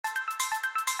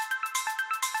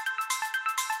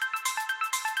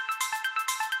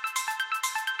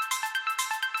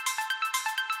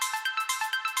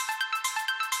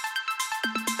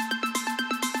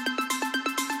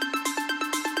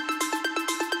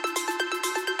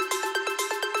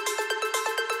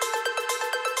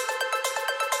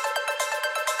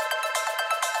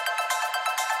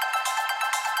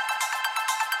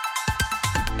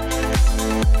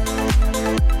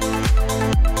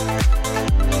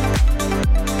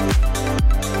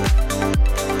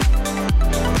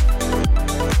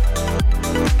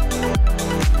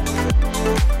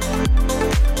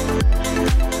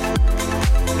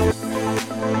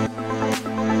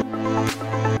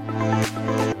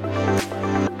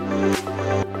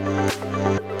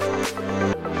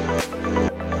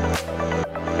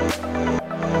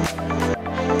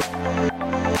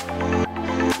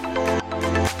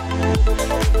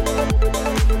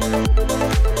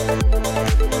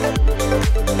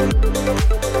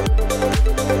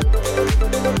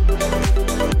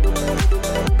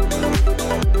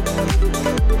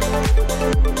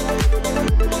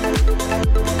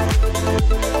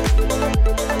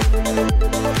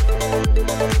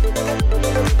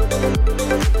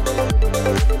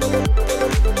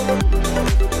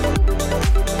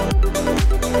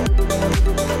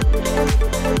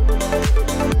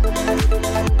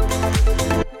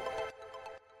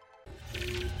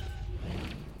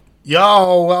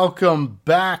Yo, welcome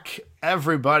back,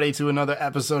 everybody, to another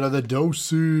episode of The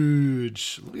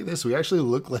Dosage. Look at this. We actually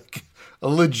look like a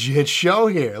legit show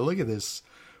here. Look at this.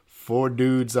 4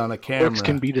 dudes on a camera. Looks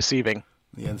can be deceiving.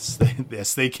 Yes,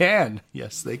 they can.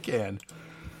 Yes, they can.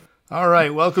 All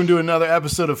right, welcome to another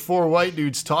episode of 4 white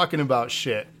dudes talking about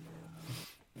shit.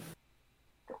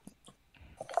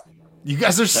 You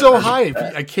guys are so hype.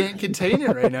 I can't contain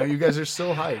it right now. You guys are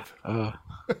so hype.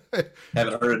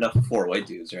 Haven't heard enough of 4 white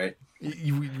dudes, right?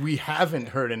 We haven't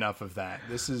heard enough of that.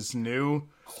 This is new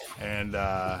and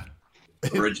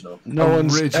Original. No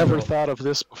one's ever thought of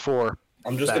this before.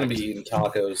 I'm just going to be eating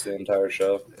tacos the entire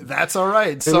show. That's all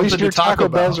right. At Something least your to talk Taco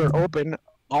about. Bells are open.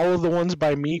 All of the ones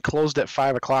by me closed at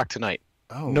 5 o'clock tonight.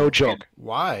 Oh, No joke.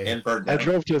 why? And burned I down.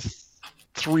 drove to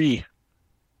 3.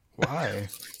 Why? Did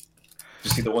you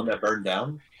see the one that burned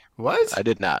down? What? I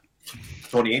did not.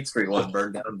 28th Street one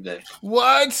burned down today.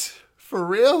 What? For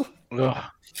real? Ugh.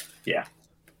 Yeah.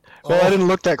 Well, I didn't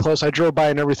look that close. I drove by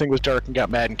and everything was dark and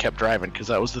got mad and kept driving because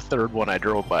that was the third one I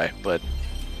drove by. But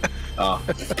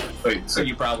Wait, so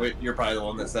you're probably the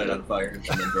one that set it on fire and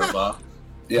then drove off?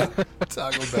 Yeah,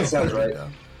 Taco Bell. sounds right.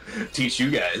 Teach you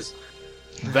guys.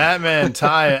 Batman,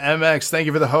 Ty, MX, thank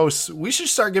you for the hosts. We should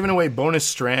start giving away bonus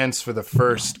strands for the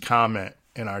first comment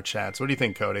in our chats. What do you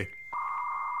think, Cody?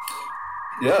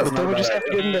 Yeah, it's then we not just bad. have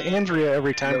to get into Andrea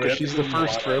every time Yeah, we because have to she's the do them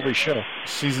first all. for every show.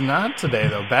 She's not today,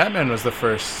 though. Batman was the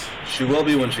first. She will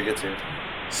be when she gets here.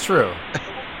 It's true.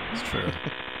 It's true.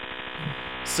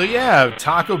 So, yeah,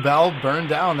 Taco Bell burned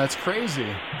down. That's crazy.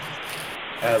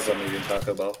 As I'm eating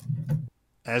Taco Bell.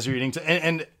 As you're eating.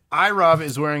 And iRob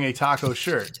is wearing a taco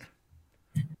shirt.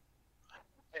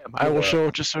 I will show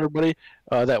just so everybody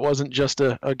that wasn't just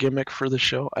a gimmick for the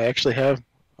show. I actually have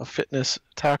a fitness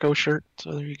taco shirt.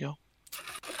 So there you go.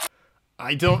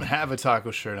 I don't have a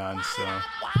taco shirt on, so.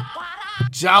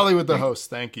 Jolly with the host.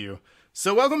 Thank you.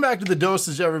 So, welcome back to The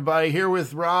Dosage, everybody. Here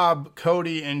with Rob,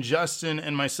 Cody, and Justin,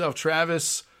 and myself,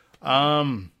 Travis.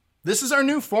 This is our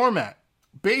new format.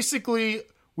 Basically,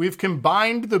 we've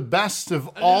combined the best of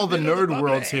all the nerd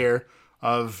worlds here,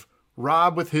 of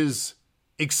Rob with his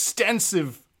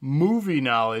extensive movie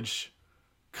knowledge,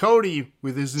 Cody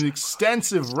with his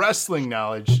extensive wrestling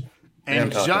knowledge,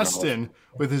 and talking Justin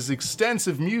with his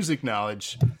extensive music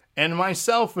knowledge, and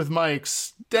myself with my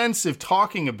extensive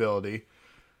talking ability.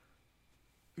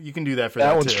 You can do that for that.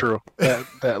 That one's too. true.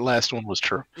 That last one was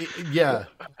true. Yeah,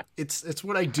 it's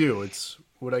what I do. It's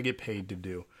what I get paid to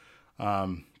do.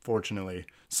 Fortunately,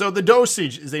 so The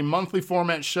Dosage is a monthly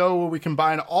format show where we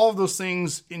combine all of those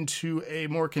things into a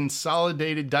more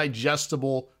consolidated,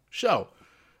 digestible show,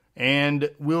 and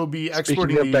we'll be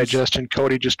exporting Speaking of these. digestion,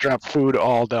 Cody just dropped food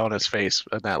all down his face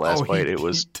in that last Oh, bite. he It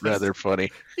was does. rather funny.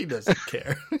 He doesn't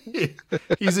care.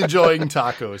 He's enjoying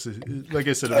tacos. Like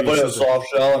I said, I it'll be put a something- soft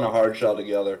shell and a hard shell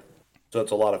together. So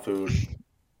it's a lot of food.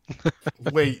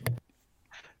 Wait,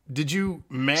 did you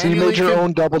So you manually? made your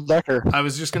own double decker. I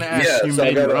was just going to ask. Yeah, you so I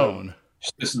made got your a- own.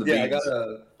 Just in the Yeah, I beans.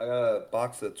 got a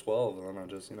box of 12, and then I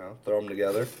just throw them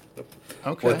together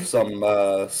Okay. with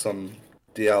some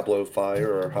Diablo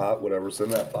Fire or Hot, whatever's in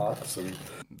that box, and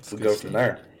we'll go from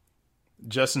there.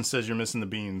 Justin says you're missing the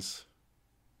beans.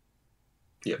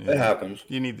 Yep. It happens.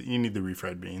 You need the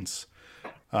refried beans.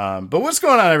 But what's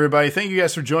going on, everybody? Thank you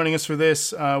guys for joining us for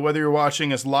this. Whether you're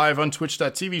watching us live on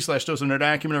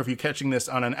twitch.tv/DoseOfNerdAcumen, or if you're catching this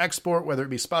on an export, whether it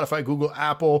be Spotify, Google,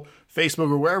 Apple, Facebook,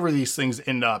 or wherever these things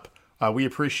end up, we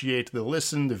appreciate the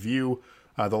listen, the view,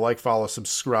 the like, follow,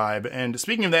 subscribe. And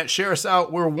speaking of that, share us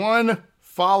out. We're 1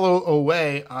 follow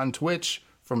away on Twitch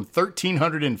from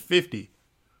 1,350.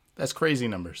 That's crazy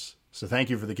numbers. So thank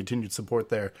you for the continued support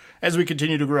there as we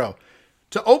continue to grow.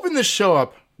 To open this show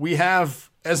up, we have,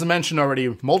 as I mentioned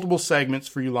already, multiple segments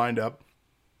for you lined up.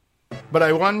 But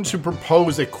I wanted to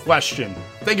propose a question.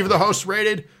 Thank you for the host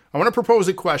rated. I want to propose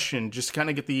a question, just to kind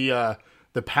of get the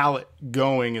palette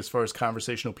going as far as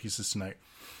conversational pieces tonight.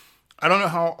 I don't know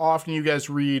how often you guys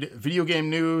read video game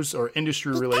news or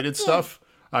industry-related stuff.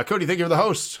 Cody, thank you for the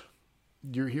host.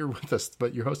 You're here with us,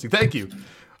 but you're hosting. Thank you.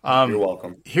 You're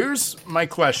welcome. Here's my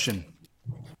question,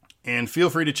 and feel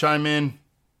free to chime in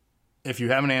if you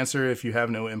have an answer, if you have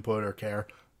no input or care.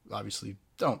 Obviously,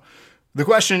 don't. The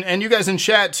question, and you guys in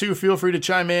chat too, feel free to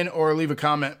chime in or leave a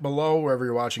comment below wherever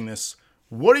you're watching this.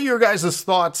 What are your guys'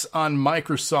 thoughts on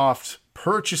Microsoft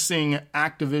purchasing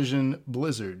Activision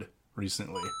Blizzard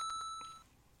recently?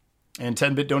 And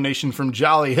 10-bit donation from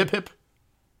Jolly. Hip hip.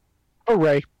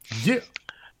 Hooray. Yeah.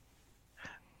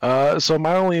 So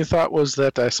my only thought was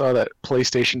that I saw that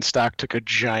PlayStation stock took a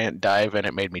giant dive and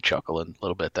it made me chuckle a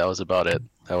little bit. That was about it.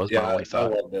 That was my Yeah, only I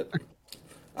thought. loved it.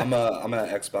 I'm an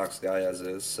Xbox guy as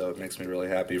is, so it makes me really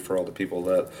happy for all the people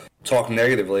that talk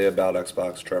negatively about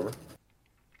Xbox, Trevor.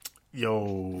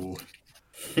 Yo.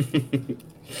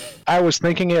 I was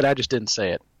thinking it, I just didn't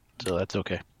say it, so that's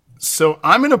okay. So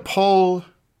I'm going to pull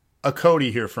a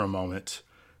Cody here for a moment,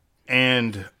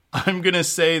 and I'm going to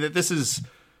say that this is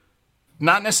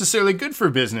not necessarily good for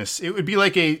business. It would be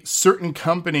like a certain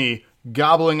company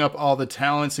gobbling up all the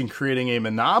talents and creating a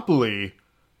monopoly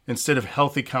instead of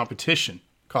healthy competition.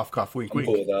 Cough, cough, wink, I'm wink.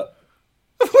 cool with that.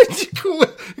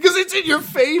 Because it's in your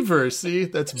favor. See,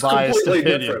 that's biased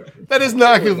completely opinion. different. That is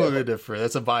not completely different.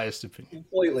 That's a biased opinion.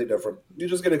 Completely different. You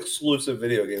just get exclusive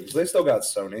video games. They still got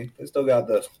Sony. They still got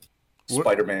the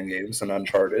Spider-Man games and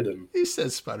Uncharted, and He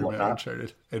says Spider-Man, Whatnot.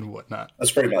 Uncharted, and whatnot.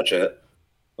 that's pretty much it.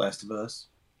 Last of Us.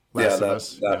 Last of yeah,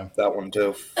 Us, yeah. that one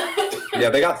too. Yeah,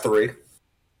 they got 3.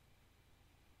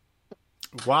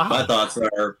 Wow. My thoughts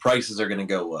are prices are going to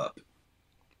go up.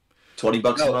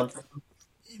 $20 a No. month.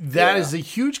 That Yeah. is a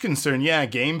huge concern. Yeah,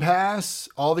 Game Pass,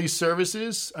 all these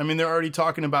services. I mean, they're already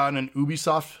talking about an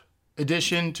Ubisoft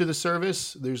addition to the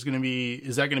service. Is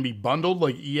that going to be bundled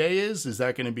like EA is? Is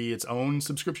that going to be its own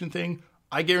subscription thing?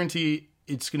 I guarantee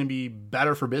it's going to be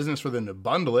better for business for them to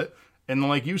bundle it. And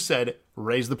like you said,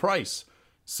 raise the price.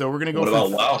 So we're going to go What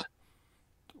about WoW?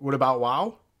 What about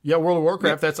WoW? Yeah, World of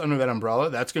Warcraft, that's under that umbrella.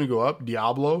 That's going to go up.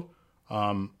 Diablo.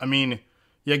 I mean,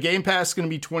 yeah, Game Pass is going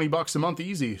to be $20 a month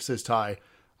easy, says Ty.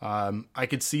 I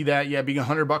could see that, yeah, being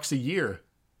 $100 a year.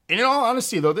 And in all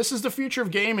honesty, though, this is the future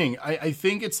of gaming. I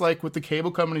think it's like what the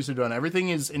cable companies are doing. Everything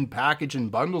is in package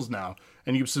and bundles now,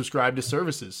 and you subscribe to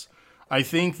services. I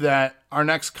think that our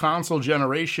next console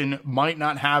generation might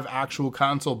not have actual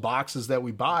console boxes that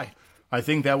we buy. I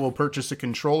think that we'll purchase a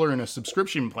controller and a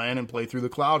subscription plan and play through the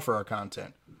cloud for our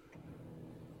content.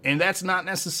 And that's not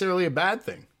necessarily a bad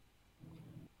thing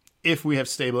if we have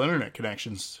stable internet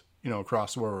connections,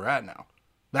 across where we're at now.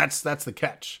 That's the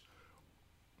catch.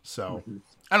 So,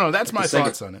 I don't know. That's my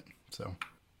thoughts on it. So,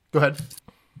 go ahead.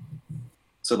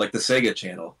 So like the Sega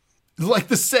channel. Like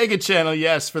the Sega Channel,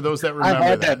 yes, for those that I remember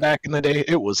had that back in the day.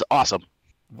 It was awesome.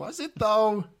 Was it,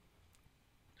 though?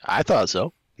 I thought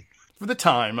so. For the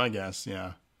time, I guess,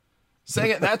 yeah.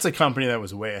 Sega, that's a company that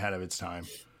was way ahead of its time.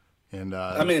 And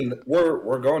I mean,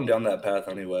 we're going down that path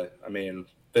anyway. I mean,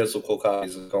 physical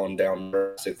copies is going down,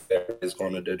 is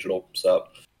going to digital. So,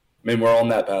 I mean, we're on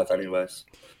that path anyways.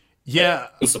 yeah,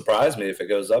 It would surprise me if it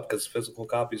goes up because physical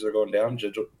copies are going down,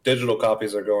 digital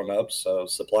copies are going up. So,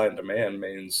 supply and demand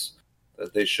means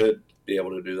that they should be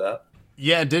able to do that.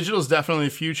 Yeah, digital is definitely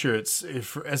the future.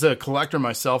 As a collector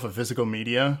myself of physical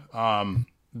media,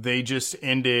 they just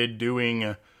ended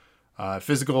doing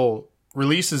physical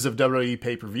releases of WWE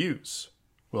pay-per-views.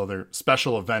 Well, they're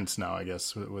special events now, I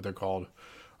guess, what they're called.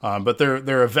 But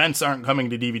their events aren't coming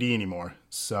to DVD anymore.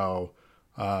 So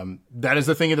that is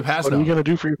the thing of the past What are now. you going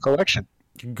to do for your collection?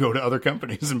 You can go to other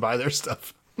companies and buy their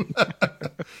stuff.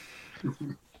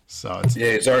 So it's Yeah,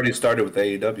 it's already started with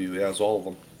AEW. He has all of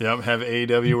them. have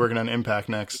AEW working on Impact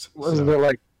next. Wasn't there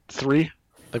like 3?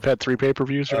 They've had 3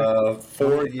 pay-per-views, right?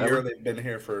 For a year, they've been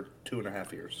here for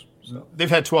 2.5 years. So, They've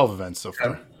had 12 events so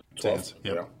far. 12.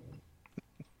 Yep. Yeah.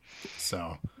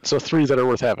 So So 3 that are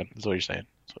worth having, is what you're saying.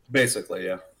 Basically,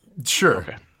 yeah. sure.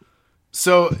 Okay.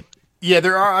 So yeah,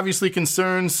 there are obviously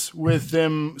concerns with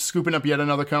them scooping up yet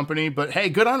another company, but hey,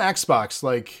 good on Xbox.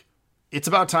 Like, it's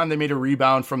about time they made a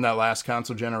rebound from that last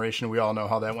console generation. We all know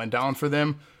how that went down for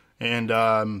them.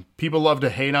 And people love to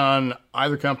hate on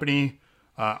either company.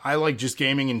 I like just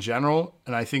gaming in general,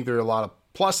 and I think there are a lot of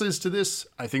pluses to this.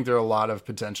 I think there are a lot of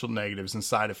potential negatives and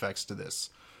side effects to this.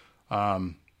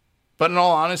 But in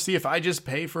all honesty, if I just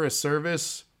pay for a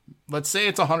service, let's say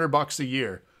it's $100 a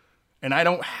year, and I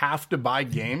don't have to buy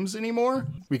games anymore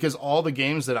because all the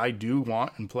games that I do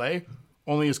want and play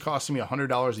only is costing me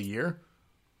 $100 a year,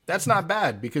 that's not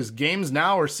bad because games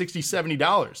now are $60,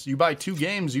 $70. You buy 2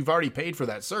 games, you've already paid for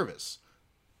that service.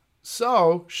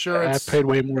 So, sure, I it's... paid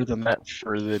way more than that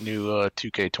for the new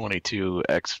 2K22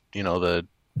 X, the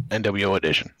NWO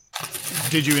edition.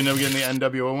 Did you end up getting the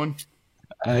NWO one?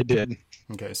 I did.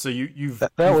 Okay, so you've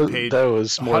That paid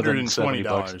was more than $70.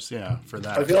 $120, yeah, for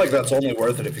that. I feel like that's only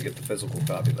worth it if you get the physical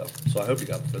copy, though. So I hope you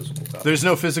got the physical copy. There's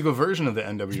no physical version of the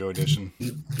NWO edition.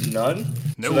 None?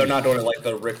 No. So they're not doing it like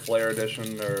the Ric Flair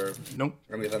edition or Nope.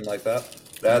 anything like that?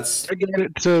 That's Again,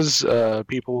 it says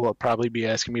people will probably be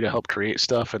asking me to help create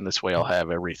stuff, and this way I'll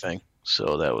have everything.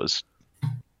 So that was...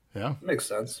 Yeah. makes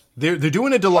sense. They're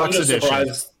doing a I'm deluxe just edition.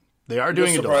 surprised. They are I'm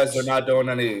doing just a surprised deluxe. they're not doing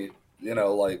any,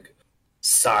 like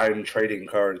signed trading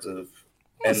cards of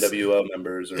NWO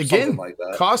members or Again, something like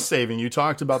that. cost saving. You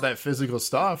talked about that physical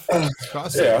stuff. It's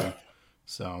cost Yeah. saving.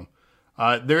 So,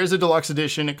 There is a deluxe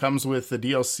edition. It comes with the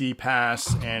DLC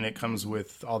pass, and it comes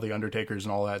with all the Undertakers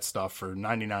and all that stuff for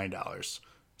 $99.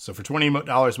 So for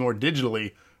 $20 more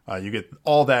digitally, you get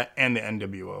all that and the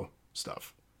NWO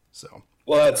stuff. So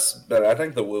Well, I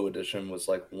think the Woo edition was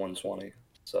like 120.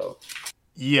 So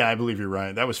yeah, I believe you're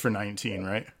right. That was for 19,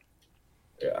 right?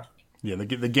 yeah. Yeah, the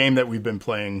game that we've been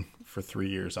playing for 3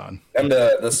 years on. And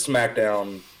the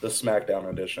SmackDown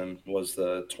edition was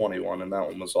the 21, and that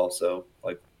one was also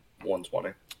like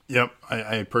 120. Yep,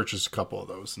 I purchased a couple of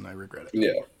those, and I regret it.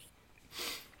 Yeah,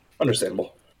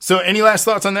 understandable. So, any last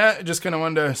thoughts on that? Just kind of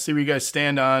wanted to see where you guys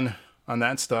stand on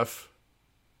that stuff.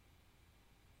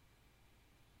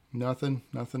 Nothing.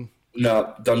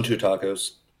 No, done 2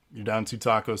 tacos. You're down 2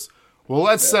 tacos. Well,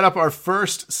 let's set up our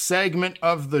first segment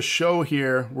of the show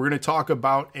here. We're going to talk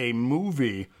about a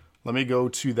movie. Let me go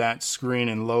to that screen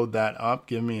and load that up.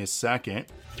 Give me a second.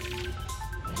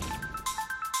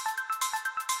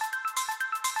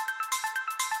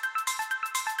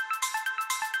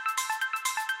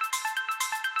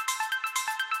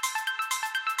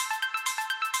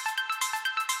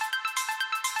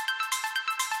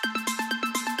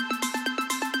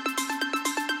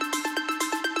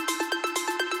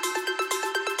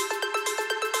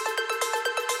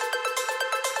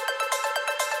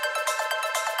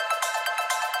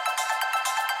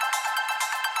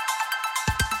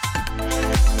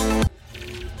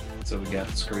 So we got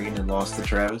the screen and lost the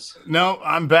Travis. No,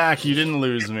 I'm back. You didn't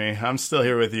lose me. I'm still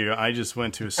here with you. I just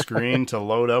went to a screen to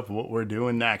load up what we're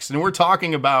doing next. And we're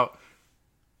talking about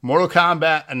Mortal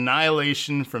Kombat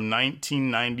Annihilation from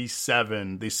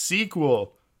 1997, the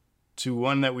sequel to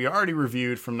one that we already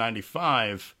reviewed from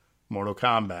 95, Mortal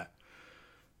Kombat.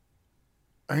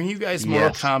 Are you guys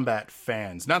Mortal Kombat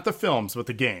fans? Not the films, but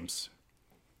the games.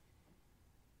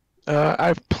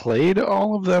 I've played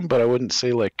all of them, but I wouldn't say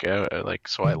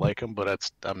so I like them.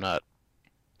 But I'm not.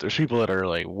 There's people that are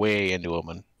like way into them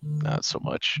and not so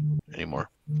much anymore.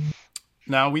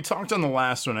 Now, we talked on the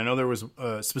last one. I know there was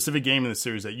a specific game in the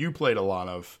series that you played a lot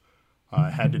of.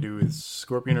 It had to do with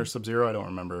Scorpion or Sub-Zero. I don't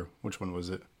remember. Which one was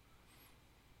it?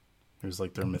 It was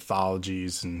like their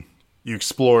mythologies, and you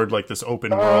explored like this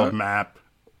open world map.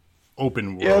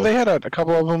 Open world. Yeah, they had a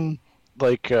couple of them,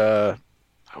 like,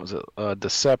 how was it?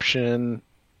 Deception.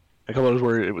 A couple of those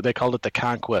where they called it the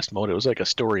Conquest mode. It was like a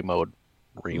story mode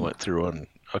where you went through, and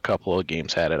a couple of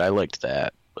games had it. I liked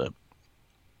that. But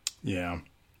yeah.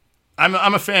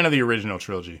 I'm a fan of the original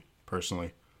trilogy,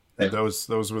 personally. Hey. Those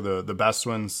were the best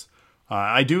ones.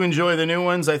 I do enjoy the new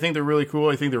ones. I think they're really cool.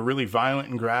 I think they're really violent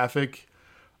and graphic.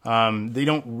 They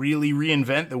don't really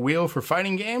reinvent the wheel for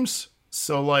fighting games.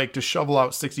 So, like, to shovel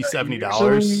out $60,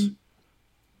 $70.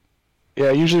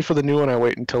 Yeah, usually for the new one, I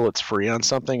wait until it's free on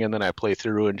something, and then I play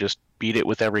through and just beat it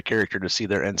with every character to see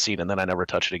their end scene, and then I never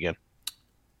touch it again.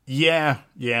 Yeah.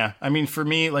 I mean, for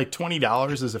me, like,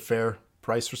 $20 is a fair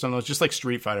price for some of those. Just like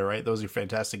Street Fighter, right? Those are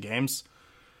fantastic games.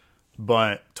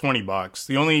 But $20.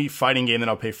 The only fighting game that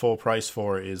I'll pay full price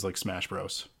for is, like, Smash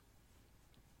Bros.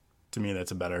 To me,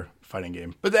 that's a better fighting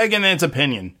game. But again, that's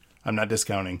opinion. I'm not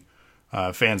discounting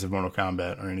fans of Mortal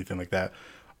Kombat or anything like that.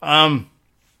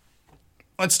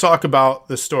 Let's talk about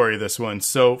the story of this one.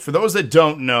 So, for those that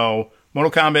don't know,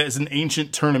 Mortal Kombat is an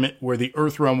ancient tournament where the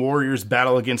Earthrealm warriors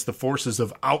battle against the forces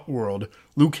of Outworld.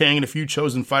 Liu Kang and a few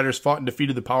chosen fighters fought and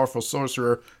defeated the powerful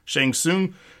sorcerer Shang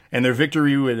Tsung, and their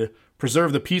victory would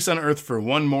preserve the peace on Earth for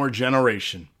one more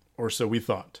generation, or so we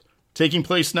thought. Taking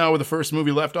place now where the first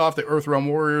movie left off, the Earthrealm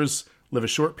warriors live a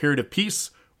short period of peace.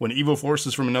 When evil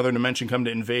forces from another dimension come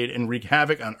to invade and wreak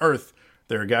havoc on Earth,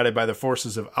 they are guided by the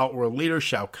forces of Outworld leader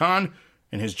Shao Kahn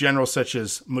and his generals such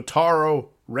as Mutaro,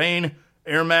 Rain,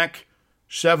 Ermac,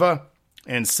 Sheva,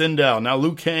 and Sindel. Now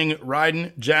Liu Kang,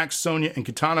 Raiden, Jax, Sonya, and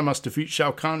Kitana must defeat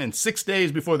Shao Kahn in 6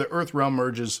 days before the Earthrealm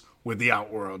merges with the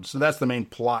Outworld. So that's the main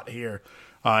plot here.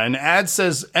 And Ad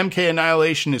says MK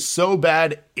Annihilation is so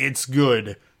bad, it's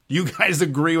good. Do you guys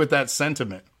agree with that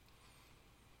sentiment?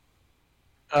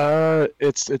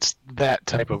 It's that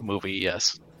type of movie,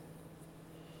 yes.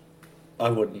 I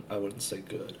wouldn't say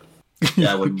good.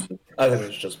 Yeah, I wouldn't. I think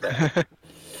it's just bad.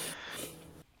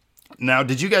 Now,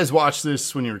 did you guys watch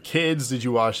this when you were kids? Did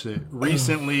you watch it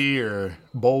recently or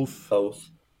both?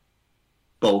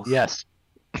 Both. Yes.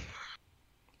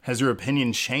 Has your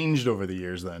opinion changed over the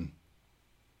years then?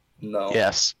 No.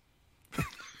 Yes.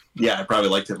 Yeah, I probably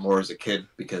liked it more as a kid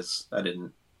because I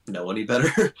didn't know any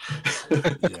better.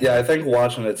 Yeah, I think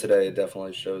watching it today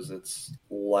definitely shows its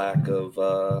lack of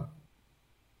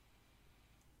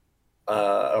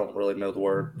I don't really know the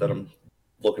word that I'm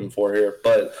looking for here,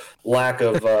 but lack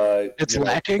of It's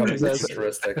lacking? becoming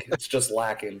futuristic. It's just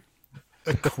lacking.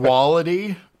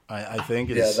 Quality. I think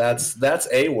Yeah, is that's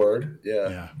a word. Yeah.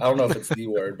 Yeah. I don't know if it's the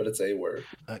word, but it's a word.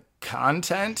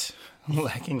 content,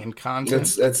 lacking in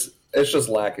content, It's just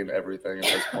lacking everything at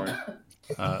this point.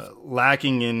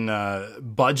 lacking in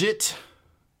budget,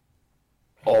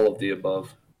 All of the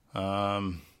above.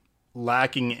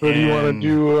 lacking So do you want to in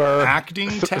do our acting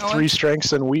talent. 3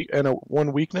 strengths and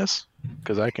one weakness?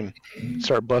 Because I can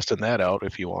start busting that out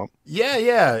if you want.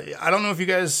 Yeah. I don't know if you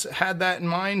guys had that in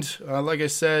mind. Like I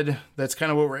said, that's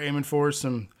kind of what we're aiming for.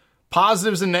 Some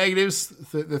positives and negatives.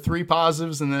 The 3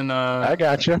 positives and then I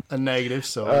got you. a negative.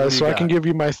 So, what do you So I can got? give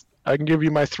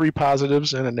you my 3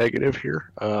 positives and a negative here.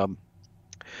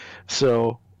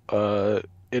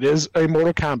 It is a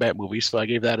Mortal Kombat movie, so I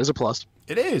gave that as a plus.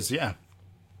 It is, yeah.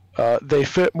 They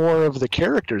fit more of the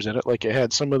characters in it. Like it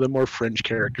had some of the more fringe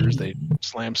characters. They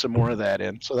slammed some more of that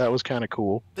in, so that was kind of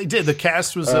cool. They did. The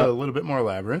cast was a little bit more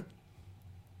elaborate.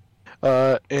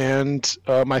 And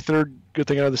my third good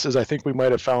thing out of this is I think we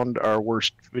might have found our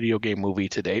worst video game movie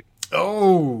to date.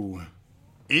 Oh,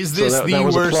 is this that the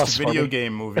was a worst plus for video me.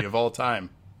 game movie of all time?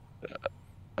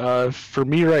 For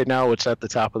me right now, it's at the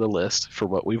top of the list for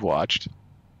what we've watched.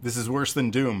 This is worse than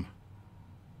Doom.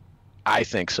 I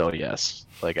think so, yes.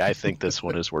 Like, I think this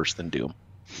one is worse than Doom.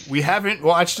 We haven't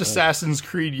watched Assassin's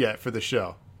Creed yet for the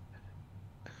show,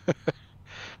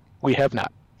 We have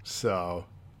not. so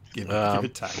give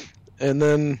it time. And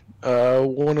then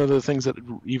one of the things that,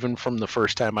 even from the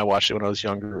first time I watched it when I was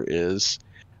younger, is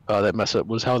that mess up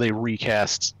was how they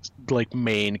recast, like,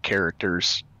 main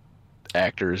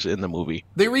actors in the movie.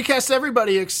 They recast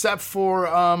everybody except for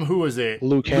who was it?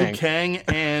 Liu Kang. Liu Kang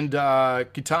and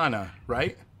Kitana,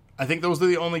 right? I think those are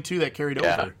the only 2 that carried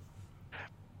Yeah.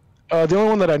 over. The only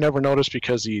one that I never noticed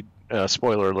because he,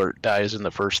 spoiler alert, dies in the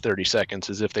first 30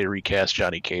 seconds is if they recast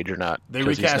Johnny Cage or not. They 'cause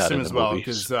he's recast not him in as the well movie.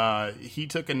 because he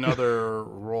took another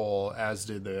role, as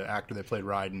did the actor that played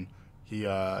Raiden. He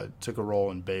took a role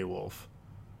in Beowulf.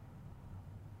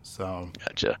 So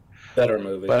Gotcha. Better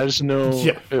movie. But I just know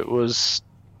Yeah. it was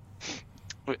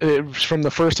from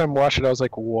the first time I watched it, I was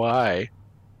like, why?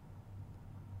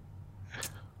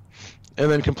 And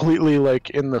then completely, like,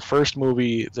 in the first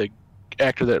movie, the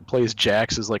actor that plays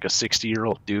Jax is like a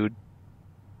 60-year-old dude.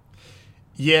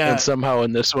 yeah, And somehow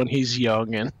in this one, he's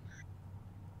young. And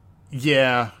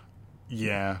yeah.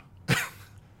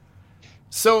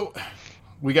 So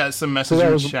we got some so messages that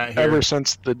in was, chat here. ever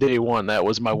since the day one, that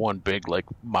was my one big, like,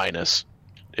 minus.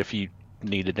 If you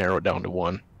need to narrow it down to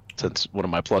one. Since one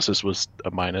of my pluses was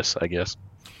a minus, I guess.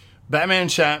 Batman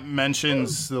chat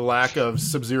mentions the lack of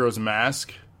Sub-Zero's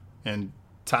mask, and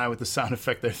Ty with the sound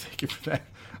effect there. Thank you for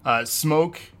that.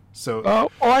 Smoke. So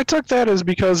Well, I took that as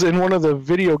because in one of the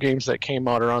video games that came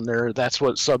out around there, that's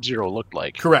what Sub-Zero looked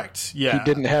like. correct. Yeah. He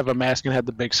didn't have a mask and had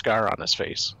the big scar on his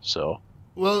face. So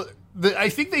Well, I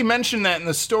think they mentioned that in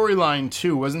the storyline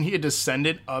too. Wasn't he a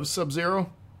descendant of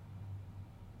Sub-Zero?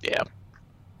 yeah,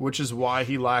 Which is why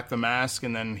he lacked the mask,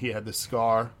 and then he had the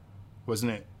scar,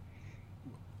 wasn't it?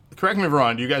 Correct me if I'm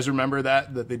wrong. Do you guys remember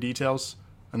that the details?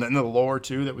 And then the lore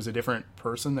too, that was a different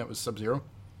person that was Sub-Zero?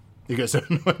 You guys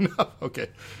don't know enough? Okay.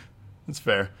 That's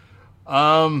fair.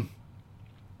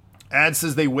 Ad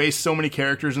says they waste so many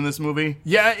characters in this movie.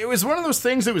 Yeah, it was one of those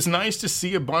things. It was nice to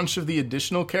see a bunch of the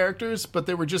additional characters, but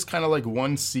they were just kind of like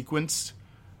one sequenced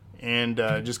and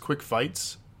just quick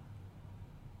fights.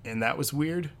 And that was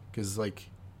weird because, like,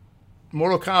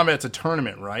 Mortal Kombat's a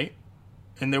tournament, right?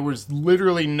 And there was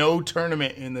literally no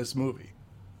tournament in this movie.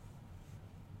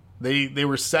 They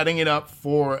were setting it up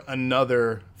for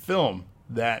another film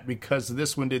that, because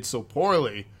this one did so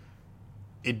poorly,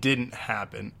 it didn't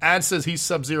happen. Ad says he's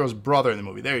Sub-Zero's brother in the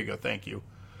movie. There you go. Thank you.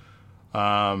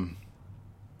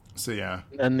 So yeah.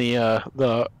 and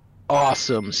the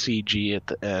awesome CG at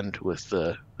the end with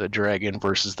the dragon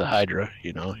versus the Hydra.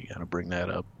 You know, you got to bring that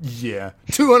up. Yeah.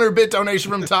 200-bit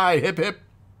donation from Ty. Hip hip.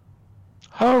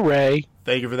 Hooray!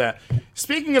 Thank you for that.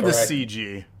 Speaking of the Correct.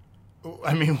 CG,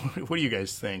 I mean, what do you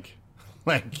guys think?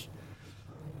 Like,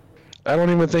 I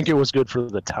don't even think it was good for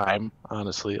the time.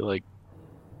 Honestly, like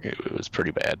it was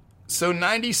pretty bad. so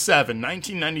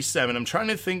 1997, I'm trying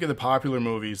to think of the popular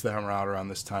movies that were out around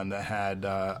this time that had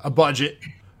a budget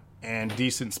and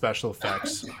decent special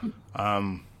effects.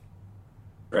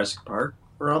 Jurassic Park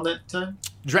around that time.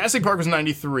 Jurassic Park was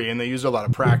 93, and they used a lot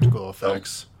of practical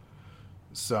effects.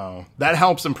 So that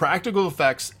helps, and practical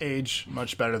effects age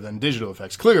much better than digital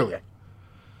effects, clearly.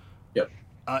 Yep.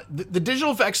 The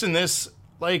digital effects in this,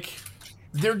 like,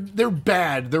 they're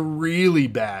bad. They're really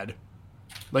bad.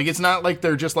 Like, it's not like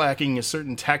they're just lacking a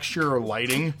certain texture or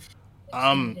lighting.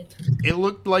 It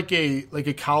looked like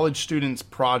a college student's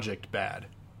project bad.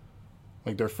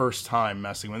 like their first time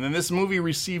messing with. And this movie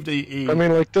received a I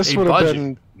mean, like, this a would have budget.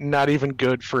 been not even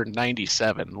good for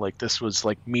 97. Like, this was,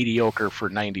 like, mediocre for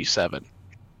 97.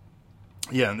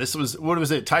 Yeah, and this was, what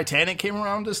was it? Titanic came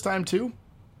around this time too,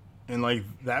 and like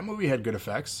that movie had good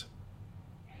effects.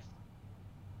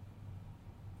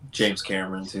 James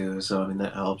Cameron too, so I mean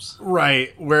that helps.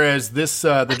 Right. Whereas this,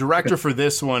 the director for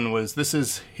this one this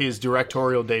is his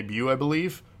directorial debut, I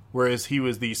believe. Whereas he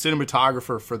was the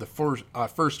cinematographer for the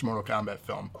first Mortal Kombat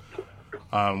film,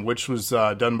 which was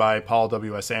done by Paul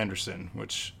W.S. Anderson,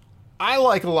 which I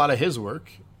like a lot of his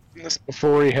work. This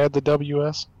before he had the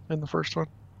WS in the first one?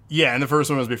 Yeah, and the first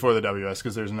one was before the WS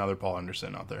because there's another Paul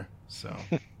Anderson out there. So,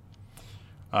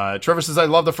 Trevor says, I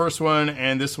love the first one,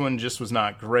 and this one just was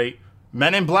not great.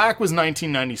 Men in Black was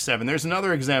 1997. There's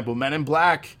another example. Men in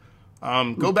Black,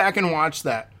 go back and watch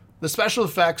that. The special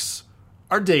effects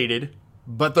are dated,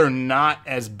 but they're not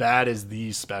as bad as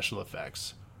these special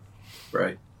effects.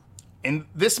 Right. And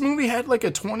this movie had like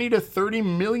a $20 to $30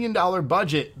 million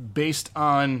budget based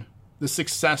on the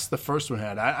success the first one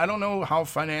had. I don't know how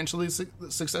financially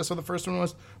successful the first one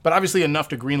was, but obviously enough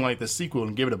to greenlight the sequel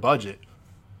and give it a budget.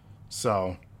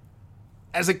 So,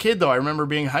 as a kid, though, I remember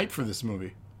being hyped for this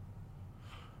movie.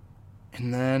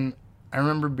 And then I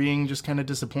remember being just kind of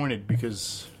disappointed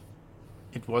because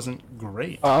it wasn't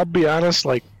great. I'll be honest,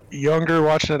 like, younger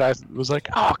watching it, I was like,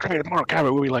 oh, great, a Mortal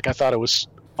Kombat movie. Like, I thought it was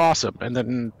awesome. And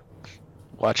then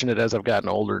watching it as I've gotten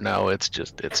older now,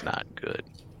 it's not good.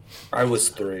 I was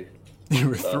 3. You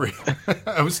were 3.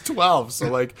 I was 12, so,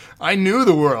 like, I knew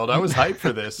the world. I was hyped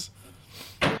for this.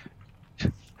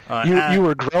 You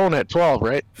were grown at 12,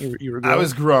 right? You were grown? I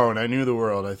was grown. I knew the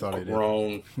world. I thought I did.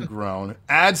 Grown.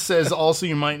 Ad says also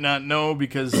you might not know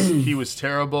because he was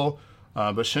terrible,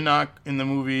 but Shinnok in the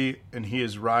movie, and he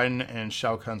is Raiden and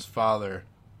Shao Kahn's father.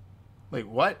 Like,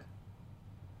 what?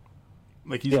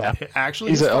 Like, he's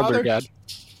actually he's his an father? elder god.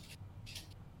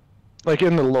 Like,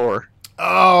 in the lore.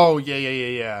 Oh,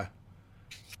 yeah.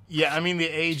 Yeah, I mean, the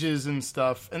ages and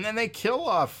stuff. And then they kill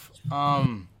off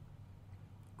Raiden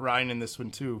in this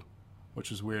one, too, which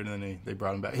was weird, and then they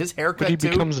brought him back. His haircut, But he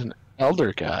too. becomes an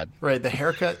elder god. Right, the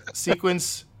haircut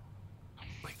sequence,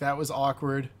 like, that was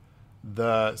awkward.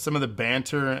 Some of the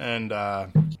banter and,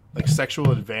 like,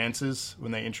 sexual advances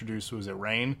when they introduced, was it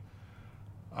Rain?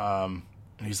 And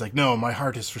he's like, no, my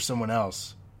heart is for someone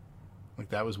else.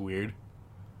 Like, that was weird.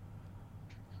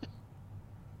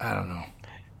 I don't know.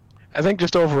 I think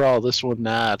just overall, this one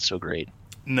not so great.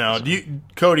 No,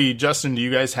 Cody, Justin, do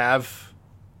you guys have?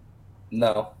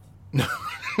 No.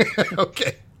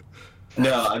 Okay.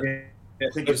 No, I mean, I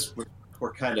think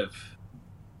we're kind of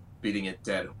beating it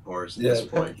dead horse at this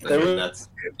point. I mean,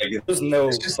 There's no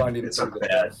it's just finding it's something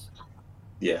bad. else.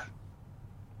 Yeah.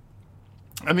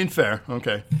 I mean, fair.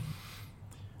 Okay.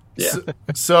 Yeah.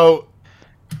 So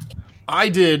I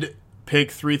did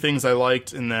pick 3 things I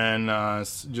liked and then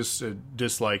just a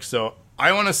dislike. So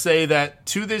I want to say that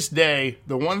to this day,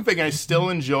 the one thing I still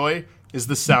enjoy is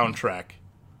the soundtrack.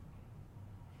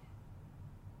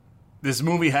 This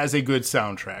movie has a good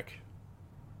soundtrack.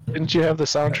 Didn't you have the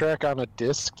soundtrack on a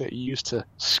disc that you used to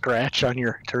scratch on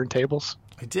your turntables?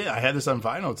 I did. I had this on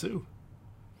vinyl, too.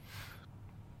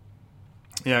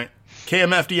 Yeah,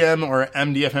 KMFDM or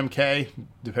MDFMK,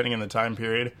 depending on the time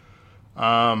period.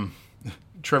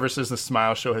 Trevor says the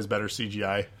Smile Show has better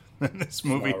CGI than this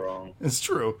movie. Not wrong. It's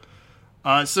true.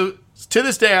 So to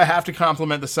this day, I have to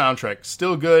compliment the soundtrack.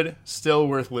 Still good, still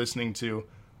worth listening to,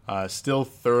 still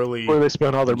thoroughly. Where they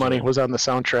spent all their money was on the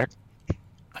soundtrack.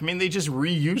 I mean, they just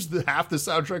reused half the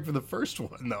soundtrack for the first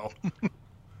one, though.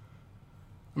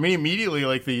 I mean, immediately,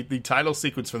 like the title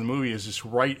sequence for the movie is just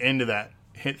right into that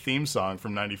hit theme song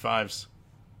from '95's.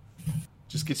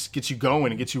 Just gets you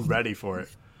going and gets you ready for it.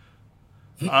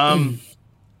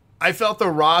 I felt the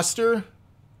roster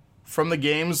from the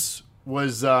games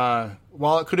was,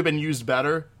 while it could have been used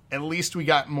better, at least we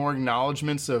got more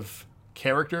acknowledgments of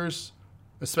characters,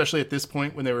 especially at this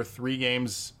point when there were 3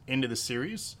 games into the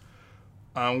series,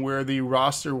 where the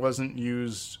roster wasn't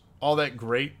used all that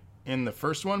great in the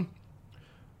first one.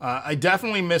 I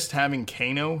definitely missed having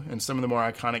Kano and some of the more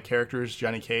iconic characters,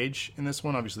 Johnny Cage, in this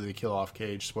one. Obviously, they kill off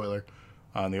Cage, spoiler,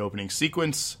 in the opening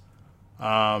sequence.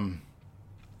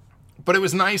 But it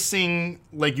was nice seeing,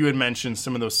 like you had mentioned,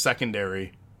 some of those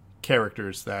secondary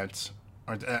characters that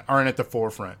aren't at the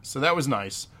forefront. So that was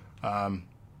nice.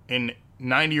 In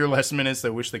 90 or less minutes, I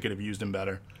wish they could have used him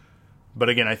better. But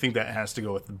again, I think that has to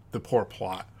go with the poor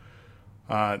plot.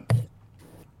 I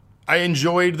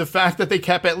enjoyed the fact that they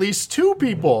kept at least 2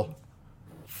 people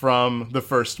from the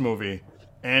first movie,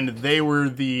 and they were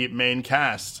the main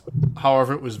cast.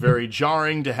 However, it was very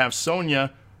jarring to have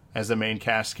Sonya as the main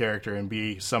cast character and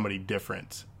be somebody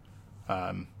different.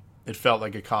 It felt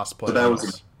like a cosplay. So that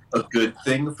was a good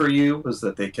thing for you, was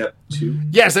that they kept two?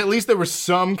 Yes, at least there was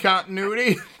some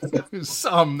continuity.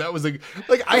 Some. That was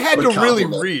I had to really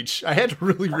reach.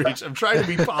 I'm trying to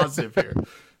be positive here.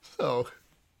 So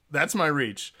that's my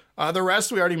reach. The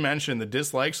rest we already mentioned. The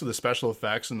dislikes of the special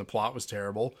effects and the plot was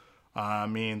terrible. I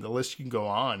mean, the list can go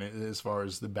on as far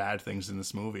as the bad things in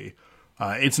this movie.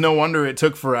 It's no wonder it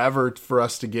took forever for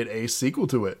us to get a sequel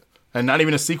to it. And not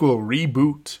even a sequel, a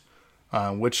reboot.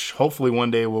 Which hopefully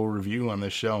one day we'll review on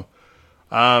this show.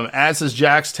 As says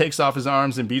Jax takes off his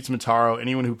arms and beats Motaro.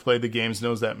 Anyone who played the games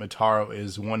knows that Motaro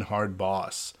is one hard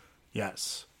boss.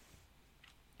 Yes.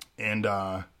 And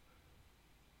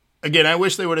again, I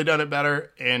wish they would have done it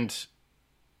better. And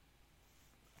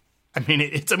I mean,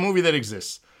 it's a movie that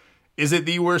exists. Is it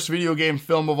the worst video game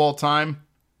film of all time?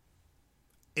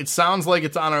 It sounds like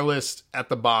it's on our list at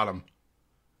the bottom.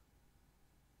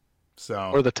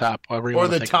 So, or the top, however you or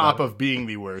want to the think top about of being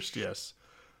the worst, yes.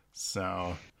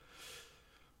 So,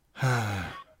 Ty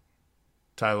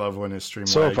Loveland is streaming.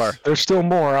 So far, there's still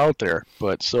more out there,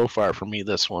 but so far for me,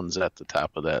 this one's at the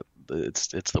top of that.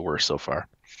 It's the worst so far.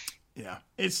 Yeah,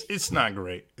 it's not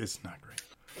great. It's not great.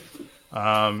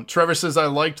 Trevor says I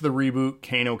liked the reboot.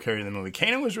 Kano carried the movie.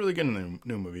 Kano was really good in the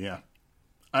new movie. Yeah,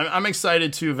 I'm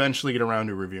excited to eventually get around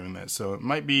to reviewing that. So it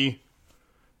might be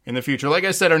in the future. Like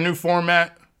I said, our new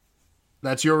format.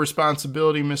 That's your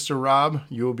responsibility, Mr. Rob.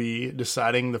 You'll be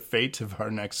deciding the fate of our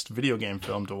next video game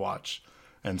film to watch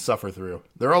and suffer through.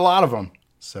 There are a lot of them,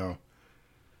 so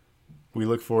we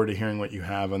look forward to hearing what you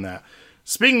have on that.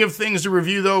 Speaking of things to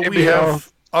review, though, we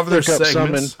have other segments.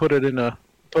 Some and put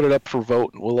it up for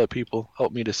vote, and we'll let people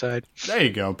help me decide. There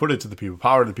you go. Put it to the people.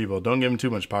 Power to the people. Don't give them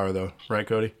too much power, though. Right,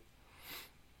 Cody?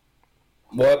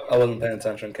 What? I wasn't paying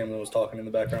attention. Cameron was talking in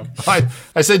the background.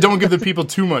 I said don't give the people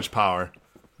too much power.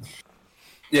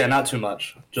 Yeah, not too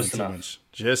much. Just enough.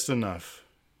 Just enough.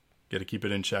 Got to keep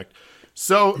it in check.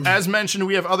 So, as mentioned,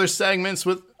 we have other segments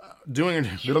with doing.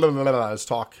 Let's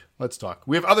talk.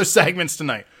 We have other segments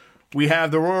tonight. We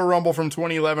have the Royal Rumble from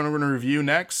 2011 we're going to review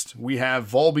next. We have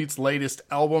Volbeat's latest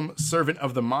album, Servant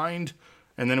of the Mind.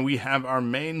 And then we have our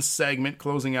main segment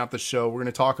closing out the show. We're going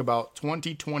to talk about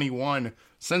 2021.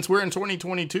 Since we're in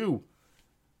 2022,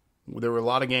 there were a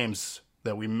lot of games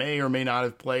that we may or may not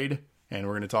have played. And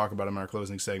we're going to talk about them in our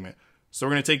closing segment. So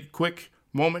we're going to take a quick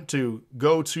moment to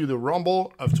go to the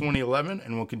Rumble of 2011,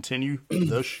 and we'll continue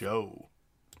the show.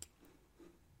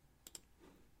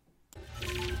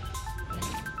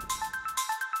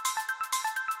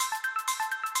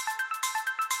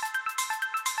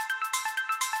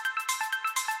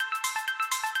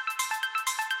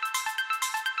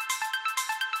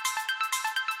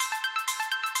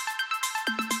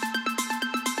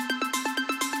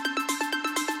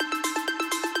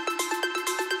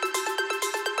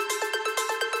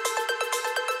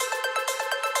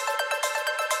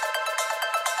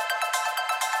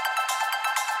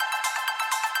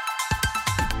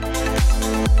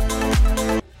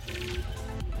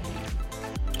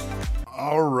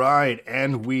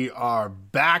 And we are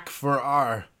back for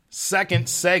our second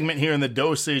segment here in the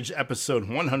Dosage, episode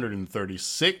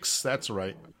 136. That's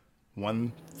right,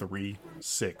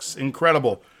 136.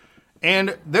 Incredible.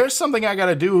 And there's something I got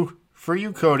to do for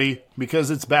you, Cody, because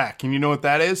it's back. And you know what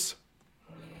that is?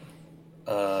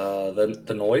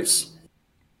 The noise?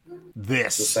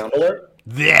 This. The sound alert?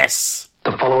 This.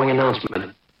 The following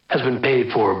announcement has been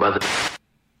paid for by the...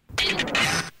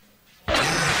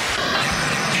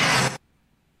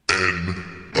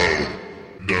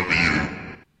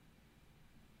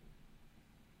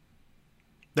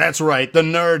 That's right. The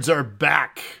nerds are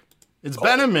back. It's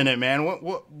been a minute, man.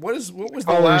 What was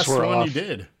the last one you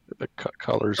did? The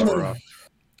colors were off.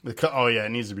 Oh yeah, it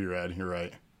needs to be red. You're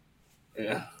right.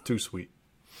 Yeah. Too sweet.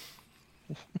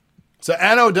 So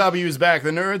NOW is back.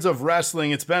 The Nerds of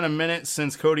Wrestling. It's been a minute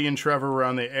since Cody and Trevor were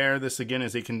on the air. This again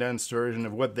is a condensed version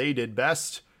of what they did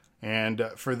best. And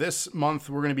for this month,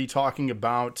 we're going to be talking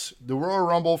about the Royal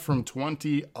Rumble from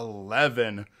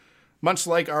 2011. Much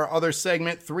like our other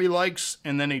segment, 3 likes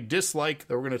and then a dislike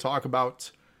that we're going to talk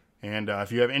about. And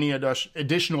if you have any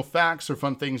additional facts or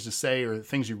fun things to say or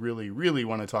things you really, really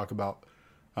want to talk about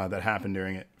that happened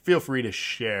during it, feel free to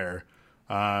share.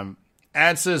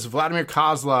 Ad says, Vladimir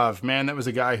Kozlov. Man, that was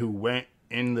a guy who went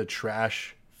in the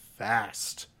trash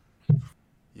fast.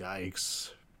 Yikes.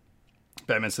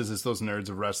 Batman says it's those nerds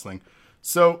of wrestling.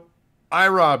 So,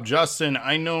 Rob, Justin,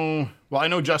 I know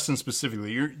Justin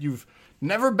specifically. You've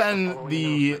never been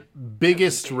the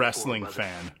biggest wrestling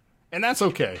fan, and that's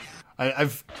okay.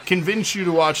 I've convinced you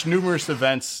to watch numerous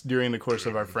events during the course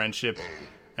of our friendship,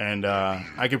 And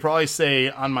I could probably say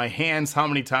on my hands how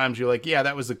many times you're like, yeah,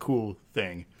 that was a cool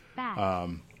thing.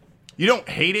 You don't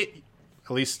hate it.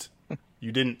 At least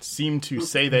you didn't seem to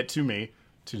say that to me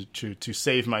to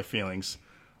save my feelings.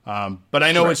 But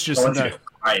I know it's just at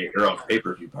your own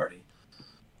pay-per-view party.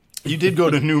 You did go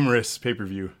to numerous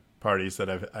pay-per-view parties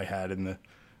that I had in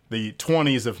the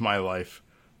 20s of my life.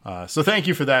 So thank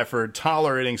you for that, for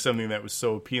tolerating something that was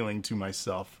so appealing to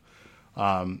myself.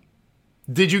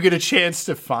 Did you get a chance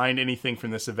to find anything from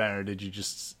this event, or did you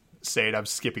just say it? I'm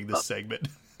skipping this segment.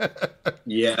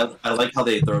 Yeah, I like how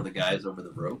they throw the guys over the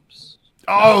ropes.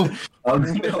 Oh,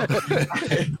 That's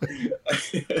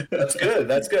good.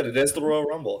 That's good. It is the Royal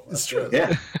Rumble. That's true.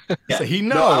 Yeah. so he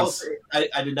No, knows.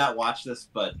 I did not watch this,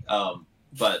 but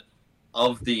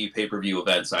of the pay-per-view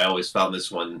events, I always found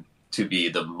this one to be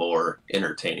the more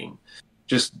entertaining.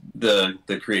 Just the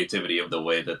creativity of the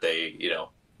way that they,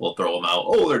 will throw them out.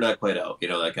 Oh, they're not quite out,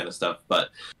 that kind of stuff. But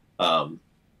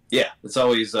yeah, it's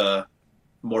always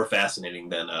more fascinating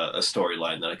than a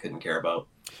storyline that I couldn't care about.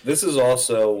 This is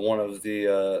also one of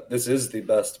the. This is the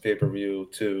best pay-per-view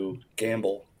to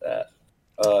gamble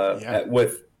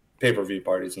with pay-per-view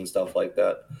parties and stuff like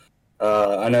that.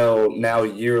 I know now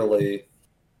yearly,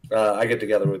 I get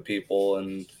together with people,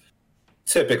 and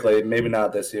typically, maybe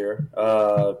not this year,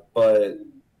 but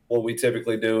what we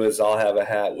typically do is I'll have a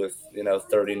hat with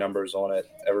 30 numbers on it.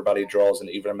 Everybody draws an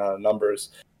even amount of numbers,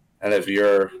 and if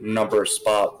your number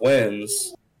spot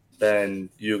wins, then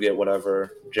you get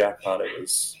whatever jackpot it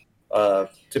is.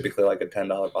 Typically like a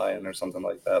 $10 buy-in or something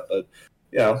like that. But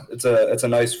it's a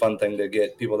nice fun thing to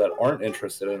get people that aren't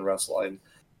interested in wrestling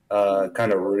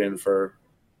kind of rooting for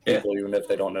people, even if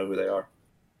they don't know who they are.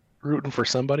 Rooting for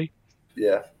somebody?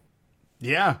 Yeah.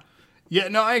 Yeah.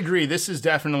 No, I agree. This is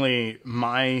definitely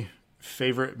my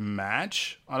favorite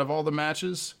match out of all the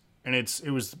matches. And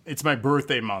it's my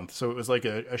birthday month, so it was like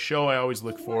a show I always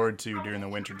look forward to during the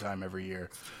wintertime every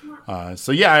year.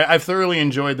 So yeah, I've thoroughly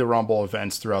enjoyed the Rumble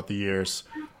events throughout the years.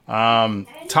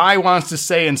 Ty wants to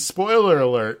say, and spoiler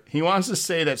alert, he wants to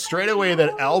say that straight away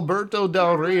that Alberto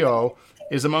Del Rio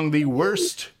is among the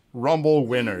worst Rumble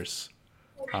winners.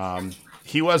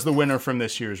 He was the winner from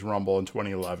this year's Rumble in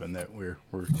 2011 that we're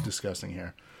discussing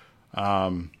here.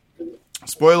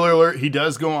 Spoiler alert, he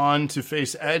does go on to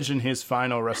face Edge in his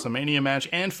final WrestleMania match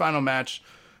and final match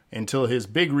until his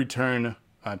big return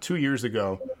 2 years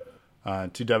ago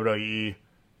to WWE.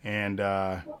 And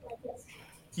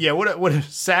what a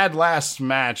sad last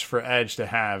match for Edge to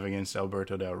have against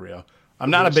Alberto Del Rio.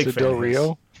 I'm not a big fan Del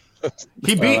Rio?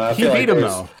 He beat him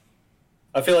though.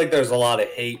 I feel like there's a lot of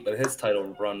hate, but his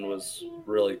title run was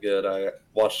really good. I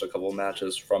watched a couple of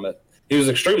matches from it. He was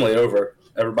extremely over.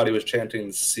 Everybody was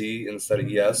chanting C instead of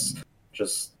yes,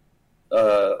 just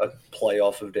a play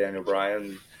off of Daniel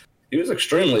Bryan. He was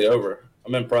extremely over.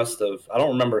 I'm impressed I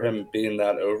don't remember him being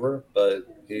that over, but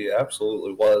he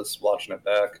absolutely was watching it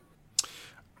back.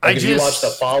 If you watch the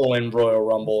following Royal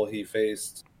Rumble, he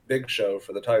faced Big Show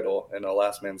for the title in a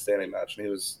last man standing match, and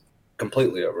he was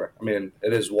completely over. I mean,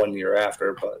 it is 1 year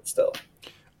after, but still.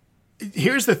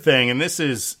 Here's the thing, and this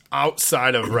is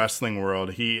outside of wrestling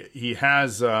world. He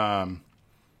has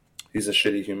he's a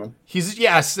shitty human.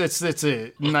 That's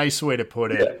a nice way to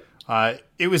put it. Yeah.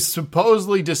 It was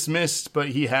supposedly dismissed, but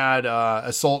he had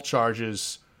assault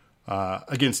charges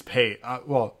against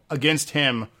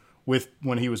him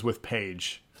when he was with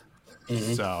Paige.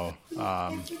 Mm-hmm. So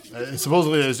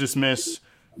supposedly it was dismissed.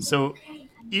 So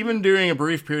even during a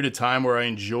brief period of time where I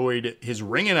enjoyed his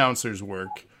ring announcer's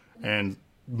work and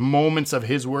moments of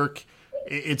his work,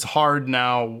 it's hard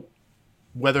now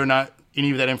whether or not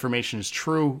any of that information is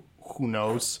true. Who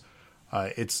knows?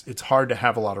 It's hard to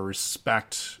have a lot of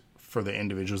respect for the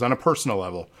individuals on a personal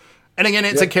level. And again,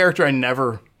 it's a character I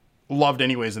never loved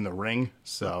anyways in the ring.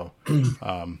 So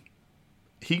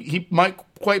he might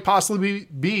quite possibly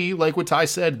be, like what Ty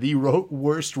said, the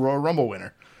worst Royal Rumble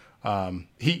winner.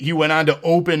 He went on to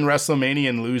open WrestleMania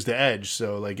and lose to Edge.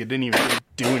 So like it didn't even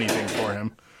do anything for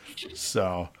him.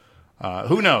 So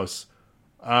who knows?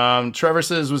 Trevor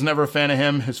says was never a fan of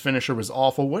him. His finisher was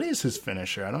awful. What is his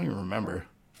finisher? I don't even remember.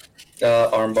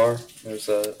 Armbar. There's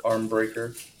a arm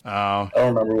breaker. Oh. I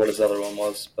don't remember what his other one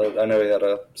was, but I know he had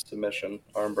a submission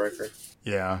arm breaker.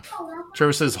 Yeah.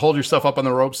 Trevor says, hold yourself up on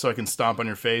the ropes so I can stomp on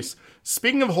your face.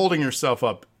 Speaking of holding yourself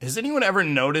up, has anyone ever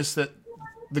noticed that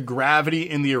the gravity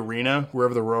in the arena,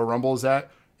 wherever the Royal Rumble is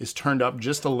at, is turned up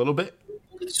just a little bit?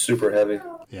 It's super heavy.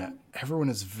 Yeah. Everyone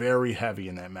is very heavy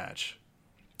in that match.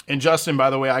 And Justin,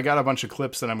 by the way, I got a bunch of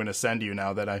clips that I'm going to send you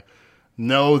now that I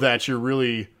know that you're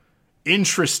really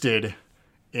interested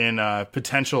in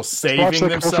potential saving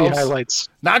themselves. Kofi highlights.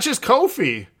 Not just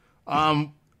Kofi.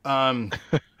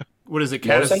 what is it?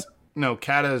 Morrison?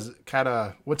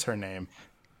 Kata. What's her name?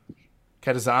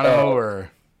 Catazano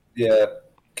or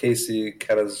Casey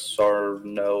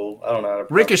Catazarno. I don't know. How to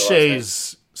pronounce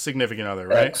Ricochet's significant other,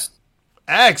 right?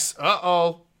 X.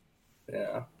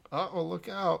 Yeah. Look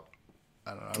out.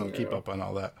 I don't keep up on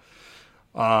all that.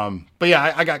 But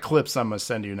yeah, I got clips I'm gonna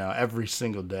send you now every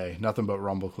single day. Nothing but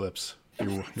Rumble clips.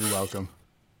 You're welcome.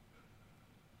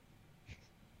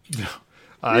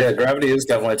 Yeah, gravity is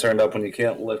definitely turned up when you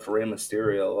can't lift Rey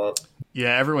Mysterio up.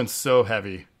 Yeah, everyone's so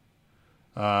heavy.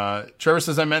 Trevor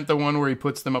says I meant the one where he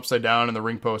puts them upside down in the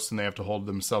ring post and they have to hold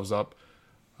themselves up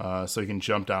so he can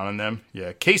jump down on them.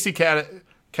 Yeah, Casey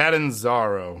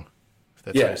Catanzaro.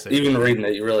 Yeah, even reading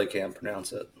it, you really can't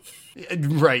pronounce it.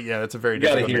 Right, yeah, that's a very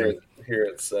difficult name. You gotta hear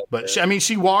it said. But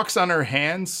she walks on her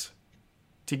hands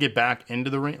to get back into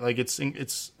the ring. Like it's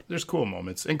there's cool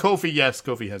moments. And Kofi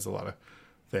has a lot of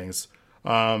things.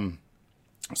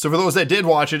 So for those that did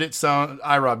watch it,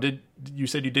 Rob, you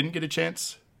said you didn't get a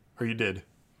chance, or you did?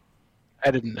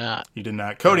 I did not. You did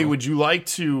not. Cody, would you like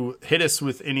to hit us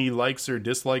with any likes or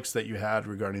dislikes that you had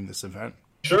regarding this event?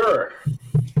 Sure,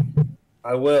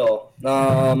 I will.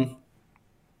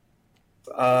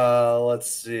 Let's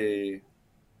see.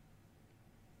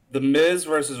 The Miz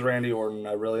versus Randy Orton.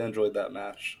 I really enjoyed that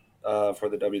match for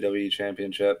the WWE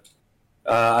Championship.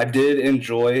 I did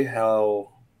enjoy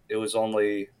how it was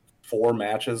only 4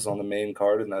 matches on the main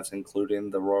card, and that's including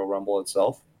the Royal Rumble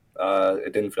itself.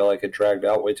 It didn't feel like it dragged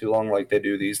out way too long like they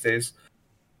do these days.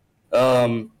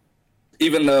 Even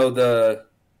though the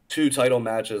 2 title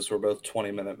matches were both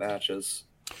 20-minute matches.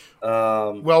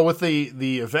 Well, with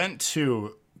the event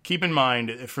too, keep in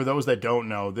mind, for those that don't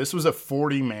know, this was a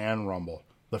 40-man Rumble.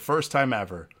 The first time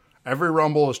ever. Every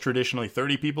Rumble is traditionally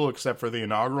 30 people except for the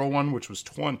inaugural one, which was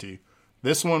 20.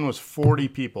 This one was 40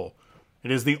 people.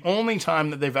 It is the only time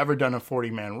that they've ever done a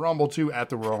 40-man Rumble too at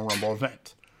the Royal Rumble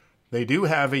event. They do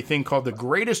have a thing called the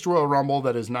Greatest Royal Rumble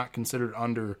that is not considered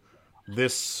under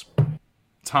this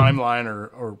timeline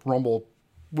or Rumble,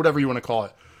 whatever you want to call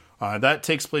it. That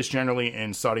takes place generally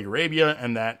in Saudi Arabia,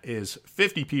 and that is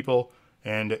 50 people.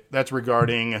 And that's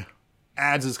regarding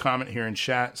Ads' comment here in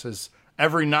chat. It says,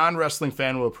 every non-wrestling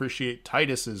fan will appreciate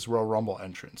Titus's Royal Rumble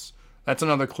entrance. That's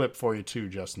another clip for you too,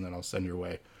 Justin, that I'll send your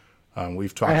way.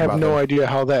 We've talked about I have no idea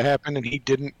how that happened, and he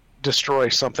didn't destroy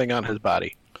something on his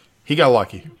body. He got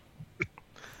lucky.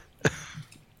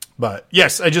 But,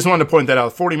 yes, I just wanted to point that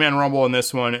out. 40-man Rumble in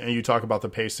this one, and you talk about the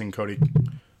pacing, Cody.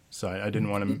 So I didn't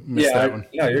want to miss that one.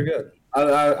 Yeah, you're good.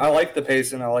 I like the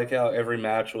pacing. I like how every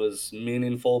match was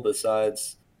meaningful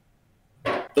besides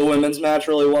the women's match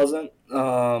really wasn't,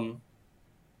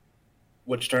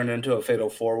 which turned into a fatal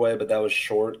 4-way, but that was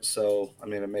short. So, I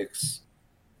mean, it makes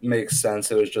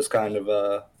sense. It was just kind of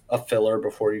a filler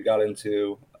before you got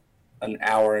into an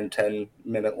hour and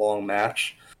 10-minute long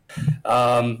match.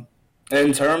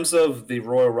 In terms of the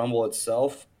Royal Rumble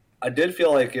itself, I did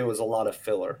feel like it was a lot of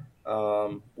filler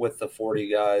with the 40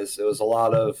 guys. It was a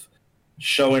lot of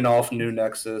showing off new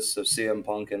Nexus of CM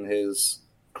Punk and his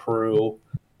crew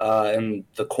and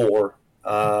the core.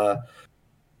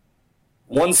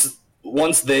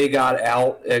 Once they got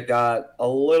out, it got a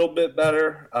little bit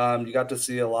better. You got to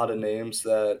see a lot of names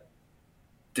that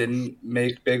didn't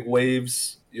make big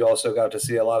waves. You also got to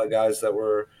see a lot of guys that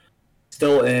were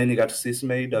still in. You got to see some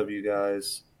AEW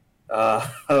guys.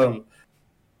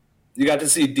 You got to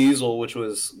see Diesel, which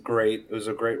was great. It was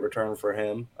a great return for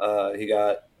him. He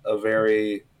got a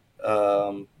very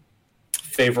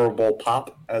favorable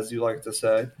pop, as you like to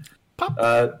say. Pop.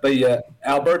 But yeah,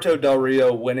 Alberto Del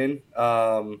Rio winning.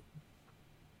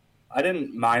 I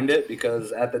didn't mind it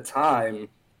because at the time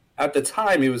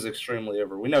he was extremely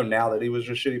over. We know now that he was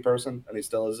a shitty person, and he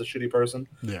still is a shitty person.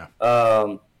 Yeah.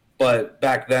 But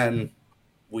back then,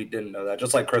 we didn't know that.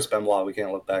 Just like Chris Benoit, we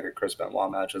can't look back at Chris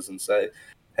Benoit matches and say,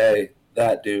 hey,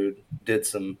 that dude did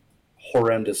some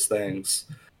horrendous things.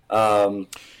 He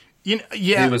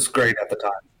was great at the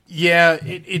time. Yeah,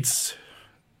 it's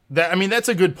that. I mean, that's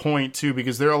a good point too,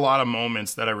 because there are a lot of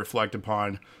moments that I reflect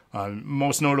upon.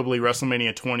 Most notably,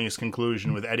 WrestleMania 20's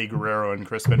conclusion with Eddie Guerrero and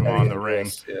Chris Benoit in the ring.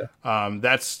 Yeah.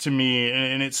 That's to me,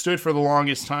 and it stood for the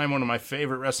longest time one of my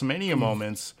favorite WrestleMania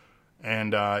moments.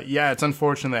 And it's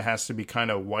unfortunate that it has to be kind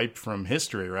of wiped from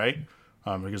history, right?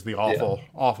 Because the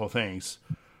awful things.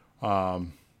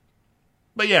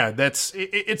 But yeah, that's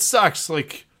it sucks.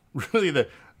 Like really,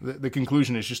 the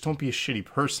conclusion is just don't be a shitty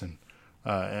person.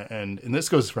 And this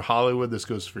goes for Hollywood. This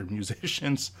goes for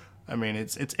musicians. I mean,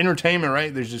 it's entertainment,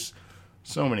 right? There's just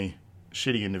so many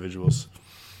shitty individuals.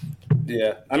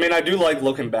 Yeah, I mean, I do like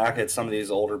looking back at some of these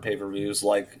older pay-per-views,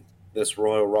 like this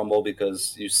Royal Rumble,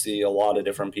 because you see a lot of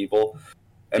different people.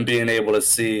 and being able to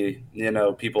see,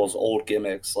 people's old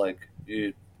gimmicks. Like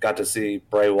you got to see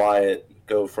Bray Wyatt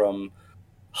go from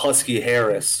Husky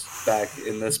Harris back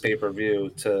in this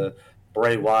pay-per-view to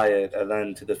Bray Wyatt and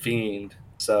then to The Fiend.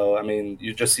 So, I mean,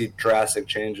 you just see drastic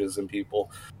changes in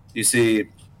people. You see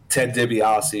Ted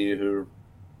DiBiase, who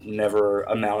never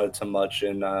amounted to much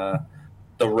in the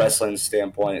wrestling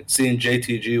standpoint. Seeing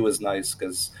JTG was nice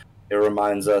because it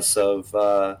reminds us of,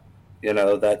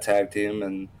 that tag team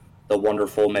and the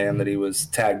wonderful man that he was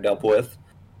tagged up with.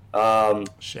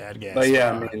 Shad Gas. But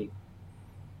yeah, I mean,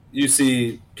 you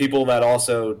see people that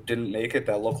also didn't make it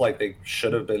that look like they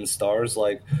should have been stars.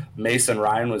 Like Mason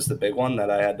Ryan was the big one that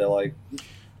I had to like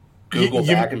Google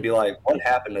back and be like, what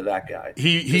happened to that guy?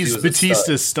 He's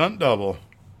Batista's stunt double.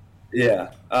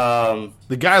 Yeah.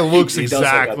 The guy looks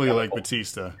exactly like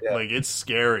Batista. Yeah. Like, it's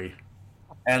scary.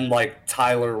 And like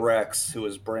Tyler Rex, who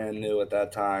was brand new at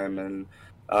that time, and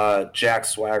Jack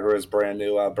Swagger is brand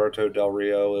new. Alberto Del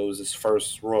Rio, it was his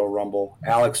first Royal Rumble.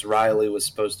 Alex Riley was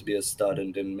supposed to be a stud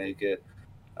and didn't make it.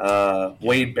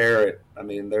 Wade Barrett. I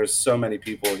mean, there's so many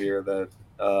people here that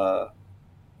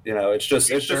it's just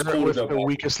cool with the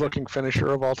weakest looking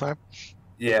finisher of all time.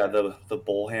 Yeah, the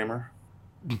bull hammer.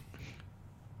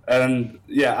 And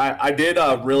yeah, I did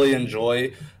really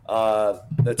enjoy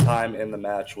the time in the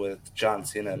match with John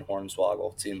Cena and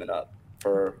Hornswoggle teaming up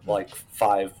for like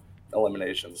 5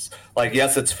 eliminations. Like,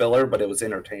 yes, it's filler, but it was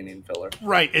entertaining filler.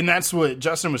 Right, and that's what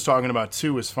Justin was talking about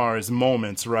too, as far as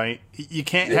moments, right? You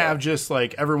can't have just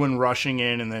like everyone rushing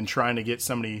in and then trying to get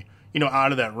somebody,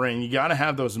 out of that ring. You got to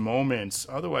have those moments,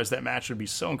 otherwise that match would be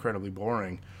so incredibly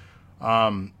boring.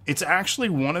 It's actually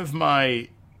one of my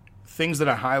things that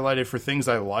I highlighted for things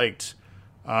I liked.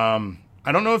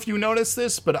 I don't know if you noticed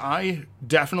this, but I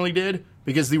definitely did.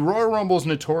 Because the Royal Rumble is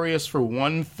notorious for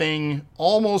one thing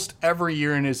almost every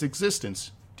year in its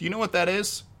existence. Do you know what that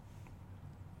is?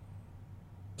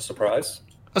 Surprise?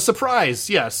 A surprise,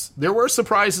 yes. There were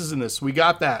surprises in this. We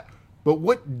got that. But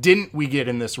what didn't we get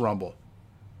in this Rumble?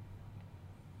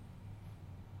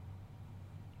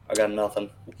 I got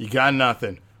nothing. You got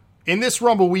nothing. In this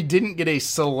Rumble, we didn't get a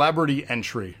celebrity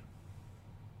entry.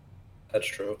 That's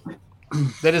true.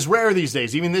 That is rare these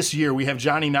days. Even this year, we have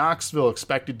Johnny Knoxville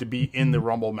expected to be in the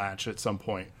Rumble match at some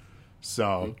point.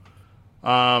 So,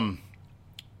 to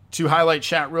highlight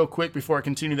chat real quick before I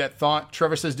continue that thought,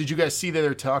 Trevor says, did you guys see that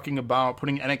they're talking about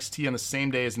putting NXT on the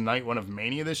same day as Night 1 of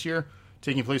Mania this year,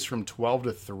 taking place from 12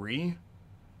 to 3?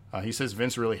 He says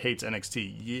Vince really hates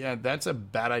NXT. Yeah, that's a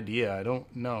bad idea. I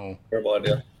don't know. Terrible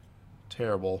idea.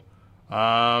 Terrible.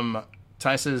 Ty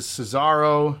says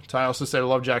Cesaro. Ty also said, I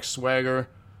love Jack Swagger.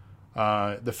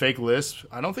 The fake lisp.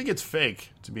 I don't think it's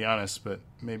fake, to be honest, but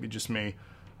maybe just me.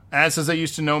 Ad says, I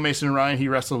used to know Mason Ryan. He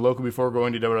wrestled local before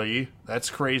going to WWE. That's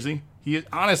crazy. He's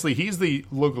the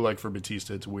lookalike for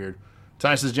Batista. It's weird.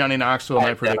 Ty says, Johnny Knoxville, and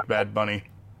I predict Bad Bunny.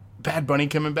 Bad Bunny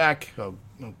coming back? Oh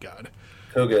God.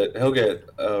 He'll get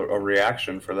a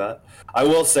reaction for that. I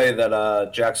will say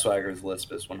that Jack Swagger's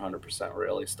lisp is 100%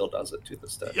 real. He still does it to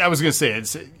this day. Yeah, I was gonna say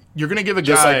you're gonna give a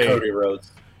just guy like Cody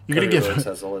Rhodes. You're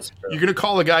gonna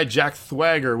call a guy Jack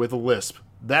Swagger with a lisp.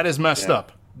 That is messed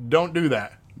up. Don't do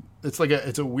that.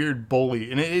 It's a weird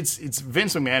bully, and it's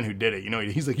Vince McMahon who did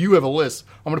it. He's like, you have a lisp.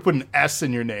 I'm gonna put an S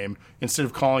in your name instead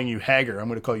of calling you Hager. I'm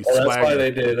gonna call you Swagger.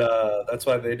 That's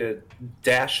why they did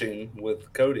dashing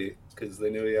with Cody, because they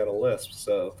knew he had a lisp,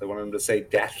 so they wanted him to say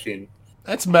dashing.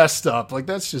 That's messed up. Like,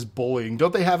 that's just bullying.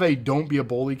 Don't they have a "Don't Be a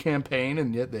Bully" campaign,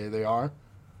 and yet they are?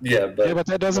 Yeah, but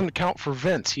that doesn't count for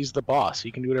Vince. He's the boss.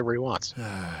 He can do whatever he wants.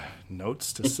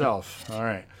 Notes to self. All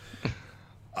right.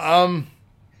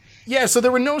 Yeah, so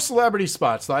there were no celebrity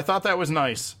spots, though. I thought that was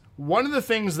nice. One of the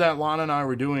things that Lana and I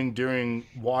were doing during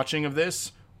watching of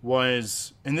this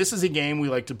was, and this is a game we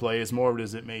like to play, as morbid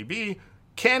as it may be,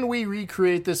 can we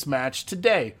recreate this match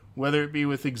today? Whether it be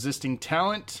with existing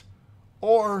talent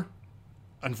or,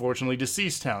 unfortunately,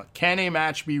 deceased talent. Can a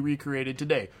match be recreated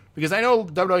today? Because I know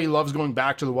WWE loves going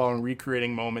back to the well and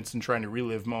recreating moments and trying to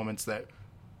relive moments that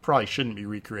probably shouldn't be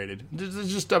recreated.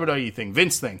 It's just WWE thing,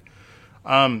 Vince thing.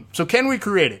 So can we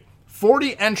create it?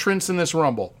 40 entrants in this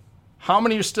Rumble. How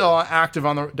many are still active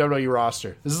on the WWE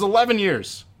roster? This is 11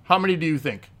 years. How many do you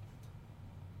think?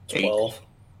 12.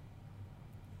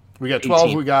 We got 12.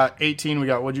 18. We got 18. We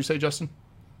got, what'd you say, Justin?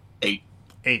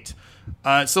 8.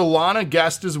 So Lana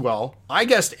guessed as well. I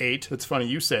guessed 8. That's funny.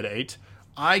 You said 8.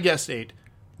 I guessed 8.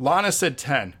 Lana said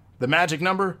 10. The magic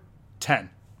number?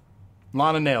 10.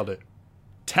 Lana nailed it.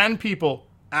 10 people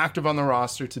active on the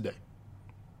roster today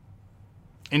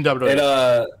in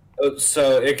WWE.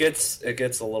 So it gets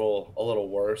a little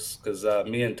worse because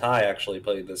me and Ty actually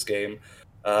played this game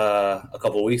a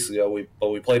couple of weeks ago.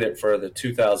 We played it for the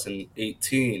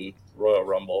 2018 Royal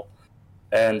Rumble,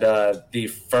 and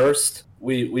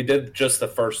we did just the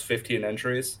first 15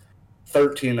 entries.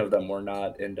 13 of them were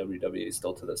not in WWE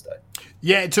still to this day.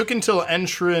 Yeah, it took until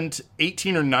entrant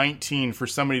 18 or 19 for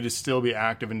somebody to still be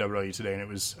active in WWE today, and it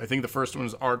was, I think the first one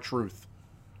was R-Truth.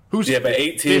 But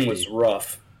 18 50. Was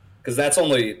rough because that's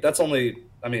only.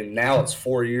 I mean, now it's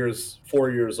 4 years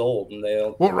old, and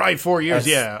they. Well, right, 4 years,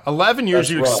 yeah, 11 years.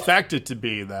 You rough. Expect it to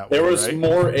be that way. There was right?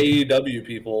 more AEW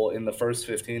people in the first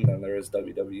 15 than there is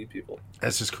WWE people.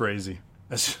 That's just crazy.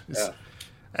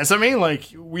 And so, I mean, like,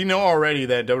 we know already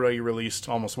that WWE released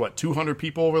almost, 200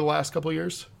 people over the last couple of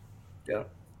years? Yeah.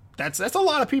 That's a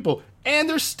lot of people. And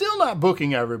they're still not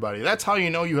booking everybody. That's how you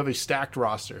know you have a stacked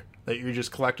roster, that you're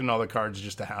just collecting all the cards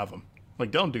just to have them.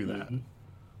 Like, don't do that. Mm-hmm.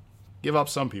 Give up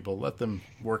some people. Let them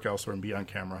work elsewhere and be on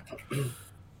camera.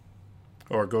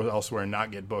 Or go elsewhere and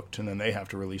not get booked, and then they have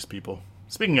to release people.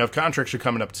 Speaking of, contracts are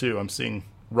coming up, too. I'm seeing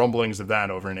rumblings of that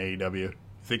over in AEW.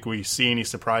 Think we see any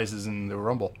surprises in the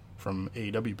Rumble from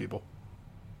AEW people?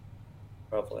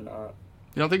 Probably not.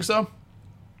 You don't think so?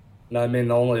 No, I mean,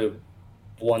 the only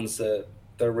ones that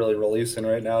they're really releasing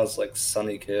right now is like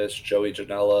Sonny Kiss, Joey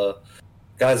Janela,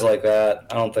 guys like that.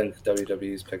 I don't think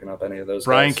WWE's picking up any of those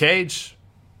Brian guys. Cage?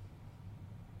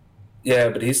 Yeah,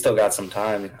 but he's still got some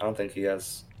time. I don't think he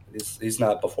has. He's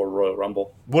not before Royal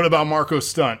Rumble. What about Marco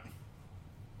Stunt?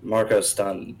 Marco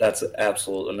Stunt, that's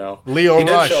absolutely no. Leo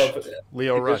Rush.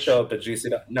 Did show up at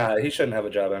GC. Nah, he shouldn't have a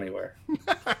job anywhere.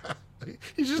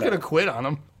 He's just going to quit on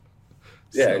him.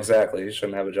 Yeah, so. Exactly. He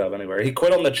shouldn't have a job anywhere. He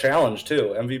quit on the Challenge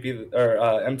too.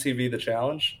 MTV The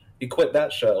Challenge. He quit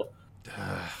that show.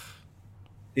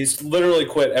 He's literally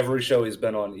quit every show he's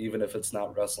been on, even if it's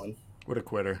not wrestling. What a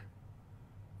quitter.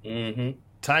 Mm-hmm.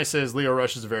 Ty says Leo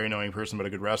Rush is a very annoying person, but a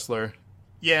good wrestler.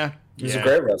 Yeah. He's a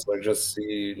great wrestler. Just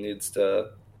he needs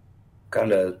to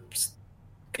kind of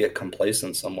get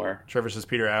complacent somewhere. Trevor says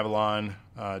Peter Avalon.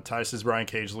 Ty says Brian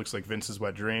Cage looks like Vince's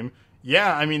wet dream.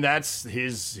 Yeah, I mean, that's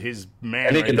his man.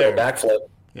 And he can do a backflip.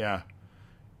 Yeah.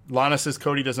 Lana says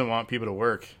Cody doesn't want people to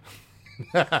work.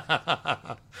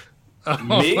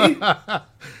 Me?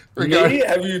 Me?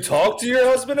 Have you talked to your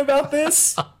husband about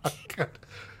this?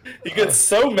 He gets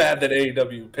so mad that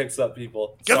AEW picks up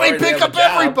people. Because they pick up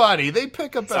everybody. They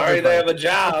pick up everybody. Sorry, they have a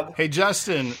job. Hey,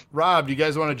 Justin, Rob, do you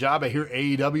guys want a job? I hear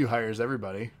AEW hires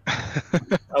everybody.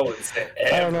 I wouldn't say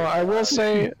everybody. I don't know. I will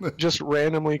say, just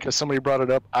randomly, because somebody brought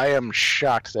it up, I am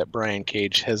shocked that Brian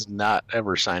Cage has not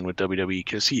ever signed with WWE,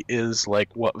 because he is like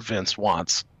what Vince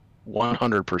wants.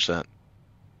 100%.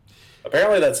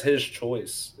 Apparently, that's his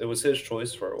choice. It was his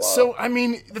choice for a while. So, I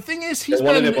mean, the thing is, they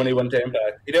wanted him when he went to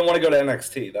Impact. He didn't want to go to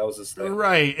NXT. That was his thing.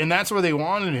 Right, and that's where they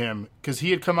wanted him, because he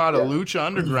had come out of Lucha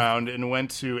Underground and went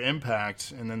to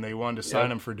Impact, and then they wanted to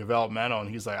sign him for developmental, and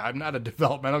he's like, I'm not a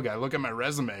developmental guy. Look at my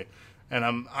resume. And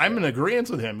I'm in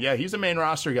agreement with him. Yeah, he's a main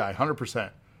roster guy,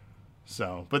 100%.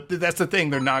 So, but that's the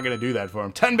thing. They're not going to do that for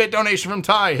him. 10-bit donation from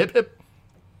Ty. Hip, hip.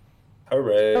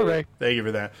 Hooray. Hooray. Thank you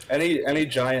for that. Any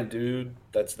giant dude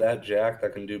that's that jacked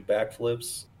that can do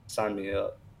backflips, sign me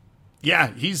up.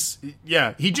 Yeah, he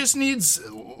just needs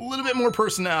a little bit more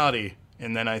personality,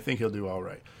 and then I think he'll do all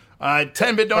right.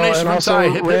 10-bit donation from Ty.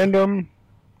 Hip, random.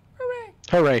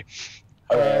 Hooray.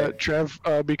 Hooray. Trev,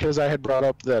 because I had brought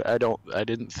up that I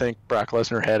didn't think Brock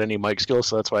Lesnar had any mic skills,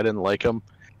 so that's why I didn't like him.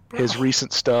 His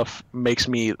recent stuff makes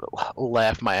me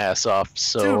laugh my ass off,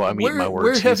 so dude, I mean my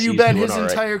words. Where have you been his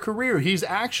entire career? He's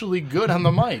actually good on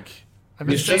the mic.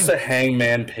 He's just a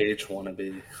Hangman Page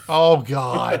wannabe. Oh,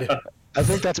 God. I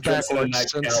think that's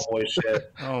backwards. Cowboy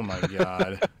shit. Oh, my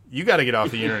God. You got to get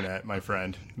off the internet, my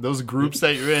friend. Those groups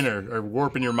that you're in are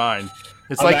warping your mind.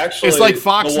 It's like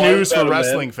Fox News for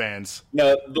wrestling fans.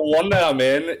 No, the one that I'm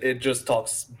in, it just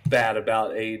talks bad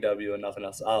about AEW and nothing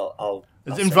else. I'll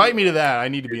invite me to that. I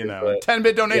need to be in that one.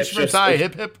 10-bit donation from Ty.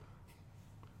 Hip, hip.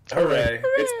 Hooray.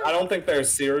 I don't think they're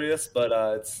serious, but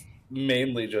it's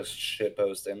mainly just shit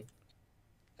posting.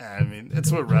 I mean,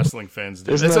 that's what wrestling fans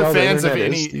do. That's what fans of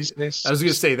any. I was going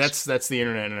to say that's the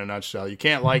internet in a nutshell. You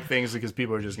can't like things because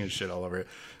people are just going to shit all over it.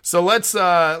 So let's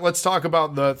talk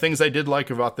about the things I did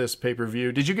like about this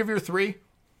pay-per-view. Did you give your 3?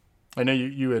 I know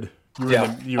you were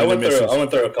I went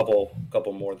through a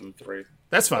couple more than 3.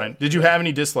 That's fine. Did you have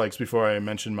any dislikes before I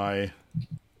mentioned my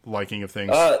liking of things?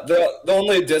 The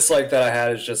only dislike that I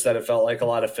had is just that it felt like a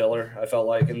lot of filler. I felt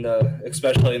like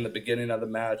especially in the beginning of the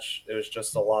match, it was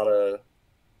just a lot of.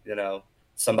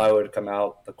 Somebody would come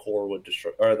out, the core would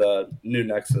destroy, or the new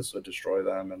Nexus would destroy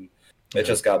them, and it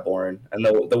just got boring. And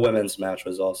the women's match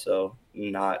was also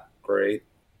not great.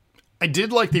 I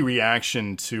did like the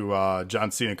reaction to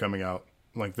John Cena coming out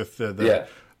like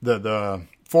the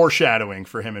foreshadowing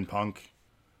for him and Punk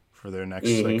for their next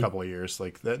couple of years.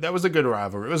 Like that was a good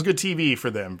rivalry. It was good TV for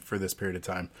them for this period of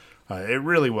time. It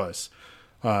really was,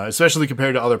 especially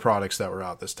compared to other products that were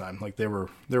out this time. Like they were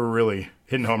really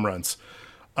hitting home runs.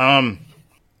 Some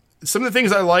of the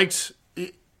things I liked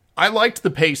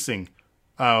the pacing.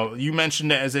 You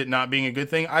mentioned it as it not being a good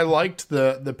thing. I liked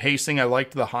the pacing. I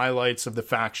liked the highlights of the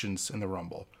factions in the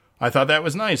Rumble. I thought that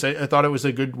was nice. I thought it was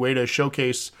a good way to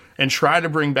showcase and try to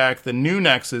bring back the new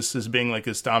Nexus as being like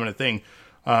this dominant thing.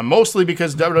 Mostly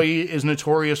because WWE is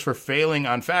notorious for failing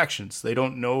on factions. They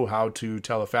don't know how to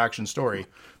tell a faction story.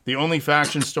 The only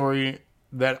faction story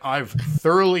that I've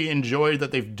thoroughly enjoyed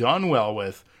that they've done well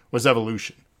with was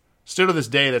Evolution. Still to this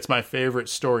day, that's my favorite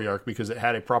story arc because it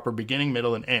had a proper beginning,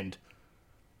 middle, and end.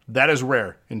 That is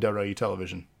rare in WWE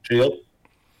television. Shield?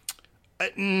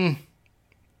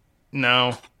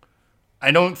 No.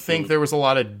 I don't think there was a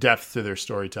lot of depth to their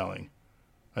storytelling.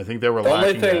 I think they were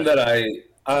lacking. The only thing that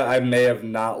I may have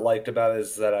not liked about it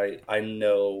is that I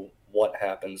know what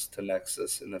happens to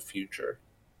Nexus in the future.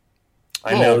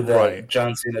 I know that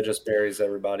John Cena just buries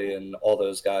everybody, and all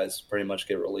those guys pretty much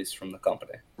get released from the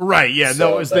company. Right? Yeah.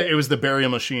 So it was the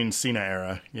burial machine Cena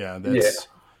era. Yeah.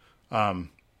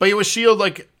 But it was Shield.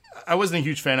 Like I wasn't a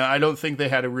huge fan of. I don't think they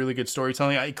had a really good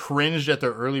storytelling. I cringed at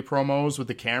their early promos with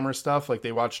the camera stuff. Like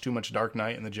they watched too much Dark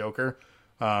Knight and the Joker.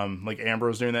 Like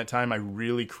Ambrose during that time, I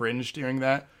really cringed during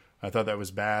that. I thought that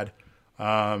was bad.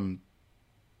 The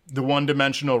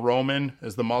one-dimensional Roman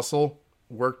as the muscle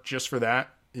worked just for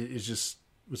that. It just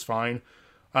was fine.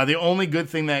 The only good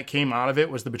thing that came out of it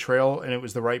was the betrayal, and it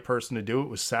was the right person to do it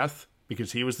was Seth,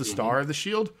 because he was the star of the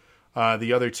Shield.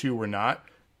 The other two were not.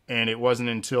 And it wasn't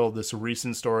until this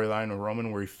recent storyline of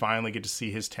Roman where we finally get to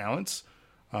see his talents.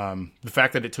 The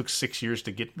fact that it took 6 years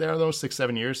to get there, though,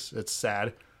 6-7 years, it's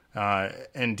sad.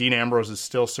 And Dean Ambrose is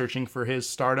still searching for his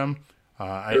stardom.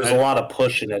 There's a lot of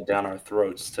pushing it down our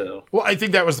throats, too. Well, I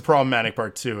think that was the problematic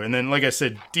part, too. And then, like I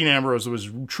said, Dean Ambrose was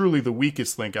truly the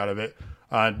weakest link out of it.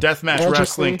 Deathmatch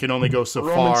wrestling can only go so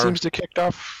Roman far. Seems to kick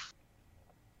off.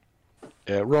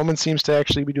 Yeah, Roman seems to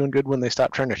actually be doing good when they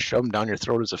stop trying to shove him down your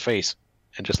throat as a face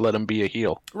and just let him be a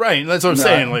heel. Right, that's what I'm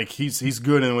saying. Like he's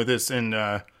good in with this. And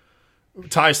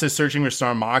Ty says searching for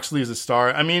Star. Moxley is a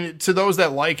star. I mean, to those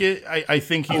that like it, I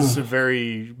think he's a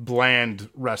very bland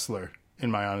wrestler,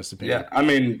 in my honest opinion. Yeah, I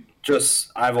mean,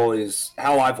 I've always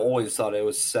thought it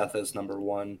was Seth as number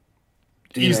one,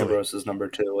 Dean Ambrose as number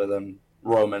two, and then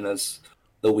Roman as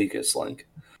the weakest link.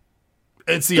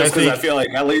 And see, just because I feel like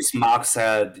at least Mox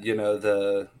had,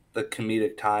 the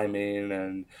comedic timing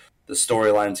and the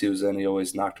storylines he was in. He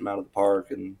always knocked him out of the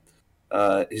park, and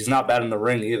he's not bad in the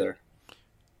ring either.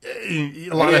 A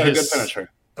lot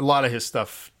of his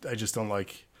stuff I just don't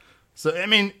like. So I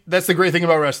mean, that's the great thing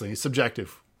about wrestling. It's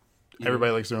subjective.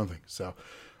 Everybody likes their own thing. So,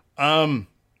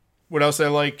 what else I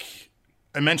like?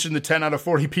 I mentioned the 10 out of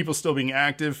 40 people still being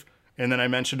active, and then I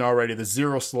mentioned already the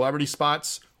 0 celebrity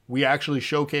spots. We actually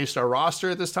showcased our roster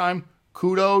at this time.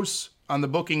 Kudos on the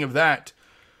booking of that.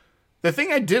 The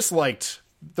thing I disliked,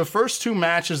 the first 2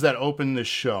 matches that opened this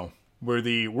show were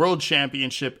the World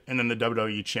Championship and then the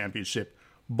WWE Championship.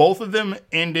 Both of them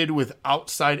ended with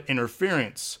outside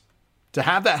interference. To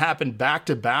have that happen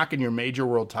back-to-back in your major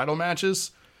world title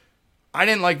matches, I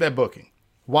didn't like that booking.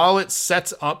 While it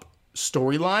sets up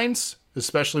storylines,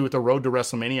 especially with the road to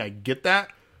WrestleMania, I get that.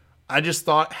 I just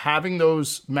thought having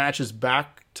those matches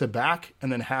back-to-back and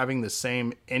then having the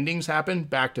same endings happen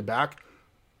back-to-back,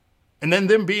 and then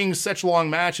them being such long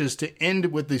matches to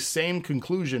end with the same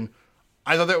conclusion,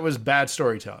 I thought that was bad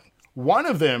storytelling. One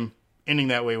of them ending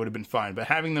that way would have been fine, but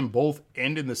having them both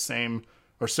end in the same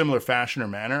or similar fashion or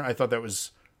manner, I thought that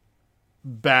was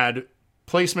bad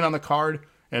placement on the card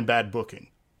and bad booking.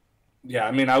 Yeah,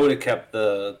 I mean, I would have kept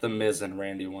the Miz and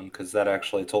Randy one because that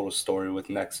actually told a story with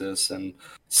Nexus and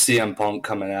CM Punk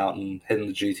coming out and hitting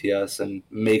the GTS and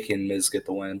making Miz get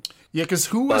the win. Yeah, because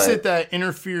who was it that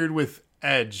interfered with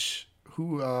Edge?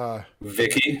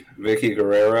 Vicky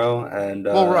Guerrero and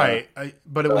right,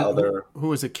 but it was who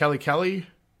was it? Kelly?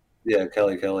 Yeah,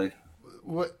 Kelly.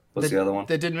 What's the other one?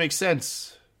 That didn't make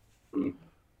sense.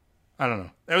 I don't know.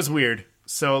 That was weird.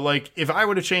 So, like, if I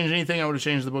would have changed anything, I would have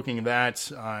changed the booking of that,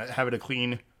 have it a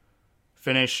clean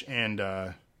finish, and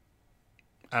I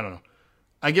don't know.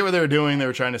 I get what they were doing. They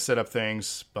were trying to set up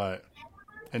things, but...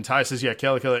 And Ty says, yeah,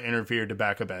 Kelly interfered to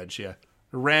back up Edge, yeah.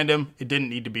 Random. It didn't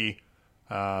need to be.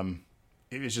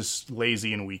 It was just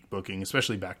lazy and weak booking,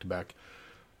 especially back-to-back.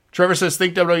 Trevor says,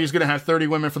 think WWE is going to have 30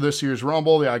 women for this year's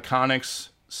Rumble. The Iconics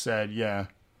said, yeah.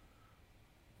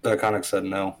 The Iconics said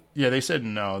no. Yeah, they said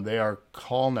no. They are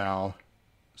call now.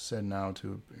 Said now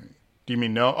to... Do Do you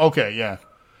mean no? Okay, yeah.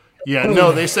 Yeah,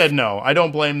 no, they said no. I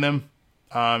don't blame them.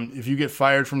 If you get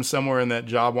fired from somewhere and that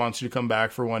job wants you to come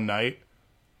back for one night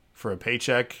for a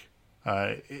paycheck,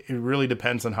 it really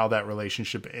depends on how that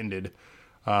relationship ended.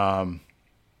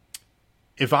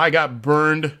 If I got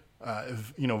burned,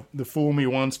 the fool me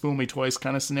once, fool me twice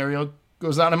kind of scenario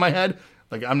goes on in my head,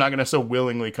 like I'm not going to so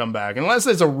willingly come back. Unless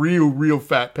it's a real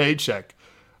fat paycheck,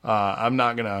 I'm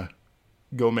not going to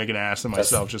go make an ass of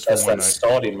myself just for one night. That's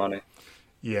Saudi money.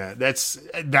 Yeah, that's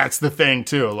the thing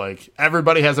too. Like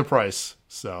everybody has a price.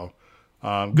 So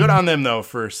good on them though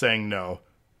for saying no,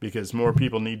 because more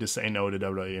people need to say no to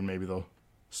WWE and maybe they'll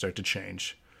start to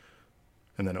change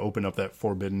and then open up that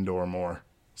forbidden door more.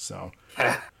 So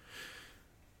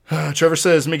Trevor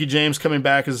says Mickie James coming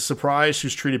back is a surprise. She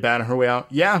was treated bad on her way out.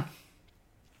 Yeah.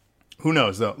 Who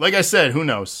knows though? Like I said, who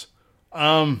knows?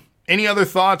 Any other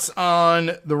thoughts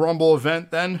on the Rumble event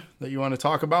then that you want to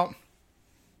talk about?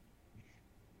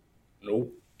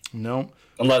 Nope. No.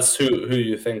 Unless who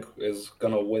you think is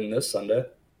going to win this Sunday?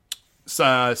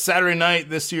 Saturday night,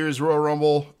 this year's Royal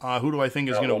Rumble. Who do I think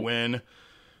is going to win?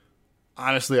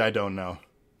 Honestly, I don't know.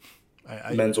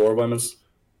 Men's or women's?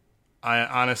 I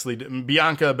honestly,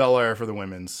 Bianca Belair for the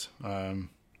women's.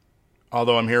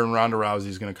 Although I'm hearing Ronda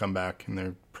Rousey's going to come back, and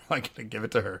they're probably going to give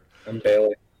it to her. And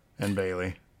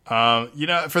Bayley.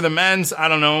 For the men's, I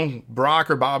don't know.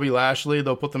 Brock or Bobby Lashley,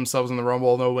 they'll put themselves in the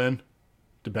Rumble and they'll win,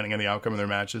 depending on the outcome of their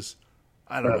matches.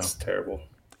 I don't know. That's terrible.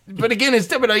 But again, it's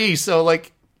WWE, so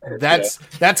like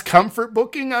that's comfort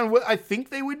booking on what I think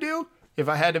they would do if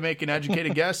I had to make an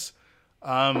educated guess.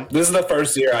 This is the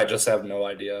first year I just have no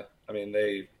idea. I mean,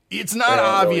 it's not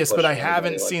obvious, but I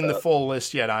haven't seen the full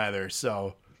list yet either.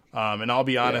 So, and I'll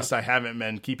be honest, I haven't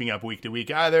been keeping up week to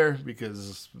week either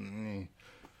because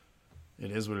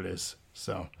it is what it is.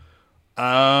 So,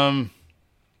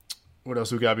 what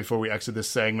else we got before we exit this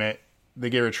segment? They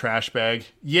gave her a trash bag.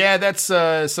 Yeah, that's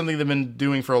something they've been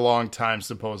doing for a long time,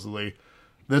 supposedly.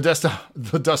 The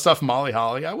dust off Molly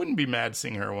Holly. I wouldn't be mad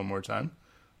seeing her one more time.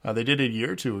 They did it a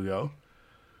year or two ago.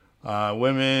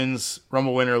 Women's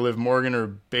Rumble winner Liv Morgan or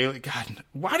Bayley. God,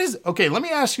 okay, let me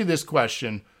ask you this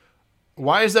question.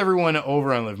 Why is everyone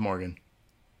over on Liv Morgan?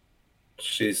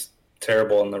 She's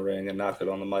terrible in the ring and not good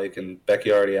on the mic, and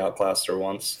Becky already outclassed her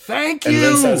once. Thank you! And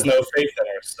Vince has no faith in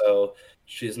her, so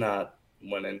she's not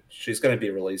winning. She's going to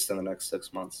be released in the next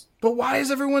 6 months. But why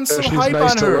is everyone so hype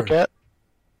on her? Look at?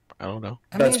 I don't know.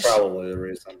 That's probably the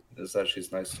reason, is that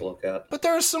she's nice to look at. But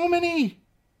there are so many...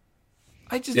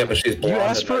 but she's blonde. You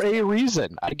asked for a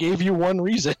reason. I gave you one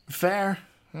reason. Fair.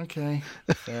 Okay.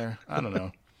 Fair. I don't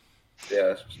know.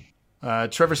 Yeah.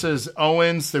 Trevor says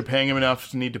Owens, they're paying him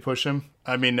enough to need to push him.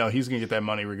 I mean, no, he's going to get that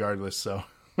money regardless, so...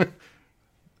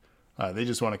 they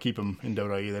just want to keep him in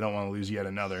WWE. They don't want to lose yet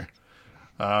another.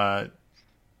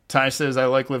 Ty says, I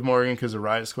like Liv Morgan because of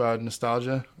Riot Squad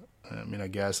nostalgia. I mean, I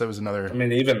guess that was another... I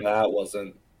mean, even that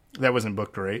wasn't... That wasn't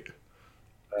booked right.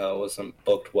 It wasn't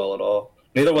booked well at all.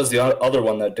 Neither was the other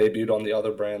one that debuted on the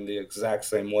other brand the exact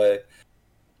same way,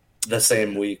 the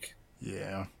same week.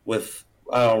 Yeah. With,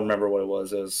 I don't remember what it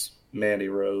was. It was Mandy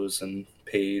Rose and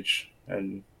Paige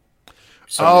and...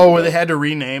 where they had to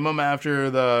rename them after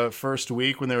the first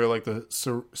week when they were like the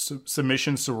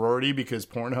submission sorority because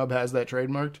Pornhub has that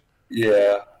trademarked?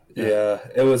 Yeah.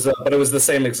 It was, but it was the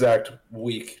same exact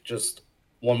week. Just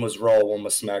one was Raw, one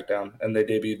was SmackDown, and they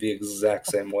debuted the exact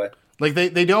same way. Like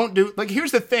they don't do like.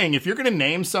 Here's the thing: if you're going to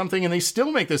name something, and they still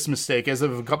make this mistake as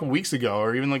of a couple weeks ago,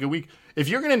 or even like a week, if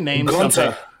you're going to name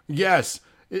something, yes,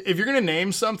 if you're going to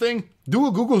name something, do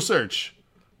a Google search.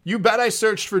 You bet I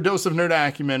searched for Dose of Nerd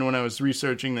Acumen when I was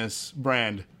researching this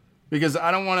brand because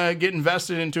I don't want to get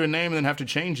invested into a name and then have to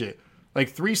change it. Like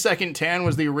 3 Second Tan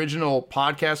was the original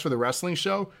podcast for the wrestling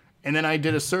show. And then I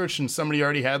did a search and somebody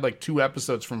already had like 2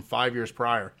 episodes from 5 years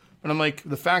prior. And I'm like,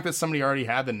 the fact that somebody already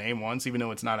had the name once, even though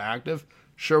it's not active,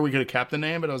 sure, we could have kept the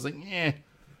name, but I was like, I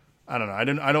don't know.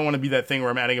 I don't want to be that thing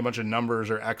where I'm adding a bunch of numbers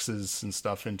or X's and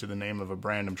stuff into the name of a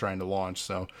brand I'm trying to launch.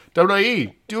 So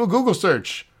WWE, do a Google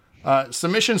search.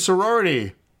 Submission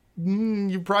sorority.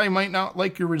 You probably might not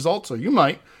like your results, or you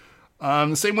might.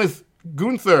 The same with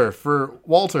Gunther for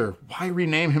Walter. Why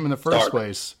rename him in the first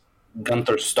place?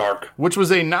 Gunther Stark. Which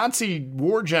was a Nazi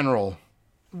war general.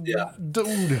 Yeah.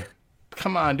 Dude,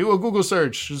 come on, do a Google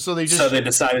search. So they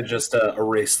decided just to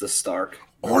erase the Stark.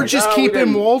 Or just keep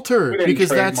him Walter, because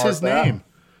that's his name.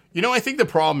 You know, I think the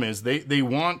problem is they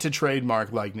want to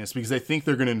trademark likeness because they think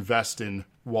they're going to invest in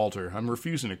Walter. I'm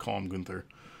refusing to call him Gunther.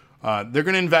 They're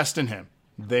going to invest in him.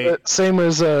 Same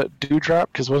as Doudrop,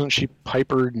 because wasn't she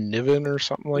Piper Niven or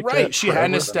something like that? Right, she had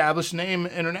an established name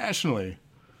internationally.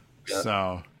 Yeah.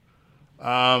 So,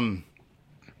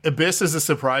 Abyss is a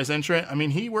surprise entrant. I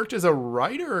mean, he worked as a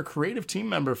writer or creative team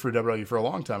member for WWE for a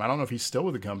long time. I don't know if he's still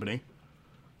with the company.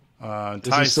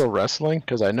 Is he still wrestling?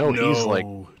 Because I know he's like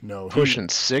pushing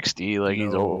 60. Like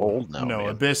he's old now. No, man.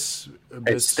 Abyss.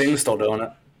 Sting's still doing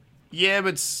it. Yeah,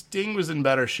 but Sting was in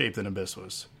better shape than Abyss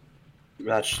was.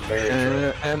 That's very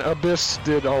true. And Abyss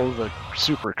did all the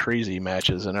super crazy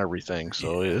matches and everything,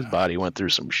 so his body went through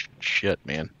some shit,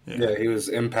 man. Yeah, he was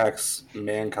Impact's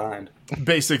Mankind.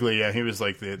 Basically, yeah, he was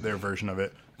like their version of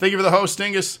it. Thank you for the host,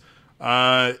 Dingus.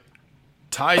 Ty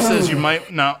says you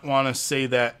might not want to say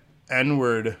that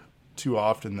N-word too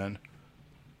often then.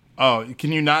 Oh,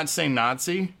 can you not say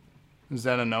Nazi? Is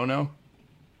that a no-no?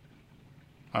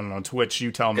 I don't know. Twitch,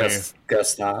 you tell me.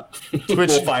 Guess not. Twitch,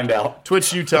 we'll find out.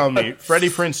 Twitch, you tell me. Freddie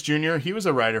Prinze Jr., he was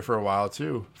a writer for a while,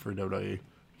 too, for WWE.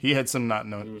 He had some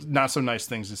not so nice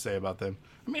things to say about them.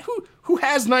 I mean, who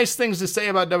has nice things to say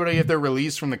about WWE if they're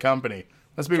released from the company?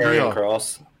 Let's be real.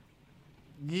 Cross.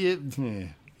 Yeah,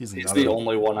 he's the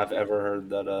only one I've ever heard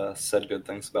that said good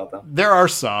things about them. There are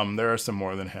some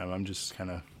more than him. I'm just kind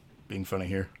of being funny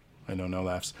here. I know, no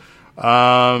laughs.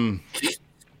 But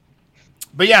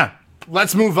yeah,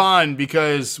 let's move on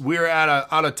because we're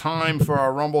out of time for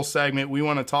our Rumble segment. We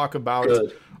want to talk about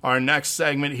our next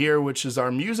segment here, which is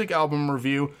our music album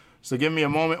review. So give me a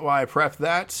moment while I prep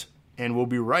that, and we'll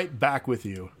be right back with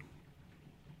you.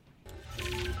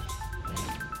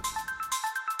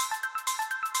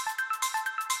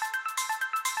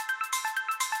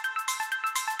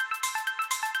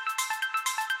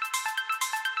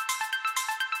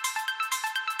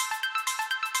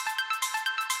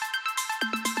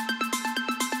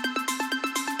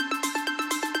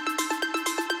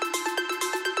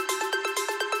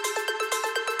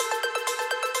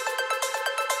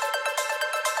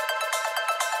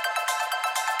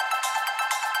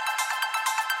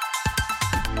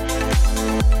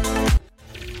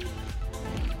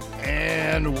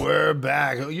 And we're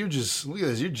back. You just, look at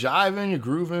this. You're jiving, you're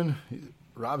grooving.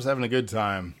 Rob's having a good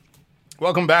time.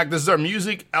 Welcome back. This is our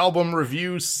music album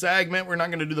review segment. We're not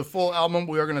going to do the full album.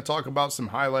 We are going to talk about some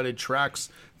highlighted tracks,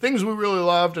 things we really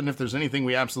loved, and if there's anything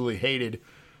we absolutely hated,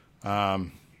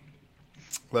 let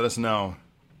us know.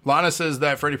 Lana says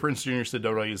that Freddie Prinze Jr. said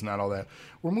WWE is not all that.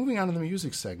 We're moving on to the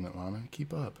music segment, Lana.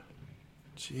 Keep up.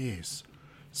 Jeez.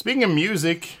 Speaking of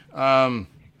music, kind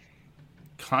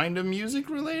of music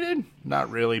related?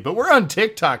 Not really, but we're on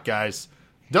TikTok, guys.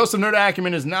 Dose of Nerd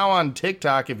Acumen is now on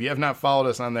TikTok. If you have not followed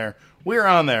us on there, we're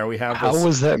on there. We have. How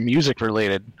was that music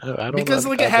related? I don't because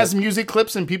know like it has music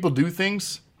clips and people do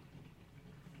things.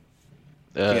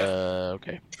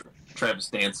 Okay. Travis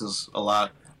dances a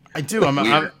lot. I do.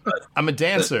 I'm a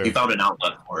dancer. He found an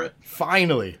outlet for it.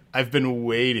 Finally, I've been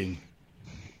waiting.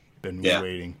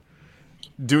 Waiting.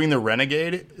 Doing the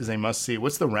Renegade is a must see.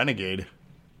 What's the Renegade?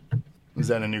 Is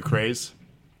that a new craze?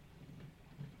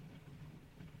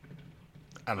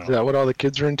 I don't know. Is that what all the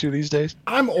kids are into these days?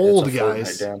 I'm old,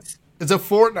 guys. It's a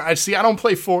Fortnite. See, I don't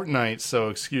play Fortnite, so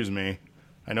excuse me.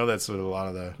 I know that's what a lot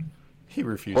of the... He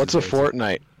refuses. What's a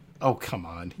Fortnite? Oh, come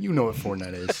on. You know what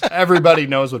Fortnite is. Everybody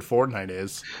knows what Fortnite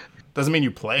is. Doesn't mean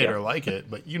you play it or like it,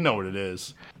 but you know what it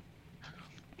is.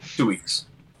 2 weeks.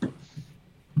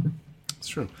 It's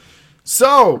true.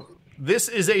 So, this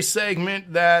is a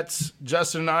segment that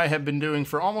Justin and I have been doing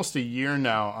for almost a year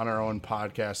now on our own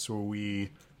podcast where we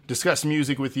discuss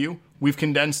music with you. We've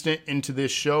condensed it into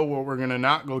this show where we're going to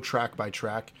not go track by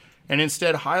track and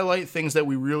instead highlight things that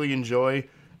we really enjoy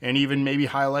and even maybe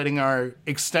highlighting our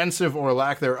extensive or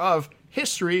lack thereof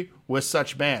history with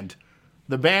such band.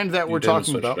 The band that we're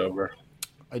talking about. Over.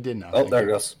 I did not. Oh, there it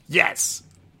goes. Yes.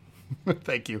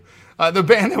 Thank you. The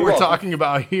band that we're talking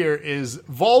about here is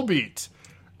Volbeat.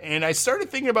 And I started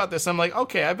thinking about this. I'm like,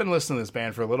 okay, I've been listening to this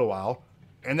band for a little while.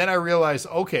 And then I realized,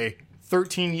 okay,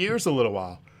 13 years, a little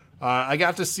while. I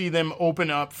got to see them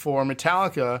open up for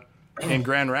Metallica in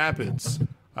Grand Rapids.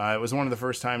 It was one of the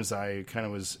first times I kind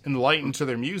of was enlightened to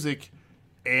their music.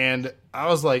 And I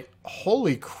was like,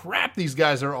 holy crap, these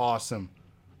guys are awesome.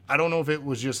 I don't know if it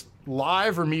was just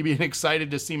live or me being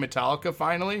excited to see Metallica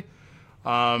finally.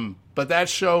 But that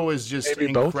show was just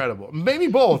incredible. Maybe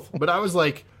both. But I was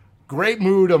like, great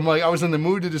mood. I was in the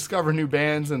mood to discover new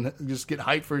bands and just get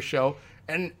hyped for a show.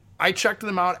 And I checked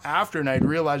them out after, and I'd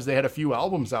realized they had a few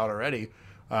albums out already.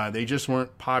 They just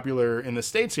weren't popular in the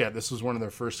States yet. This was one of their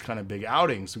first kind of big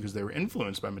outings because they were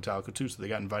influenced by Metallica too. So they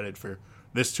got invited for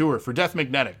this tour for Death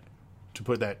Magnetic, to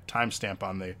put that timestamp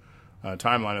on the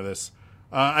timeline of this.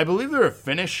 I believe they're a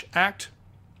Finnish act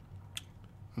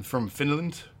from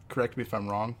Finland. Correct me if I'm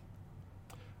wrong.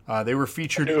 They were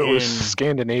featured in... It was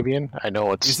Scandinavian. I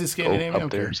know it's Scandinavian?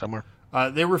 up there somewhere.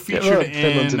 They were featured in...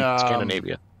 Finland's in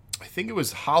Scandinavia. I think it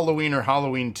was Halloween or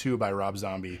Halloween 2 by Rob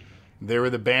Zombie. They were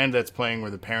the band that's playing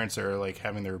where the parents are like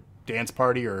having their dance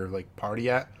party or like party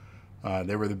at.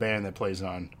 They were the band that plays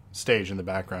on stage in the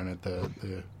background at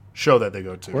the show that they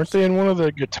go to. Weren't they in one of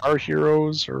the Guitar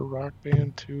Heroes or Rock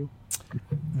Band too?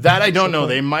 That I don't know.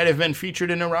 They might have been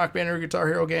featured in a Rock Band or Guitar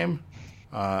Hero game.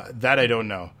 That I don't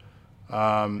know.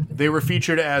 They were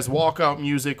featured as walkout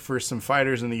music for some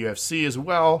fighters in the UFC as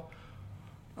well,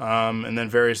 and then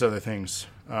various other things.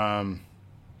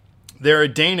 They're a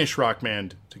Danish rock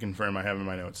band, to confirm. I have in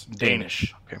my notes.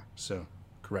 Danish. Okay. So,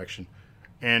 correction.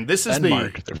 And this is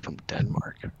Denmark. They're from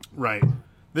Denmark. Right.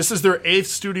 This is their 8th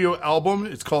studio album.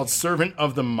 It's called Servant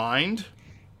of the Mind.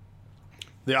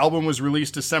 The album was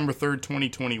released December 3rd,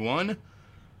 2021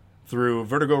 through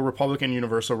Vertigo Republic and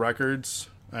Universal Records.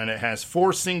 And it has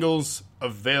 4 singles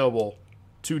available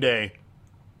today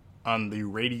on the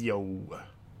radio.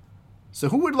 So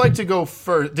who would like to go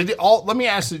first? Let me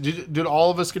ask you, did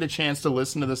all of us get a chance to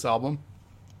listen to this album?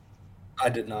 I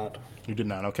did not. You did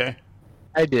not, okay.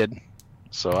 I did.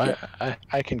 So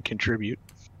I can contribute.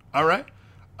 All right.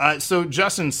 So,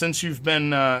 Justin, since you've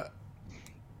been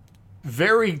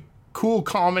very cool,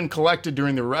 calm, and collected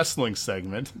during the wrestling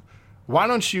segment, why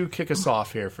don't you kick us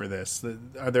off here for this?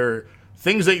 Are there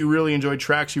things that you really enjoyed,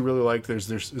 tracks you really liked? Is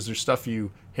there stuff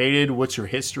you hated? What's your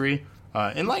history?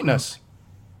 Enlighten us.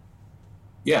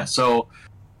 Yeah, so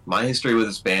my history with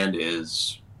this band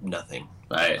is nothing.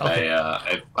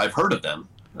 I've heard of them.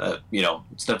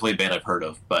 It's definitely a band I've heard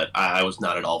of, but I was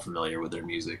not at all familiar with their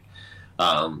music.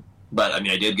 But, I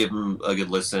mean, I did give them a good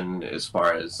listen as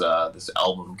far as this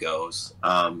album goes.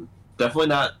 Definitely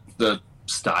not the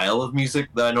style of music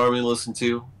that I normally listen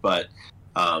to, but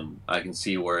I can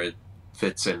see where it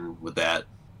fits in with that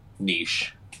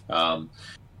niche. For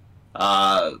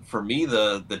me,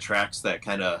 the tracks that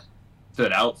kind of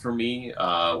stood out for me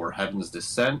were Heaven's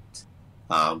Descent.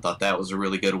 Thought that was a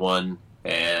really good one,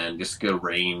 and just good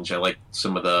range. I like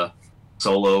some of the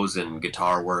solos and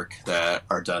guitar work that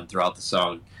are done throughout the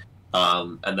song.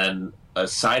 And then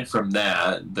aside from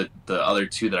that, the other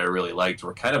two that I really liked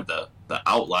were kind of the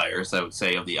outliers, I would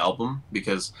say, of the album,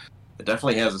 because it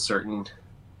definitely has a certain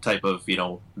type of,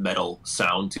 metal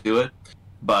sound to it.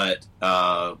 But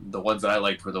the ones that I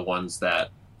liked were the ones that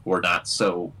were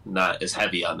not as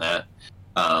heavy on that.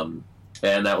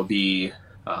 And that would be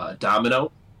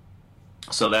Domino.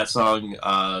 So that song,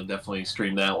 definitely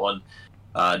streamed that one.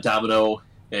 Domino,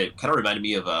 it kind of reminded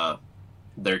me of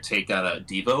their take on a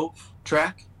Devo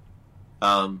track.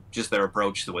 Just their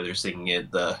approach, the way they're singing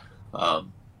it, the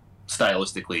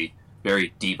stylistically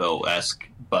very Devo-esque,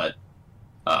 but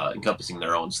encompassing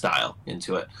their own style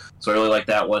into it. So I really like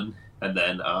that one. And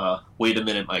then Wait a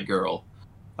Minute, My Girl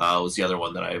was the other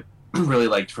one that I really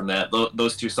liked from that.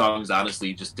 Those two songs,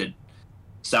 honestly, just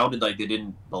sounded like they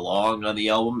didn't belong on the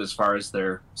album as far as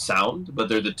their sound, but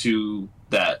they're the two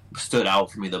that stood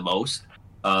out for me the most.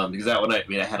 Because that one, I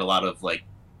had a lot of like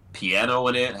piano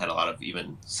in it, had a lot of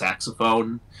even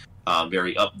saxophone,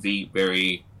 very upbeat,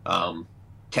 very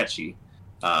catchy.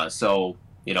 So,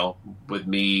 with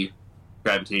me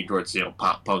gravitating towards,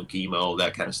 pop punk, emo,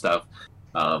 that kind of stuff,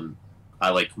 I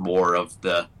like more of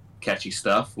the catchy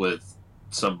stuff with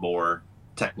some more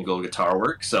technical guitar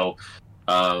work. So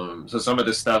some of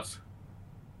this stuff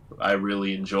I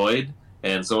really enjoyed,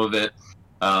 and some of it,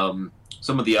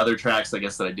 some of the other tracks, I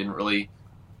guess, that I didn't really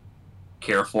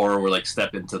care for were like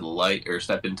Step Into Light.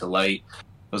 It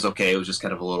was okay. It was just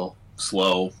kind of a little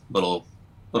slow, little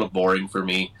boring for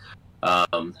me.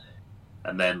 And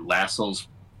then Lasso's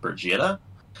Brigida.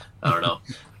 I don't know.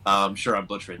 I'm sure I'm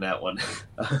butchering that one.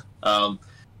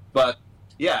 But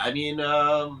yeah, I mean,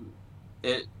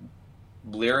 it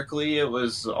lyrically, it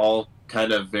was all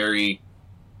kind of very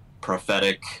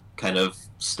prophetic kind of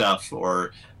stuff,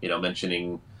 or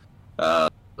mentioning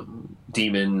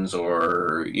demons,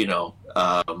 or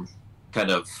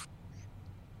kind of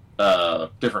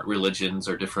different religions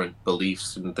or different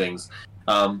beliefs and things.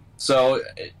 So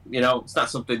it's not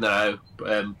something that I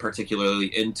am particularly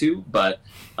into, but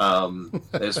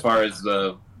as far as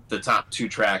the top two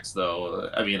tracks, though,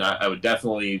 I mean, I would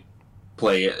definitely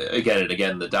play again and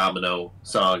again the Domino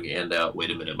song and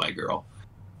Wait a Minute, My Girl.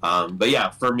 But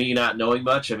yeah, for me, not knowing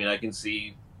much, I mean, I can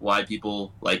see why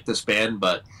people like this band,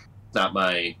 but it's not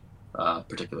my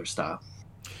particular style.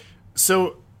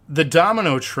 So the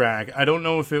Domino track, I don't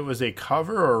know if it was a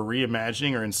cover or a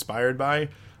reimagining or inspired by,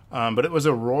 but it was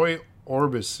a Roy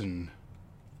Orbison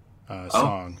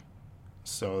song.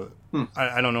 So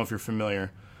I don't know if you're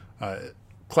familiar.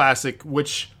 Classic,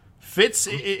 which fits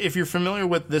if you're familiar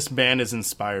with this band is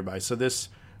inspired by. So this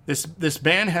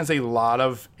band has a lot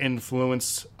of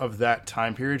influence of that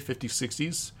time period, 50s,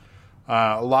 60s.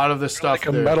 A lot of the stuff, like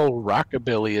a metal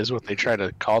rockabilly, is what they try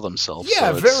to call themselves.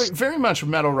 Yeah, so very much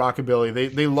metal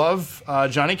rockabilly. They love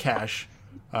Johnny Cash,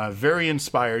 very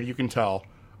inspired. You can tell.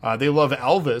 They love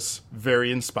Elvis,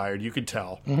 very inspired. You could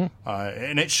tell,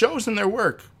 and it shows in their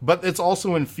work. But it's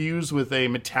also infused with a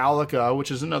Metallica,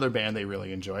 which is another band they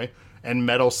really enjoy, and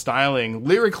metal styling.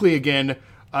 Lyrically, again,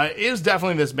 is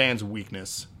definitely this band's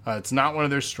weakness. It's not one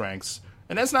of their strengths,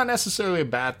 and that's not necessarily a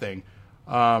bad thing.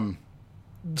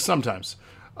 Sometimes.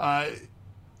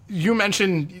 You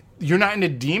mentioned you're not into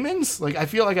demons? Like, I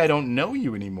feel like I don't know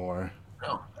you anymore.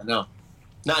 No,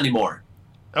 not anymore.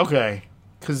 Okay.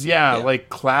 Because, like,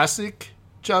 classic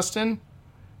Justin,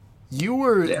 you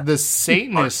were the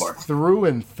Satanist through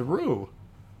and through.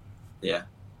 Yeah.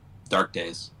 Dark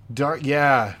days.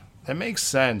 Yeah. That makes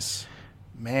sense.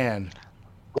 Man.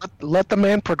 Let the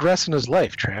man progress in his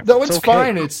life, Trav. No, it's okay.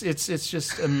 Fine. It's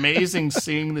just amazing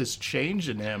seeing this change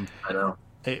in him. I know.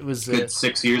 It was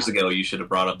 6 years ago. You should have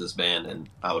brought up this band, and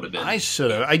I would have been. I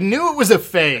should have. I knew it was a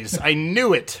phase. I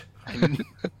knew it.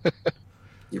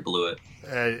 You blew it.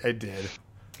 I did.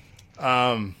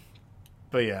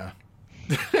 But yeah.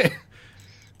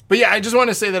 But yeah, I just want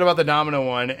to say that about the Domino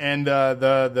one, and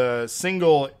the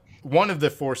single. One of the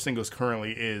 4 singles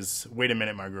currently is "Wait a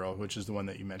Minute, My Girl," which is the one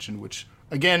that you mentioned. Which,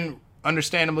 again,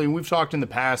 understandably, we've talked in the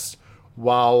past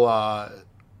why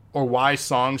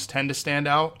songs tend to stand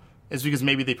out is because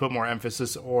maybe they put more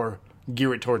emphasis or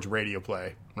gear it towards radio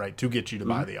play, right, to get you to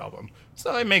buy the album.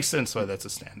 So it makes sense why that's a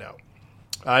standout.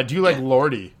 Do you like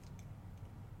Lordi?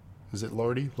 Is it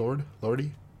Lordi?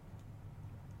 Lordi?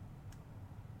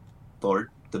 Lord?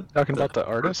 Talking about the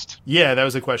artist? Yeah, that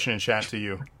was a question in chat to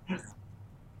you.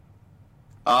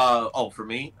 For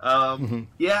me?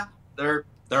 Yeah, they're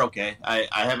okay. I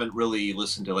haven't really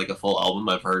listened to like a full album.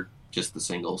 I've heard just the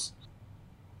singles.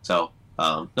 So,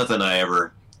 nothing I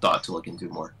ever thought to look into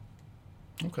more.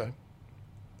 Okay.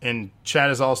 And Chad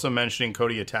is also mentioning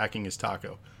Cody attacking his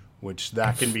taco, which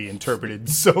that can be interpreted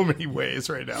so many ways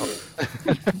right now.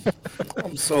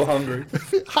 I'm so hungry.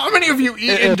 How many have you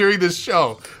eaten during this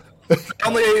show? I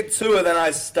only ate 2 and then I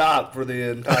stopped for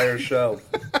the entire show.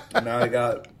 And now I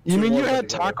got. You mean you had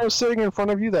tacos sitting in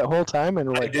front of you that whole time,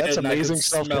 and like that's amazing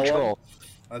self-control.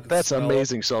 That's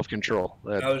amazing self-control.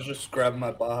 I was just grabbing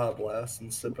my Baja Blast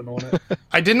and sipping on it.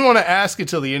 I didn't want to ask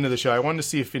until the end of the show. I wanted to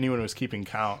see if anyone was keeping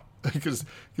count because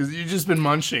you've just been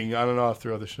munching on and off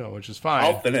throughout the show, which is fine.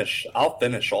 I'll finish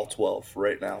all 12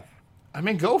 right now. I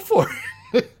mean, go for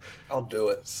it. I'll do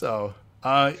it. So,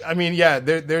 I mean, yeah,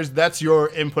 that's your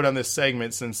input on this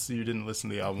segment since you didn't listen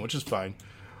to the album, which is fine.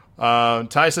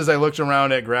 Ty says, I looked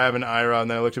around at Grav and Ira, and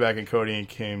then I looked back at Cody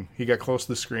and he got close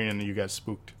to the screen, and you got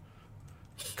spooked.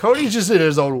 Cody's just in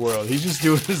his own world. He's just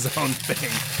doing his own thing.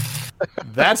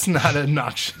 That's not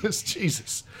obnoxious.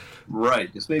 Jesus.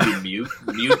 Right. Just maybe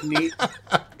mutiny.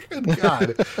 Good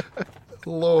God.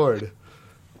 Lord.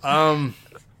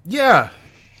 Yeah.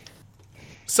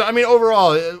 So, I mean,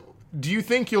 overall, do you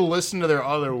think you'll listen to their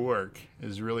other work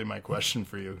is really my question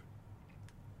for you.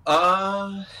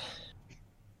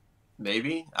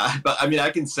 Maybe. But I mean, I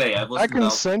can say I've listened. I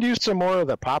can send you some more of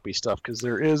the poppy stuff because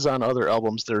there is on other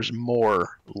albums. There's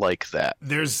more like that.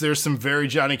 There's some very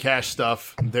Johnny Cash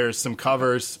stuff. There's some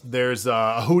covers. There's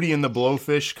a Hootie and the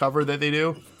Blowfish cover that they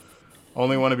do.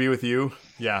 Only Want to Be With You.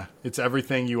 Yeah, it's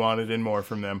everything you wanted and more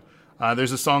from them.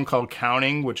 There's a song called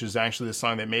Counting, which is actually the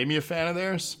song that made me a fan of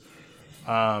theirs.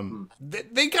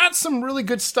 They got some really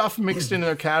good stuff mixed into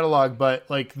their catalog, but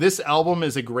like this album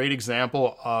is a great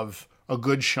example of a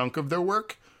good chunk of their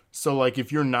work. So like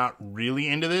if you're not really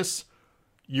into this,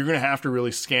 you're going to have to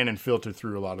really scan and filter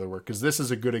through a lot of their work because this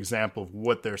is a good example of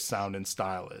what their sound and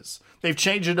style is. They've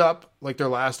changed it up. Like their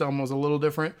last album was a little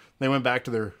different. They went back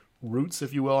to their roots,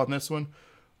 if you will, on this one.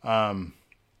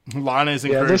 Lana is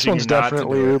encouraging this one's you not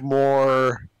definitely to do it.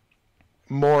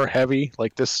 more heavy.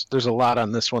 Like this, there's a lot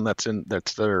on this one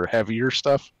that's their heavier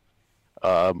stuff.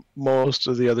 Most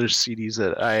of the other CDs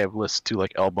that I have listened to,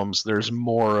 like albums, there's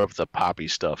more of the poppy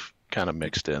stuff kind of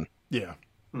mixed in. Yeah.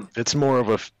 It's more of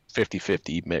a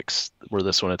 50-50 mix, where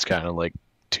this one it's kind of like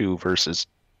 2 versus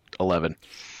 11.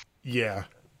 Yeah.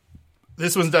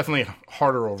 This one's definitely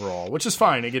harder overall, which is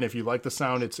fine. Again, if you like the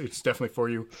sound, it's definitely for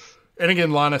you. And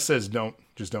again, Lana says don't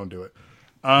do it.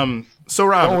 So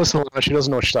Rob, don't listen to Lana. She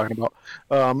doesn't know what she's talking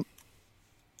about.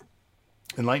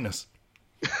 Enlighten us.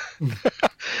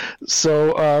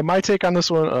 So my take on this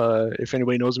one, if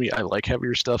anybody knows me, I like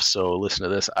heavier stuff, so listen to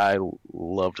this. I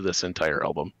loved this entire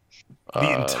album.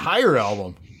 The entire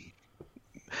album?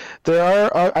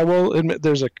 There are, I will admit,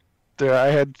 I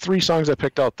had 3 songs I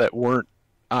picked out that weren't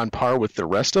on par with the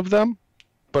rest of them,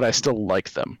 but I still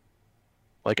like them.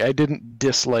 Like, I didn't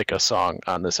dislike a song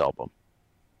on this album.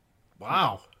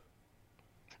 Wow.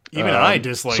 Even I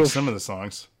dislike some of the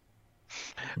songs.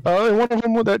 And one of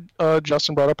them that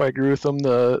Justin brought up, I agree with him.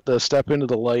 The Step Into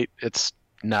the Light, it's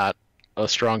not a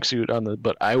strong suit on the,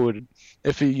 but I would,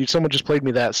 if someone just played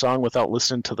me that song without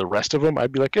listening to the rest of them,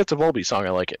 I'd be like, it's a Volbeat song,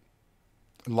 I like it.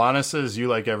 Lana says you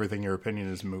like everything, your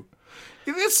opinion is moot.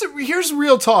 Here's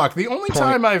real talk. The only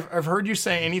time I've heard you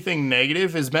say anything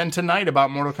negative has been tonight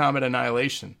about Mortal Kombat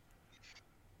Annihilation.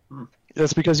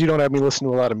 That's because you don't have me listen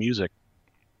to a lot of music.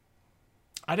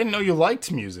 I didn't know you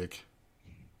liked music.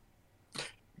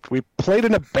 We played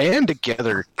in a band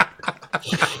together.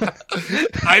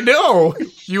 I know.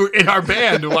 You were in our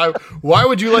band. Why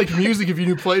would you like music if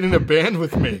you played in a band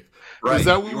with me? Right. Is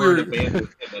that what you were in a band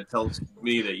with him that tells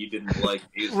me that you didn't like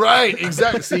music. Right,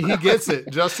 exactly. See, he gets it.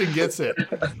 Justin gets it.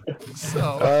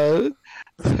 So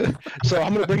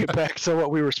I'm going to bring it back to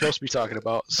what we were supposed to be talking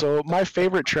about. So my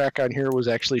favorite track on here was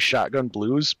actually Shotgun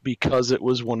Blues because it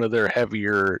was one of their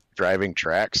heavier driving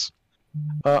tracks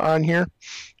on here.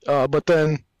 But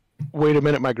then, Wait a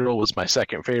Minute, My Girl was my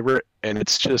second favorite, and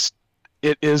it's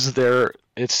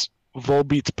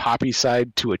Volbeat's poppy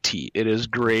side to a T. It is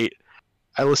great.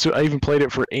 I even played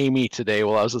it for Amy today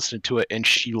while I was listening to it, and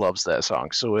she loves that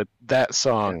song. So that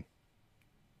song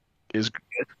is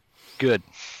good.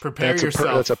 Prepare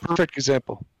yourself. That's a perfect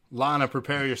example. Lana,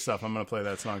 prepare yourself. I'm going to play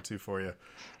that song too for you.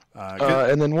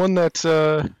 And then one that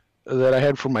I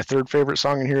had for my third favorite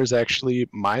song in here is actually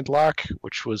Mind Lock,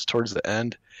 which was towards the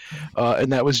end. And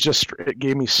that was it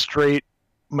gave me straight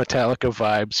Metallica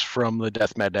vibes from the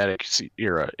Death Magnetic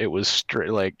era. It was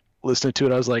straight, like, listening to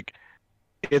it, I was like,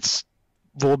 it's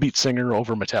Volbeat singer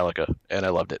over Metallica, and I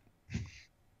loved it.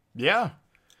 Yeah.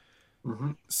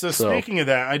 Mm-hmm. So speaking of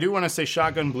that, I do want to say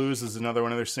Shotgun Blues is another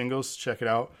one of their singles. Check it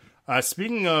out.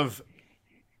 Speaking of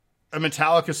a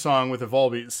Metallica song with a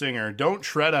Volbeat singer, Don't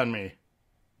Tread on Me.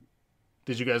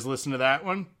 Did you guys listen to that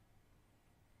one?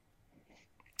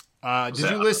 Did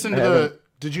you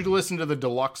listen to the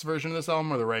deluxe version of this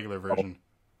album or the regular version?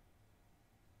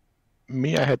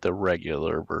 Me, I had the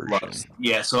regular version.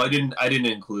 Yeah, so I didn't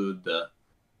include the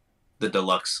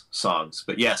deluxe songs,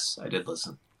 but yes, I did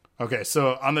listen. Okay,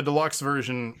 so on the deluxe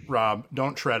version, Rob,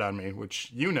 Don't Tread on Me,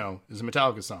 which you know is a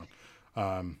Metallica song.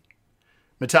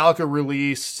 Metallica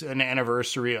released an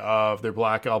anniversary of their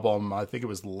Black Album, I think it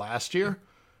was last year,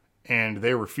 and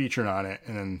they were featured on it,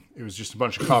 and then it was just a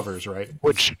bunch of covers, right?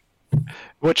 Which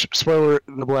spoiler,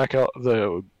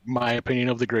 my opinion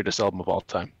of the greatest album of all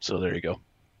time. So there you go.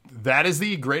 That is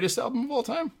the greatest album of all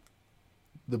time?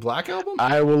 The Black Album?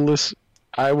 I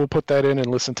will put that in and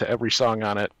listen to every song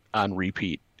on it on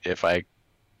repeat if I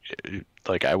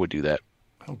would do that.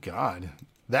 Oh God.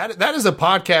 That is a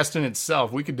podcast in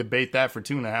itself. We could debate that for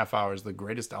 2.5 hours. The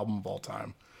greatest album of all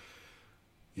time.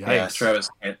 Yikes. Yeah, Travis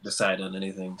can't decide on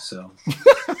anything, so.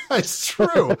 It's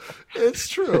true. It's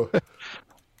true.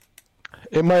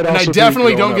 It might. And also I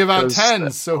definitely don't give out 10s,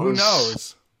 that so who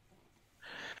knows?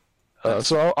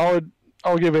 So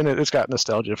I'll give in it. It's got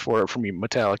nostalgia for me,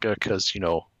 Metallica, because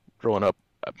growing up,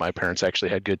 my parents actually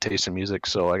had good taste in music,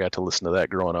 so I got to listen to that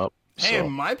growing up. Hey, so.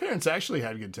 My parents actually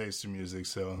had good taste in music,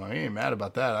 so I ain't mad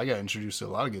about that. I got introduced to a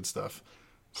lot of good stuff.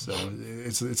 So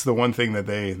it's the one thing that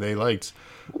they liked.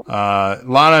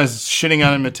 Lana's shitting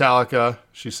on Metallica.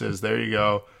 She says, there you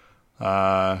go.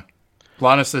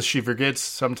 Lana says she forgets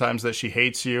sometimes that she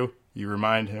hates you. You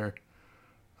remind her.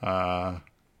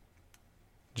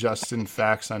 Justin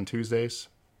facts on Tuesdays.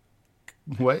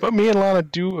 What? But me and Lana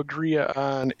do agree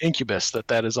on Incubus,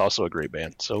 that is also a great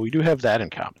band. So we do have that in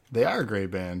common. They are a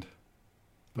great band.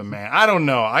 But man, I don't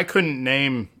know. I couldn't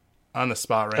name on the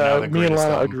spot right now the me and greatest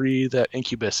Lana album. agree that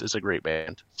Incubus is a great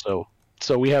band. So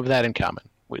we have that in common.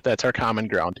 That's our common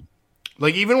ground.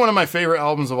 Like, even one of my favorite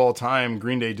albums of all time,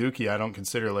 Green Day Dookie, I don't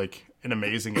consider like an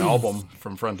amazing album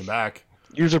from front to back.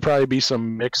 Yours would probably be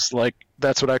some mix, like,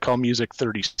 that's what I call Music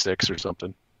 36 or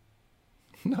something.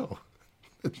 No,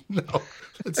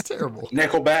 it's terrible.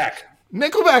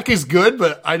 Nickelback is good,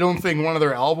 but I don't think one of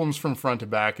their albums from front to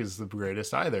back is the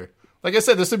greatest either. Like I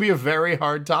said, this would be a very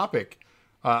hard topic.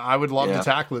 I would love to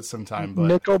tackle it sometime, but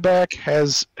Nickelback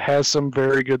has some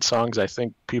very good songs. I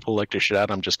think people like to shit at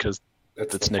them just because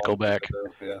it's Nickelback.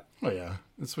 Yeah. Oh yeah,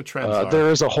 that's what trends are.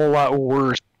 There is a whole lot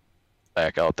worse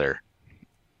back out there.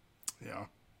 Yeah,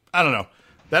 I don't know.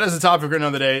 That is the topic for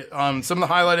another day. Some of the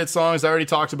highlighted songs I already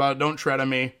talked about. Don't Tread on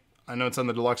Me. I know it's on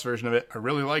the deluxe version of it. I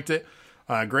really liked it.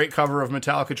 Great cover of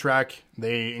Metallica track.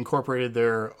 They incorporated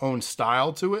their own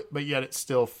style to it, but yet it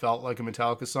still felt like a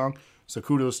Metallica song. So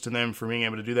kudos to them for being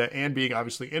able to do that and being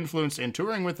obviously influenced in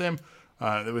touring with them.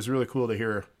 It was really cool to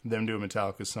hear them do a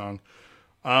Metallica song.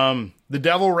 The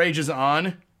Devil Rages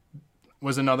On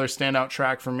was another standout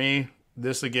track for me.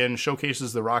 This, again,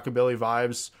 showcases the rockabilly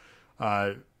vibes,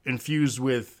 infused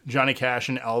with Johnny Cash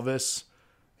and Elvis.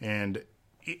 And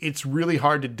it's really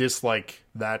hard to dislike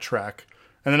that track.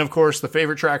 And then, of course, the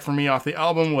favorite track for me off the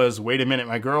album was Wait a Minute,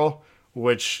 My Girl,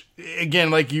 which,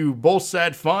 again, like you both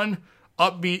said, fun,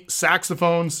 upbeat,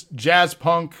 saxophones, jazz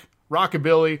punk,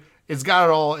 rockabilly. It's got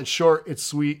it all. It's short, it's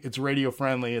sweet, it's radio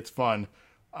friendly, it's fun.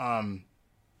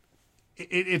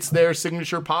 It's their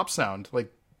signature pop sound.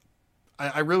 Like,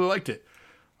 I really liked it.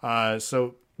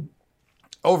 So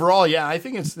overall, yeah, I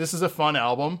think this is a fun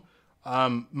album.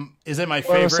 Is it my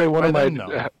favorite? Say one of my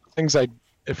No. things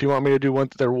if you want me to do one,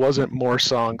 there wasn't more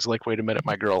songs like Wait a Minute,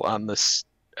 My Girl on this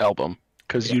album,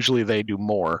 because usually they do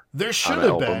more. There should on an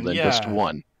have album been than yeah. just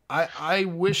one. I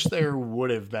wish there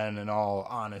would have been, in all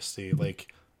honesty.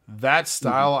 Like, that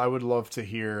style, I would love to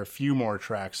hear a few more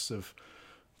tracks of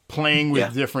playing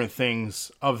with different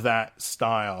things of that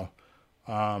style.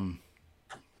 And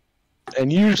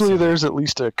usually there's at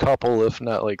least a couple, if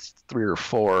not like 3 or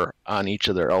 4 on each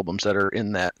of their albums that are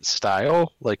in that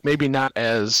style. Like, maybe not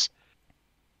as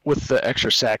with the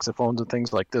extra saxophones and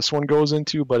things like this one goes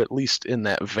into, but at least in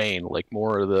that vein, like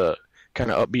more of the kind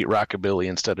of upbeat rockabilly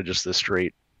instead of just the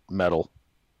straight metal.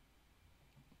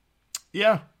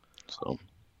 Yeah. So.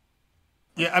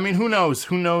 Yeah, I mean, who knows?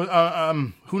 Who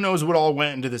knows what all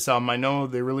went into this album? I know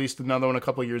they released another one a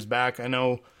couple years back. I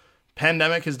know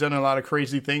pandemic has done a lot of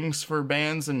crazy things for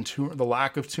bands and the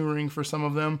lack of touring for some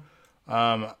of them.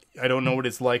 I don't know what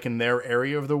it's like in their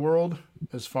area of the world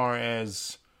as far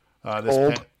as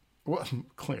this. Well,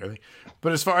 clearly,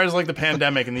 but as far as like the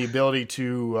pandemic and the ability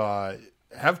to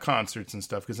have concerts and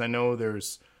stuff, because I know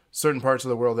there's certain parts of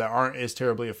the world that aren't as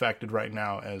terribly affected right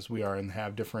now as we are, and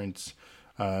have different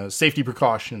safety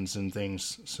precautions and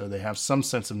things, so they have some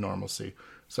sense of normalcy.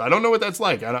 So I don't know what that's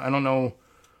like. I don't know.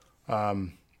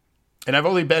 And I've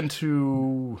only been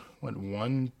to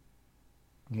one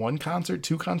concert,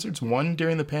 2 concerts, one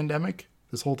during the pandemic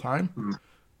this whole time. Mm-hmm.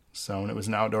 So, and it was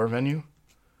an outdoor venue.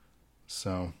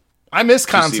 So I miss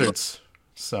concerts.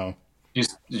 Did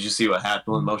you see what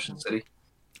happened with Motion City?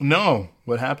 No,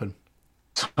 what happened?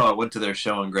 So I went to their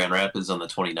show in Grand Rapids on the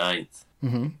 29th,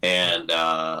 mm-hmm.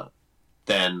 and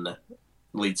then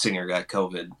lead singer got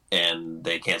COVID, and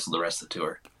they canceled the rest of the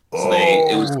tour. So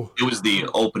it was the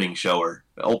opening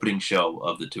show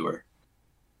of the tour.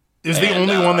 Is the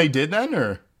only one they did then,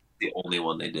 or the only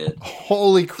one they did?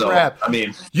 Holy crap! So, I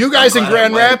mean, you guys in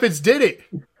Grand Rapids did it.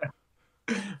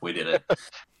 We did it.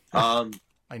 I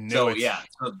know it. Yeah,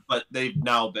 but they've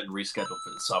now been rescheduled for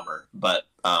the summer. But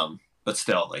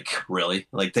still, like, really,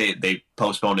 like they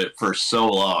postponed it for so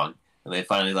long, and they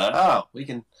finally thought, oh, we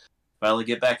can finally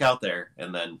get back out there,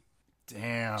 and then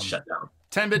shut down.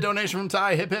 10-bit donation from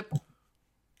Ty. Hip hip.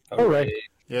 All right.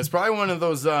 Yeah, it's probably one of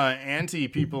those anti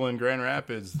people in Grand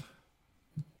Rapids.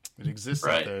 It exists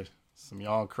out there. Some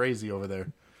y'all crazy over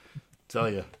there. Tell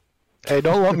you. Hey,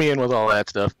 don't lump me in with all that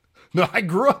stuff. No, I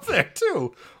grew up there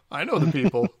too. I know the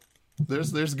people.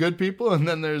 There's good people, and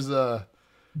then there's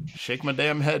shake my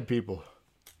damn head people.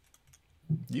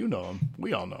 You know them.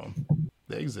 We all know them.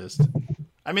 They exist.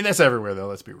 I mean, that's everywhere, though.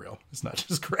 Let's be real. It's not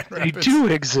just Grand Rapids. They do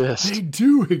exist. They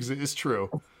do exist. It's true.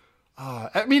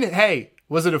 I mean, hey,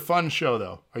 was it a fun show,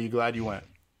 though? Are you glad you went?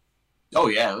 Oh,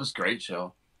 yeah. It was a great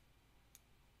show.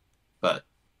 But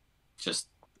just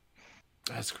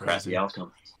that's crazy. Crappy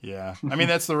outcome. Yeah. I mean,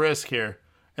 that's the risk here.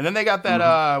 And then they got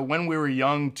that When We Were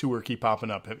Young tour keep popping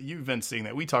up. You've been seeing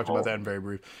that. We talked about that in very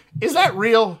brief. Is that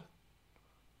real?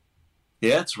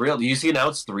 Yeah, it's real. You see now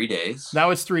it's 3 days.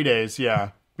 Now it's 3 days,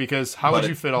 yeah. Because how would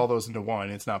you fit all those into one?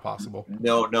 It's not possible.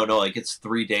 No. Like, it's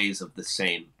 3 days of the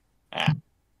same act.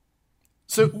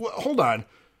 So, hold on.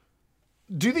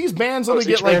 Do these bands only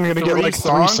get like 3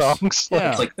 songs?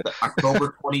 Yeah. It's like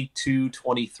October 22,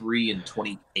 23, and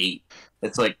 28.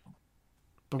 It's like...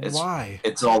 But why?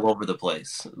 It's all over the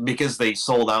place. Because they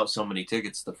sold out so many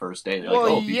tickets the first day. They're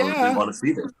like, people really want to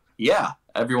see this. Yeah,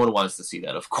 everyone wants to see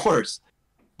that, of course.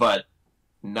 But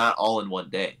not all in one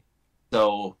day.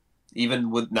 So...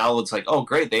 Even with now, it's like, oh,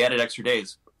 great, they added extra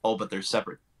days. Oh, but they're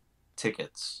separate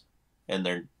tickets, and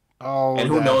they're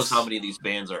who knows how many of these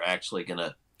bands are actually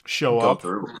gonna show up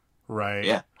through. Right?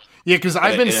 Yeah, because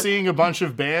I've been seeing a bunch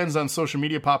of bands on social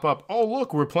media pop up. Oh,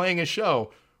 look, we're playing a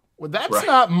show. Well, that's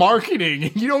not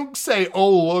marketing. You don't say,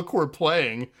 oh, look, we're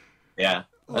playing. Yeah,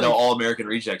 I know All American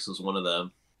Rejects was one of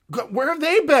them. Where have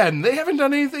they been? They haven't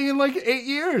done anything in like 8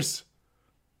 years.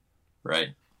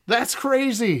 Right. That's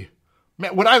crazy.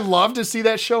 Man, would I love to see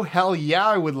that show? Hell yeah,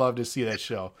 I would love to see that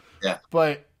show. Yeah.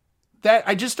 But that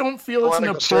I just don't feel it's an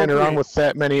appropriate. Standing around with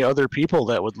that many other people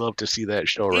that would love to see that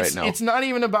show right now. It's not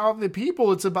even about the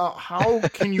people. It's about how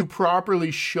can you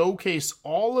properly showcase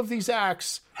all of these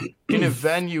acts in a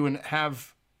venue and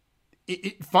have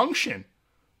it function.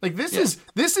 Like this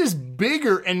is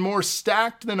bigger and more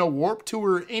stacked than a Warped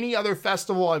Tour or any other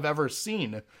festival I've ever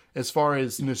seen as far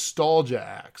as nostalgia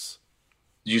acts.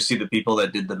 Did you see the people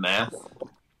that did the math?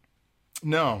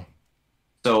 No.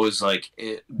 So it was like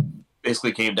it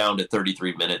basically came down to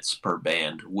 33 minutes per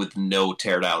band with no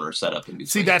teardown or setup in between.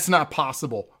 See, that's not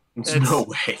possible. No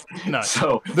way. No.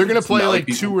 So they're gonna play like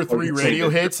 2 or 3 radio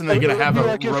hits, and they're gonna have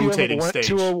a rotating stage.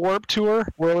 To a Warped Tour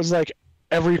where it was like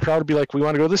every crowd would be like, "We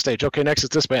want to go to this stage. Okay, next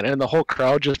it's this band," and the whole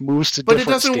crowd just moves to different stages.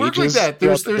 But it doesn't work like that.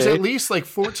 There's at least like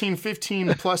 14,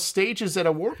 15 plus stages at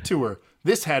a Warped Tour.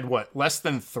 This had what, less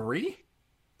than 3?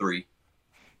 3.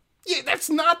 Yeah, that's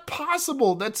not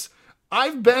possible.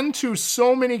 I've been to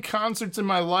so many concerts in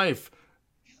my life.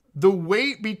 The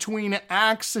wait between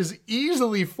acts is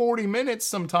easily 40 minutes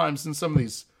sometimes in some of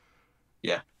these.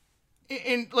 Yeah.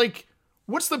 And like,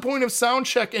 what's the point of sound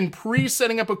check and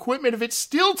pre-setting up equipment if it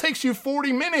still takes you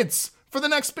 40 minutes for the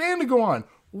next band to go on?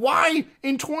 Why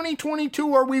in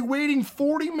 2022 are we waiting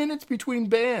 40 minutes between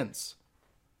bands?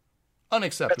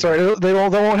 Unacceptable. That's all right. They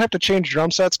won't have to change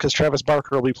drum sets because Travis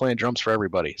Barker will be playing drums for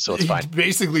everybody, so it's fine. He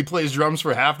basically plays drums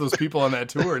for half those people on that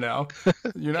tour now.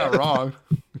 You're not wrong.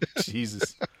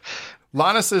 Jesus.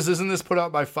 Lana says, isn't this put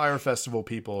out by Fire Festival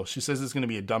people? She says it's going to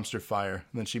be a dumpster fire,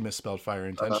 and then she misspelled fire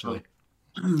intentionally.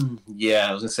 Yeah,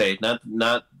 I was going to say,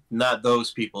 not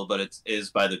those people, but it is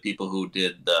by the people who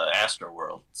did the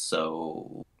Astroworld,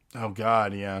 so... Oh,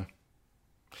 God, yeah.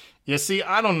 Yeah, see,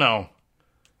 I don't know.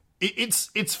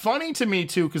 It's funny to me,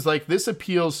 too, because, like, this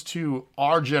appeals to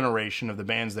our generation of the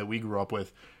bands that we grew up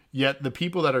with, yet the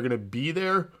people that are going to be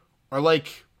there are,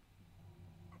 like,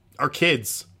 our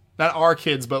kids. Not our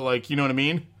kids, but, like, you know what I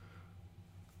mean?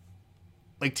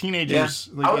 Like,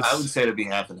 teenagers. Yeah, like, I would say it'd be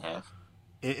half and half.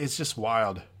 It's just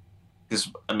wild.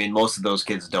 Because, I mean, most of those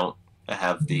kids don't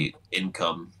have the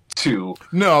income to...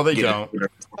 No, they don't. A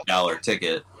 $4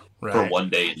 ticket for one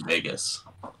day in Vegas.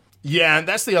 Yeah, and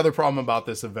that's the other problem about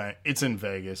this event. It's in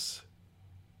Vegas.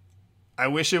 I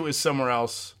wish it was somewhere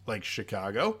else, like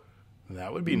Chicago.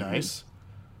 That would be nice.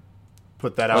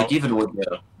 Put that out. Like even with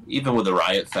the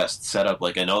Riot Fest setup,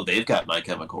 like I know they've got My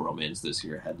Chemical Romance this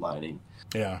year headlining.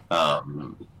 Yeah.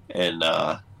 And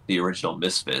the original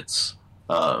Misfits.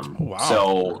 Wow.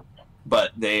 So,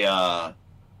 but they, I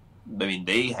mean,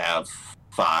 they have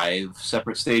 5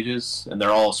 separate stages, and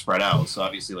they're all spread out. So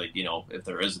obviously, like, you know, if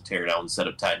there is a teardown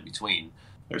setup time in between,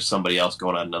 there's somebody else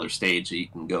going on another stage that you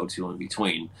can go to in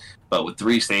between. But with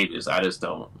 3 stages, I just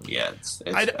don't. Yeah,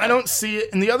 I don't see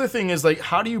it. And the other thing is, like,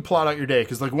 how do you plot out your day?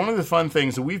 Because, like, one of the fun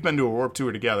things, and we've been to a Warped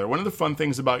Tour together, one of the fun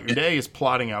things about your day is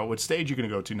plotting out what stage you're going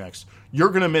to go to next. You're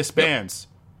going to miss bands.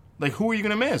 Like, who are you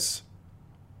going to miss?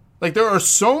 Like, there are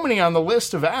so many on the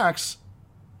list of acts.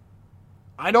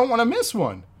 I don't want to miss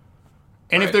one.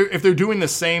 And if they're doing the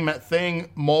same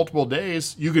thing multiple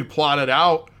days, you could plot it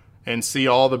out and see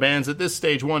all the bands at this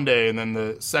stage one day, and then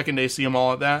the second day see them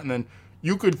all at that, and then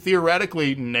you could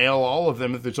theoretically nail all of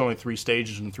them if there's only 3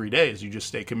 stages in 3 days. You just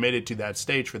stay committed to that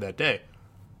stage for that day.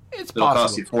 It'll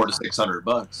cost you $400 to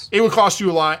 $600. It would cost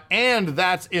you a lot, and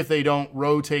that's if they don't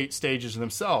rotate stages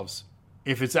themselves.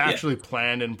 If it's actually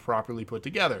planned and properly put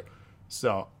together.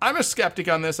 So I'm a skeptic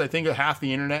on this. I think half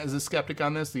the internet is a skeptic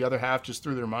on this. The other half just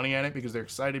threw their money at it because they're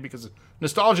excited because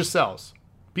nostalgia sells.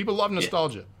 People love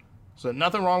nostalgia. Yeah. So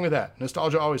nothing wrong with that.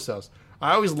 Nostalgia always sells.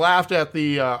 I always laughed at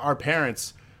our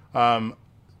parents.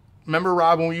 Remember,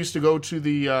 Rob, when we used to go to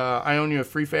the Ionia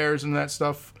free fairs and that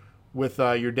stuff with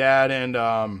your dad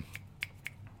and...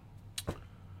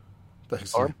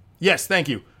 Yes, thank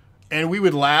you. And we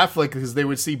would laugh, like, because they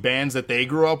would see bands that they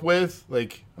grew up with.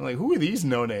 Like, I'm like, who are these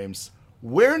no-names?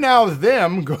 We're now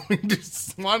them going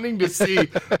to wanting to see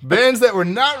bands that were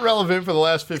not relevant for the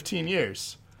last 15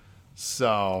 years.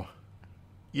 So,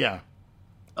 yeah.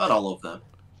 Not all of them,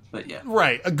 but yeah.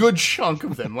 Right, a good chunk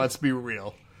of them, let's be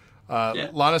real.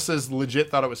 Lana says legit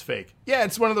thought it was fake. Yeah,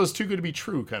 it's one of those too good to be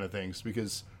true kind of things,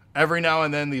 because every now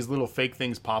and then these little fake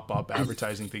things pop up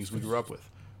advertising things we grew up with.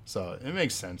 So, it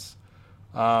makes sense.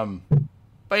 But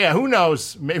yeah, who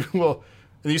knows? Maybe we'll.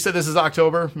 And you said this is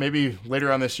October. Maybe later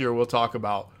on this year we'll talk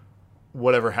about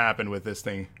whatever happened with this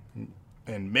thing,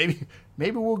 and maybe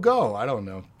we'll go. I don't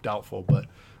know. Doubtful, but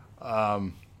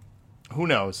who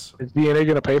knows? Is DNA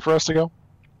going to pay for us to go?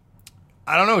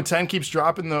 I don't know. Ty keeps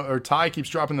dropping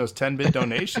those 10-bit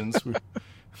donations.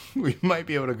 we might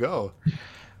be able to go.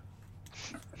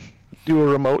 Do a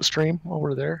remote stream while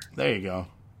we're there. There you go.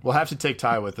 We'll have to take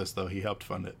Ty with us, though. He helped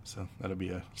fund it, so that'll be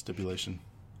a stipulation.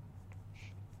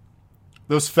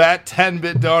 Those fat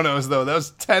 10-bit donos, though.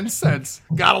 Those 10 cents.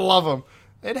 Gotta love them.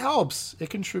 It helps. It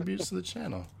contributes to the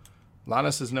channel.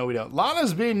 Lana says, no, we don't.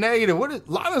 Lana's being negative.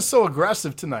 Lana's so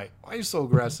aggressive tonight. Why are you so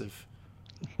aggressive?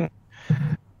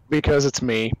 Because it's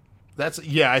me.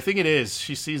 I think it is.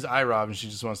 She sees iRob and she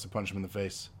just wants to punch him in the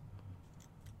face.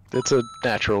 It's a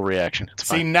natural reaction. It's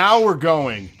See, fine. now we're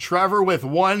going. Trevor with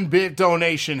 1-bit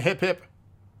donation. Hip, hip.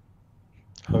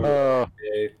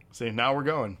 See, now we're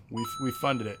going. We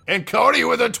funded it. And Cody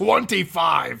with a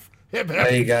 25. Hip, hip.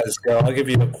 There you guys go. I'll give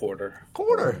you a quarter.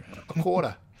 A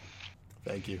quarter.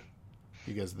 Thank you.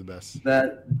 You guys are the best.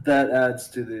 That adds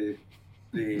to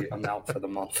the amount for the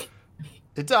month.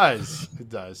 It does. It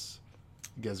does.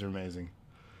 You guys are amazing.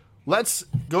 Let's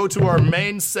go to our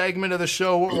main segment of the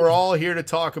show, what we're all here to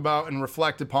talk about and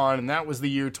reflect upon, and that was the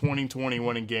year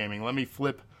 2021 in gaming. Let me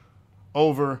flip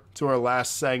over to our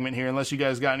last segment here, unless you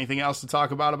guys got anything else to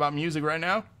talk about music right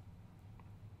now?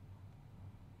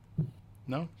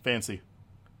 No? Fancy.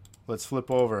 Let's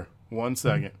flip over. 1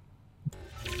 second.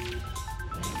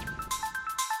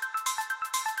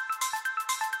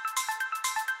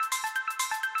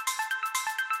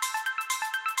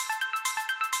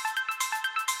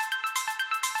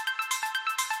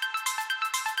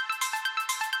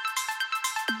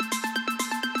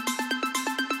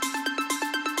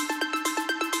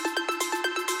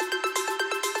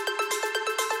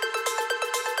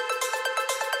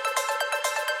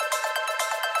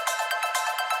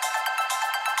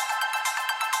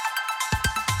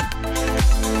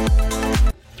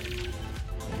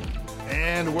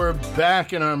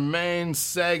 Back in our main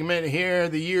segment here,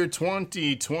 the year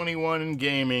 2021 in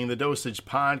gaming, the Dosage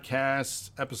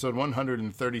Podcast, episode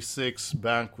 136,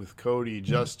 back with Cody,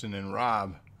 Justin, and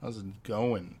Rob. How's it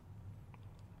going?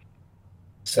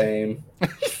 Same.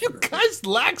 You guys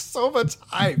lack so much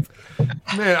hype.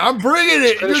 Man, I'm bringing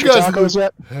it. Finish You your guys, tacos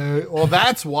yet? well,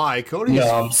 that's why. Cody is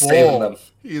I'm saving them. full.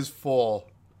 He is full.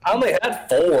 I only had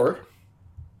 4.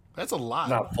 That's a lot.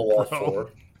 Not full of bro. 4.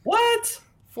 What?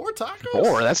 4 tacos?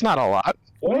 4? That's not a lot.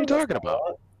 What are you talking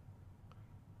about?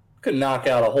 Could knock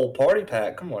out a whole party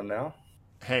pack. Come on now.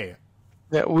 Hey,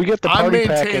 Yeah, we get the I'm party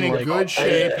pack maintaining in good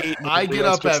shape. and I get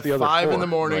else up gets at the other 5 in 4. the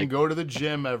morning, Like, go to the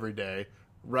gym every day.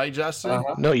 Right, Justin?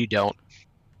 Uh-huh. no, you don't.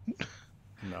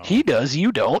 No. He does.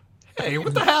 You don't. Hey,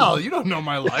 what the hell? You don't know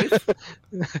my life.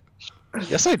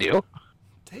 Yes, I do.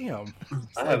 Damn.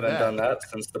 It's I like haven't that. done that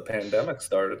since the pandemic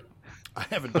started. I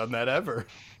haven't done that ever.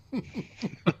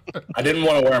 I didn't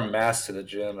want to wear a mask to the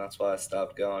gym. That's why I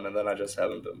stopped going, and then I just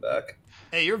haven't been back.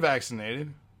 Hey, you're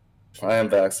vaccinated, I am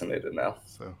vaccinated now.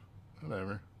 so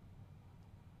whatever.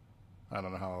 I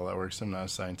don't know how all that works. I'm not a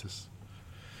scientist.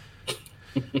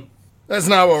 That's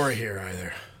not what we're here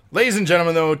either. Ladies and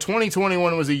gentlemen, though,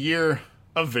 2021 was a year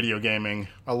of video gaming.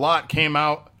 A lot came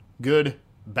out, good,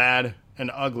 bad,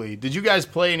 and ugly. Did you guys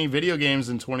play any video games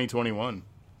in 2021?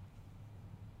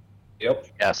 Yep.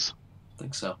 Yes. I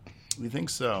think so. We think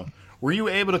so. Were you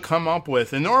able to come up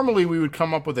with, and normally we would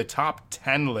come up with a top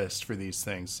 10 list for these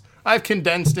things. I've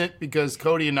condensed it because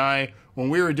Cody and I, when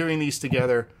we were doing these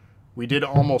together, we did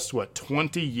almost,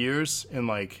 20 years in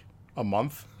like a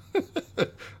month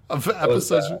of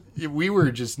episodes. We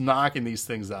were just knocking these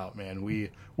things out, man. We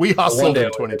hustled in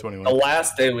 2021. The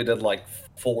last day we did like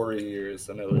 4 years,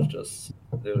 and it was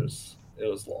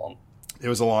long. It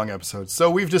was a long episode. So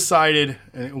we've decided,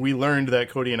 and we learned that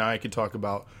Cody and I could talk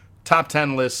about top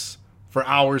 10 lists for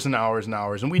hours and hours and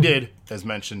hours. And we did, as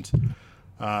mentioned.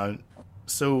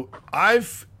 So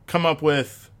I've come up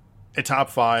with a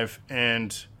top 5,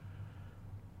 and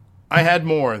I had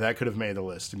more that could have made the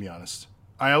list, to be honest.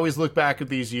 I always look back at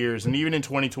these years, and even in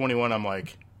 2021, I'm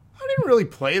like, I didn't really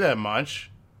play that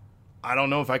much. I don't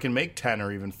know if I can make 10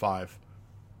 or even 5.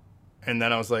 And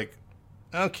then I was like,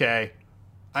 okay,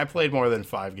 I played more than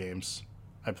 5 games.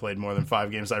 I played more than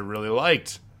 5 games I really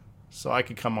liked. So I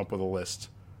could come up with a list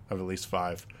of at least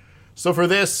 5. So for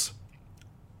this,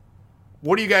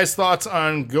 what are you guys' thoughts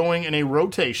on going in a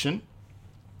rotation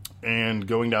and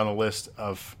going down the list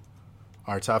of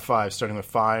our top 5, starting with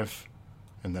 5,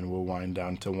 and then we'll wind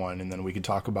down to 1, and then we can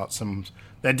talk about some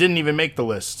that didn't even make the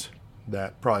list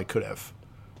that probably could have.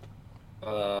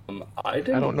 I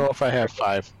don't know if I have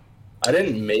 5. I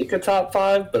didn't make a top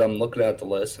 5, but I'm looking at the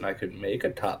list, and I could make a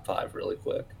top 5 really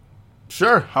quick.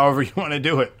 Sure, however you want to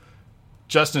do it.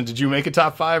 Justin, did you make a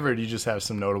top 5, or do you just have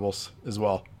some notables as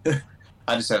well?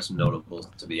 I just have some notables,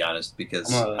 to be honest,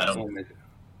 because I don't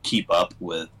keep up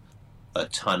with a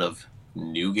ton of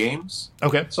new games.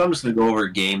 Okay. So I'm just going to go over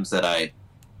games that I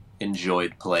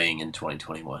enjoyed playing in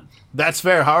 2021. That's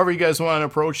fair. However you guys want to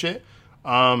approach it.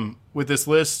 with this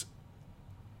list.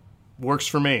 Works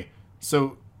for me.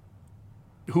 So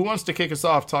who wants to kick us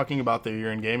off talking about their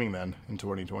year in gaming then in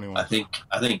 2021? I think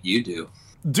you do.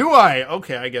 Do I?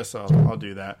 Okay, I guess I'll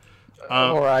do that.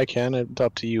 Or I can. It's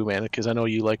up to you, man, because I know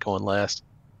you like going last.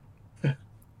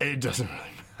 It doesn't really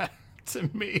matter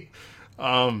to me.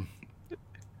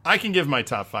 I can give my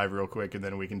top 5 real quick, and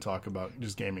then we can talk about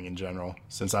just gaming in general,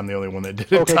 since I'm the only one that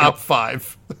did a top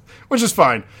 5, which is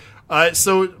fine.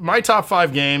 So my top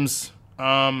 5 games,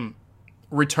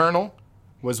 Returnal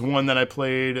was one that I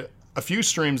played a few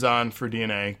streams on for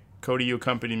DNA. Cody, you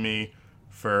accompanied me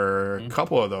for a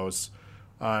couple of those.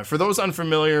 For those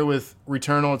unfamiliar with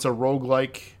Returnal, it's a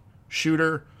roguelike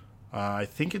shooter. I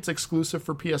think it's exclusive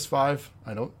for PS5.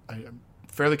 I'm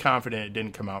fairly confident it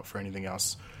didn't come out for anything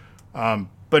else.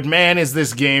 But man, is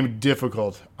this game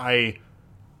difficult. I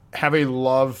have a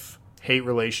love-hate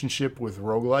relationship with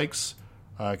roguelikes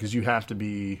because you have to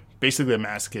be basically a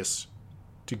masochist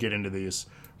to get into these.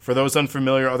 For those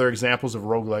unfamiliar, other examples of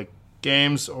roguelike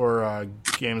games or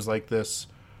games like this,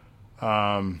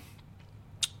 I'm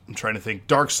trying to think.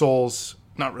 Dark Souls,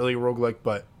 not really a roguelike,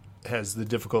 but has the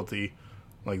difficulty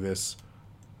like this.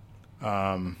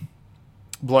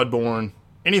 Bloodborne,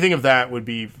 anything of that would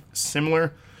be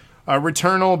similar.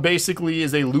 Returnal basically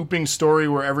is a looping story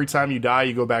where every time you die,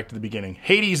 you go back to the beginning.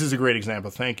 Hades is a great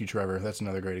example. Thank you, Trevor. That's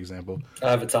another great example.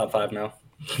 I have a top 5 now.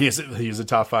 He is a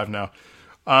top 5 now.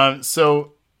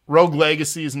 So Rogue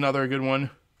Legacy is another good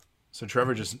one. So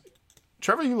Trevor,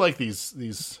 you like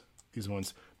these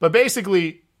ones. But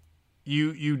basically,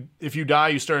 you if you die,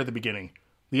 you start at the beginning.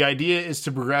 The idea is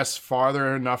to progress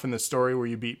farther enough in the story where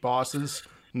you beat bosses,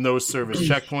 and those serve as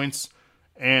checkpoints.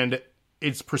 And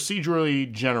it's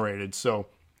procedurally generated. So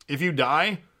if you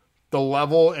die, the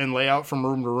level and layout from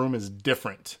room to room is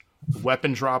different.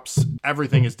 Weapon drops,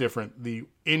 everything is different. The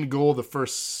end goal, the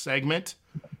first segment,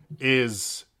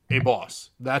 is a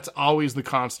boss. That's always the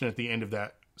constant at the end of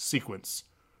that sequence.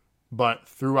 But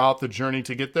throughout the journey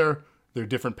to get there, there are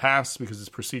different paths because it's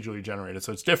procedurally generated.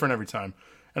 So it's different every time.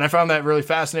 And I found that really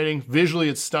fascinating. Visually,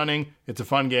 it's stunning. It's a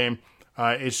fun game.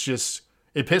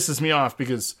 It pisses me off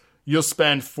because you'll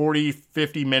spend 40,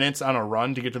 50 minutes on a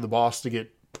run to get to the boss to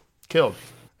get killed.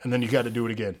 And then you got to do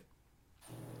it again.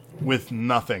 With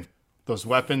nothing. Those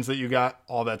weapons that you got,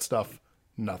 all that stuff,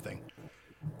 nothing.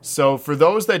 So for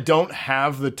those that don't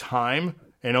have the time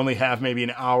and only have maybe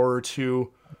an hour or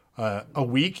two a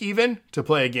week even to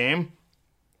play a game,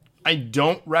 I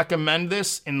don't recommend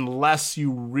this unless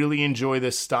you really enjoy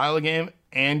this style of game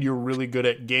and you're really good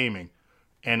at gaming.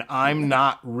 And I'm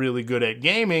not really good at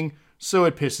gaming, so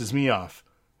it pisses me off.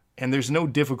 And there's no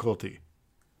difficulty.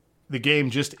 The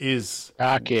game just is.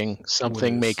 Shocking.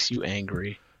 Something makes you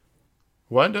angry.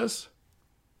 What does?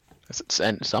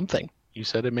 Something. You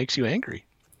said it makes you angry.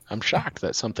 I'm shocked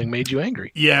that something made you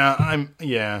angry. Yeah, I'm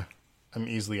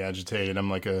easily agitated. I'm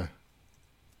like a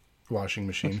washing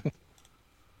machine.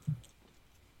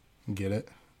 Get it?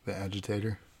 The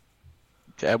agitator.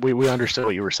 Yeah, we understood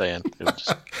what you were saying. It was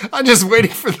just... I'm just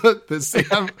waiting for the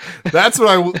that's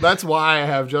why I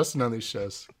have Justin on these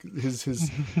shows.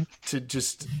 His to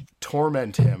just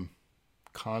torment him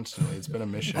constantly. It's been a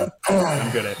mission.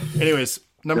 I'm good at it. Anyways,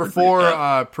 number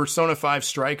 4, Persona 5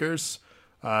 Strikers.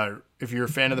 If you're a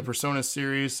fan of the Persona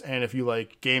series and if you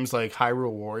like games like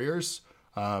Hyrule Warriors,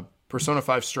 Persona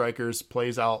 5 Strikers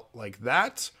plays out like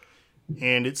that.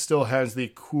 And it still has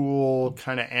the cool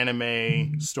kind of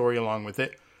anime story along with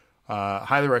it.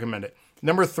 Highly recommend it.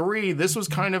 Number 3, this was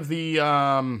kind of the,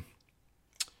 how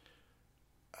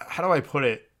do I put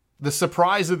it? The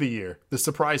surprise of the year. The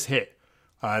surprise hit.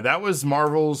 That was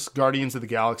Marvel's Guardians of the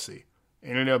Galaxy. It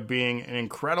ended up being an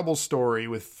incredible story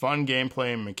with fun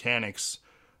gameplay and mechanics.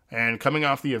 And coming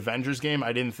off the Avengers game,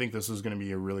 I didn't think this was going to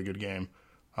be a really good game.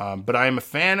 But I am a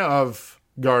fan of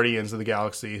Guardians of the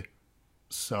Galaxy.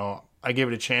 So I gave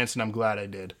it a chance, and I'm glad I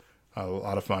did. A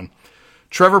lot of fun.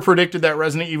 Trevor predicted that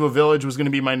Resident Evil Village was going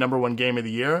to be my number 1 game of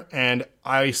the year, and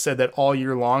I said that all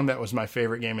year long that was my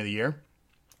favorite game of the year.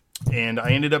 And I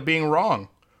ended up being wrong.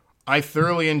 I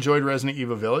thoroughly enjoyed Resident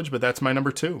Evil Village, but that's my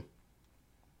number 2.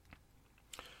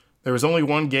 There was only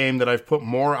one game that I've put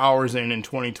more hours in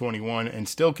 2021 and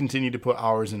still continue to put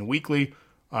hours in weekly.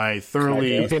 I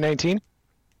thoroughly... 2K19?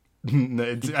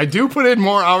 I do put in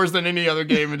more hours than any other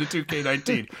game into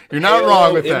 2K19. You're not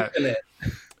wrong with that. Infinite.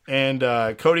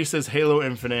 And Cody says Halo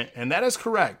Infinite, and that is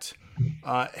correct.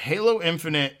 Halo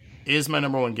Infinite is my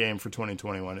number 1 game for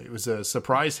 2021. It was a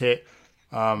surprise hit.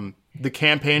 The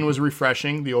campaign was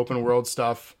refreshing, the open world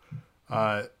stuff.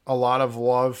 A lot of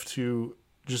love to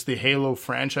just the Halo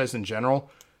franchise in general.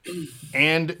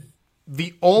 And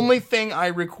The only thing I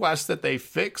request that they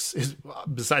fix is,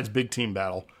 besides big team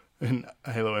battle in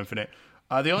Halo Infinite,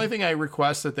 the only thing I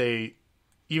request that they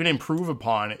even improve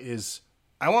upon is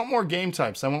I want more game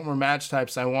types. I want more match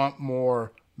types. I want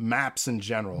more maps in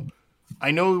general.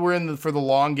 I know we're for the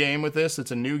long game with this.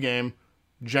 It's a new game.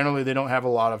 Generally, they don't have a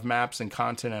lot of maps and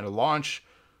content at a launch.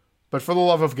 But for the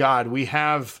love of God, we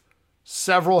have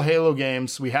several Halo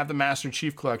games. We have the Master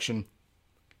Chief Collection.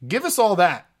 Give us all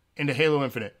that into Halo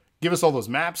Infinite. Give us all those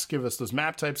maps. Give us those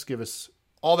map types. Give us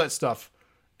all that stuff.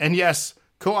 And yes,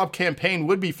 co-op campaign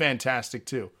would be fantastic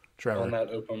too, Trevor. On that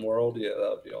open world, yeah, that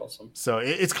would be awesome. So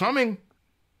it's coming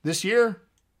this year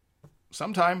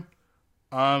sometime.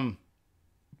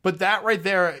 But that right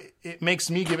there, it makes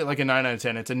me give it like a 9 out of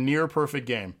 10. It's a near perfect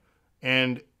game.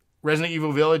 And Resident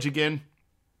Evil Village, again,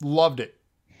 loved it.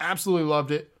 Absolutely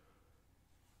loved it.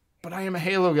 But I am a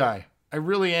Halo guy. I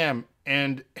really am.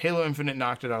 And Halo Infinite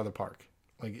knocked it out of the park.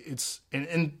 Like it's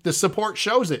and the support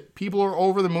shows it. People are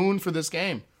over the moon for this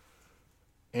game.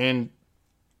 And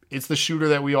it's the shooter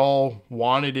that we all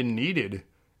wanted and needed.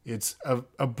 It's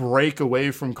a break away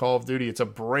from Call of Duty. It's a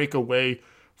break away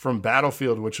from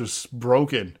Battlefield, which was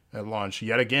broken at launch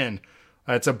yet again.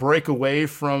 It's a break away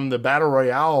from the Battle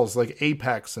Royales like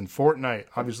Apex and Fortnite.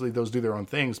 Obviously, those do their own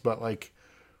things, but like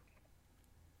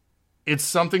it's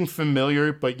something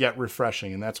familiar but yet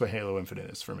refreshing, and that's what Halo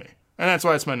Infinite is for me. And that's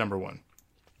why it's my number one.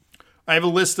 I have a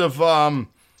list of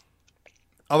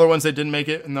other ones that didn't make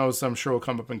it, and those I'm sure will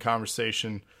come up in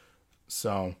conversation.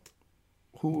 So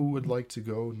who would like to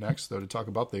go next, though, to talk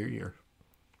about their year?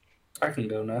 I can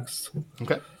go next.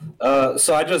 Okay.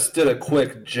 So I just did a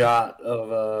quick jot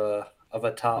of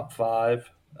a top 5.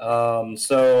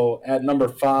 So at number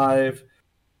 5,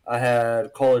 I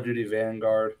had Call of Duty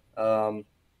Vanguard.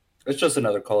 It's just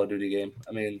another Call of Duty game.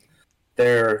 I mean,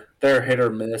 they're hit or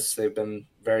miss. They've been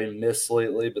very miss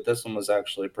lately, but this one was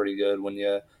actually pretty good when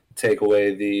you take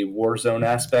away the Warzone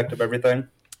aspect of everything.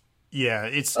 Yeah,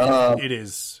 it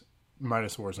is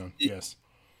minus Warzone. Yes.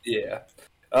 Yeah.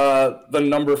 The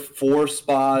number 4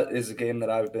 spot is a game that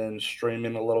I've been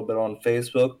streaming a little bit on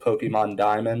Facebook, Pokemon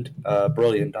Diamond,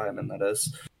 Brilliant Diamond, that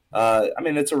is. I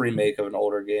mean, it's a remake of an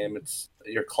older game. It's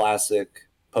your classic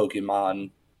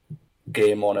Pokemon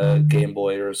game on a Game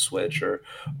Boy or a Switch or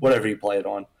whatever you play it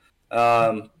on.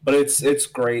 But it's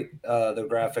great. The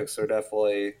graphics are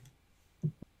definitely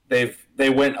they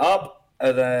went up.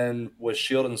 And then with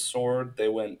Shield and Sword, they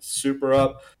went super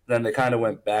up. Then they kind of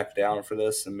went back down for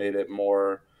this and made it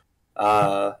more,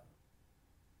 I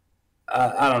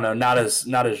don't know, not as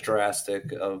drastic.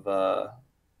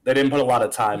 They didn't put a lot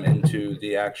of time into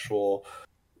the actual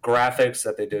graphics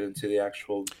that they did into the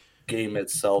actual game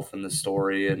itself and the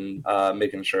story and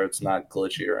making sure it's not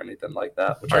glitchy or anything like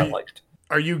that, which I liked.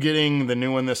 Are you getting the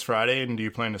new one this Friday, and do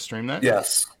you plan to stream that?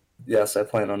 Yes, I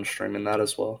plan on streaming that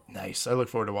as well. Nice. I look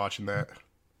forward to watching that.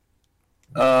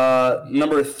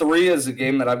 Number 3 is a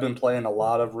game that I've been playing a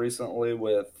lot of recently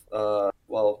with,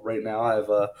 right now I have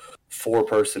a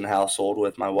 4-person household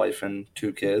with my wife and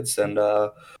 2 kids, and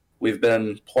we've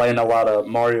been playing a lot of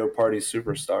Mario Party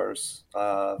Superstars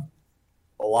a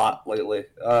lot lately,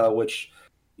 which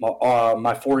my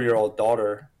 4-year-old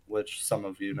daughter, which some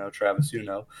of you know, Travis, you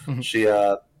know, she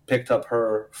picked up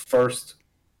her first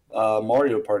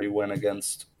Mario Party win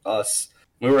against us.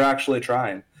 We were actually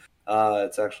trying.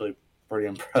 It's actually pretty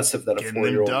impressive that a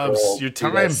 4-year-old girl. Your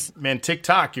time, man,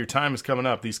 TikTok, your time is coming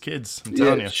up. These kids, I'm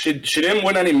telling you. She didn't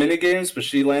win any mini games, but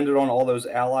she landed on all those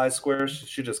ally squares.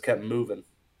 She just kept moving.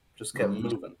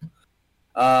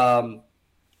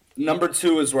 Number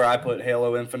 2 is where I put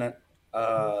Halo Infinite.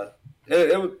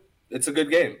 It's a good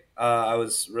game. I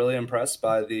was really impressed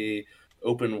by the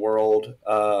open world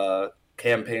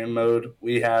campaign mode.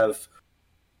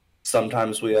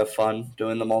 Sometimes we have fun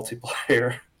doing the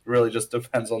multiplayer. Really just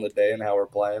depends on the day and how we're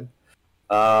playing.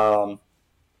 But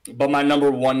my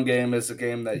number 1 game is a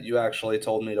game that you actually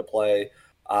told me to play.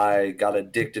 I got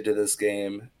addicted to this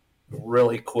game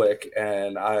really quick,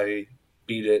 and I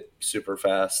beat it super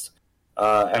fast.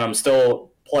 And I'm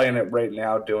still playing it right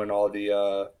now, doing all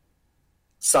the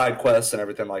side quests and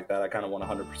everything like that. I kind of want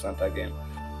 100% that game,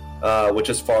 which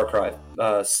is Far Cry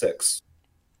 6.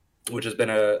 Which has been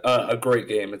a great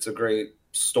game. It's a great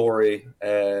story,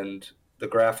 and the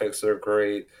graphics are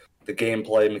great. The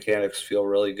gameplay mechanics feel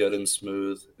really good and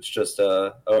smooth. It's just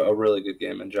a really good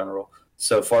game in general.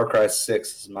 So Far Cry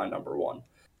 6 is my number 1.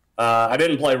 I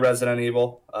didn't play Resident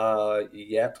Evil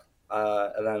yet.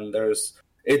 And then there's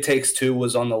It Takes Two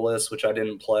was on the list, which I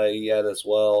didn't play yet as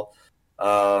well.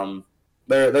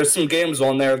 There's some games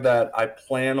on there that I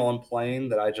plan on playing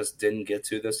that I just didn't get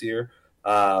to this year.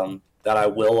 That I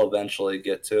will eventually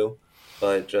get to.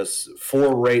 but just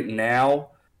for right now,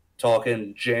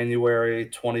 talking January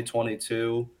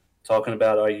 2022, talking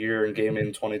about our year in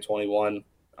gaming 2021,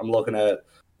 I'm looking at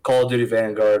Call of Duty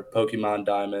Vanguard, Pokemon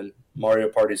Diamond, Mario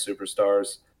Party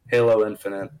Superstars, Halo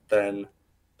Infinite, then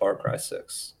Far Cry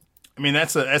 6. I mean,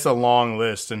 that's a long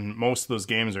list, and most of those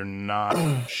games are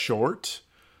not short.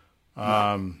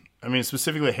 I mean,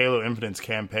 specifically Halo Infinite's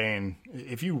campaign,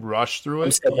 if you rush through it...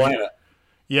 I'm still playing it.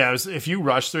 Yeah, if you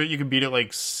rush through it, you can beat it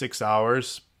like 6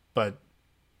 hours, but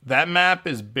that map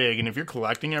is big, and if you're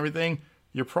collecting everything,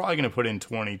 you're probably going to put in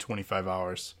 20, 25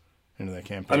 hours into that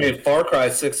campaign. I mean, Far Cry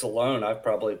 6 alone, I've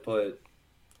probably put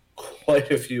quite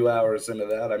a few hours into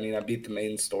that. I mean, I beat the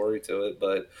main story to it,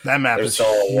 but that map is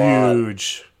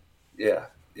huge. Yeah,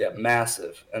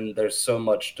 massive. And there's so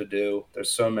much to do. There's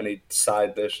so many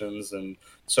side missions and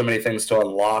so many things to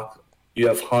unlock. You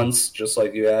have hunts just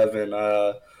like you have in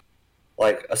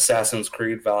like Assassin's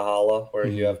Creed Valhalla, where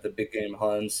you have the big game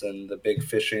hunts and the big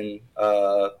fishing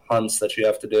hunts that you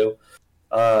have to do.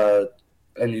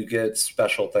 And you get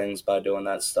special things by doing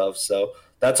that stuff. So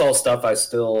that's all stuff I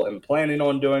still am planning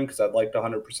on doing because I'd like to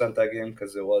 100% that game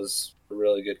because it was a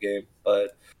really good game.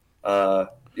 But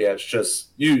yeah, it's just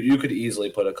you could easily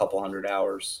put a couple hundred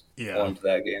hours onto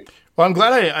that game. Well, I'm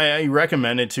glad I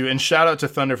recommended to, and shout out to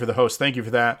Thunder for the host. Thank you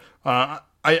for that. I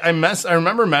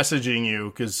remember messaging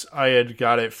you because I had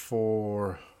got it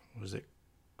for, was it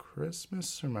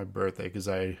Christmas or my birthday? Because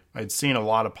I'd seen a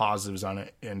lot of positives on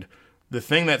it, and the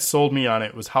thing that sold me on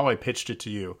it was how I pitched it to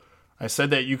you. I said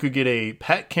that you could get a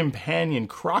pet companion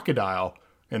crocodile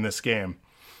in this game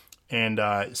and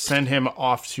send him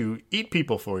off to eat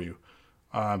people for you.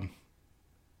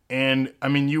 And I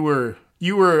mean, you were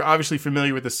obviously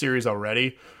familiar with the series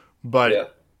already,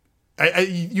 but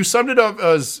you summed it up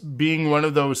as being one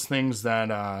of those things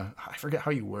that I forget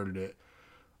how you worded it.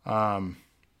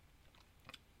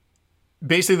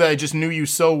 Basically, that I just knew you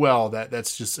so well that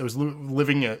it's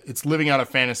living out a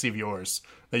fantasy of yours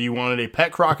that you wanted a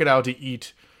pet crocodile to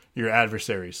eat your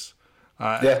adversaries.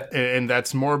 And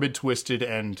that's morbid, twisted,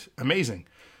 and amazing.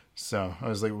 So I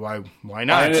was like, why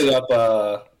not? I ended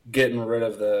up getting rid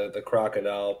of the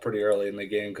crocodile pretty early in the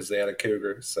game because they had a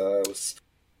cougar. So it was.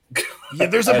 Yeah,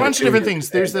 there's a bunch of different things.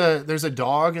 There's a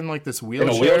dog in like this wheelchair.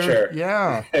 In a wheelchair.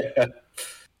 Yeah.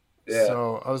 Yeah.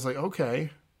 So I was like, okay.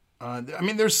 I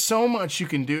mean, there's so much you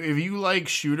can do if you like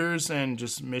shooters and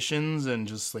just missions and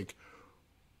just like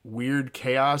weird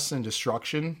chaos and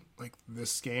destruction. Like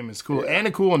this game is cool and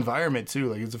a cool environment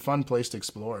too. Like it's a fun place to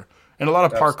explore and a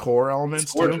lot of parkour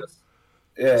elements too.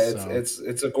 Yeah,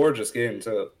 it's a gorgeous game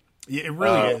too. Yeah, it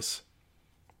really is.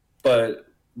 But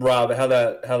Rob, how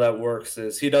that works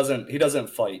is he doesn't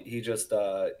fight. He just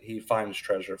he finds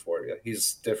treasure for you.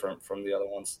 He's different from the other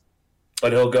ones.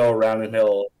 But he'll go around and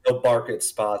he'll bark at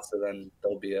spots, and then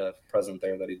there'll be a present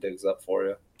there that he digs up for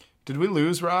you. Did we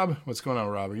lose Rob? What's going on,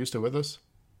 Rob? Are you still with us?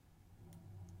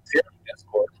 Yeah,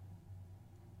 Discord.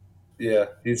 Yeah,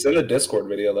 he's in the Discord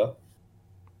video though.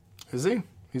 Is he?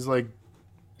 He's like,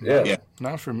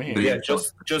 not for me. But yeah,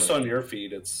 just on your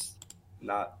feed, it's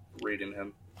not reading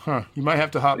him. Huh? You might have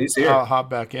to hop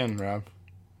back in, Rob,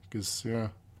 because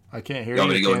I can't hear you.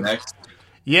 Want me to go next?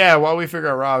 Yeah, while we figure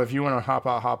out Rob, if you want to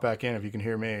hop back in, if you can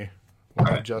hear me, we'll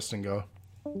have Justin go.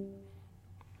 All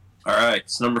right,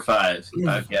 it's number 5.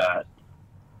 I've got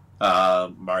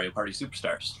Mario Party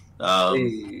Superstars.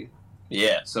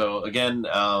 Yeah, so again,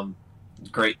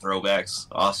 great throwbacks.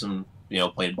 Awesome,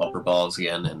 playing bumper balls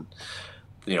again and,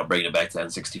 bringing it back to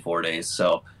N64 days.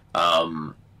 So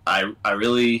I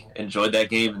really enjoyed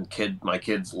that game, and my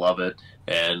kids love it.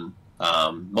 And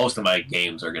most of my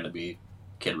games are going to be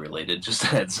kid related, just a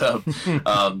heads up.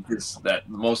 That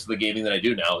most of the gaming that I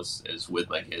do now is with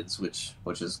my kids, which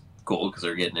is cool because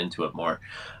they're getting into it more.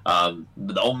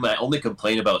 My only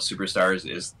complaint about Superstars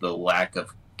is the lack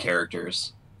of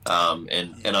characters and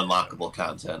unlockable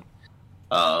content.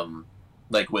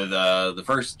 Like with the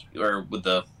first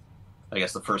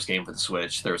game for the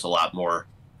Switch, there's a lot more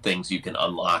things you can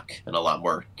unlock and a lot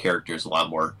more characters, a lot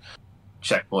more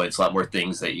checkpoints, a lot more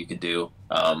things that you can do.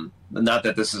 Not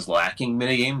that this is lacking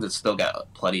minigames, it's still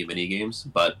got plenty of minigames,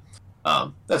 but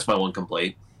that's my one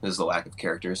complaint, is the lack of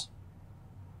characters.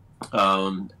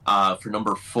 For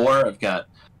number 4, I've got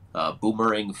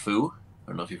Boomerang Fu. I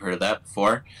don't know if you've heard of that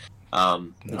before.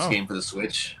 It's a game for the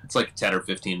Switch. It's like a $10 or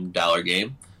 $15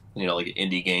 game, like an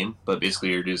indie game, but basically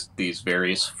you're just these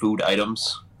various food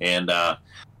items, and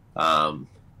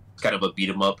it's kind of a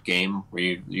beat-em-up game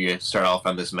where you start off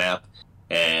on this map,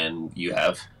 and you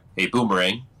have a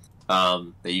boomerang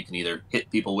that you can either hit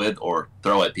people with or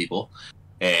throw at people,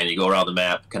 and you go around the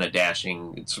map kind of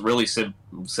dashing. It's really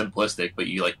simplistic, but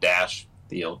you dash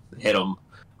hit them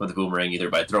with the boomerang either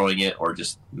by throwing it or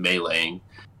just meleeing.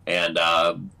 And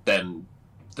then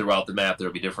throughout the map,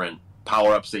 there'll be different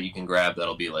power-ups that you can grab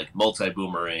that'll be like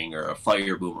multi-boomerang or a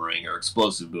fire boomerang or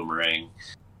explosive boomerang.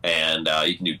 And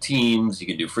you can do teams, you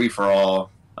can do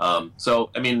free-for-all. So,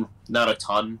 I mean, not a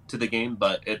ton to the game,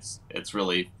 but it's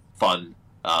really fun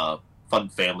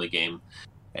family game,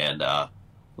 and a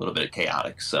little bit of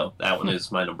chaotic. So that one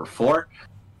is my number 4.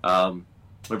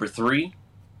 Number 3,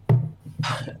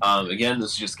 again,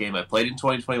 this is just a game I played in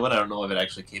 2021. I don't know if it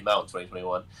actually came out in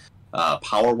 2021.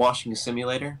 Power Washing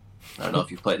Simulator. I don't know if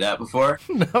you've played that before.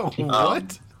 No,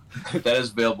 what? That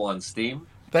is available on Steam.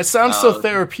 That sounds so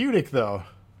therapeutic, though.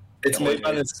 It's made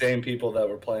by the same people that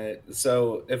were playing it.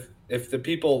 So if the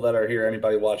people that are here,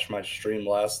 anybody watched my stream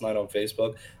last night on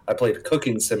Facebook, I played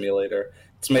Cooking Simulator.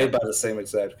 It's made by the same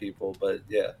exact people, but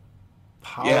yeah.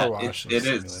 Power Washing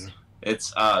Simulator. Is.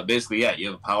 It's basically, you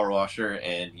have a power washer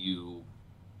and you...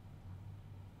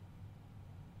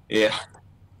 Yeah.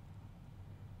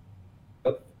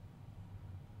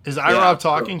 Is iRob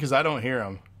talking? Because I don't hear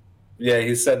him. Yeah,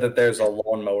 he said that there's a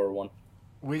lawnmower one.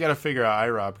 We got to figure out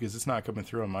iRob because it's not coming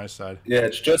through on my side. Yeah,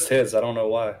 it's just his. I don't know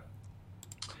why.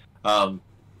 But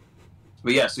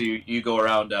yeah, so you go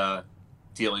around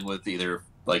dealing with either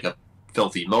like a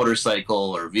filthy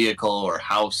motorcycle or vehicle or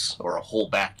house or a whole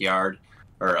backyard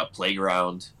or a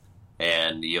playground,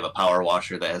 and you have a power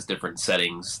washer that has different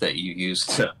settings that you use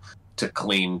to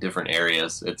clean different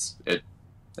areas.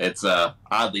 It's a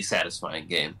oddly satisfying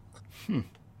game.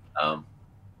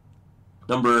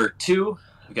 Number 2,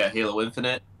 we got Halo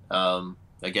Infinite.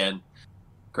 Again,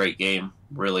 great game.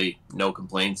 Really, no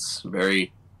complaints.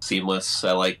 Very seamless.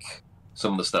 I like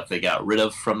some of the stuff they got rid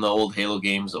of from the old Halo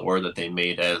games, or that they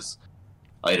made as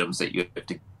items that you have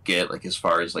to get, like as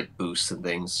far as like boosts and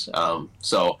things.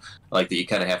 So I like that you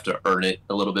kind of have to earn it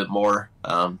a little bit more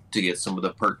to get some of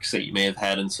the perks that you may have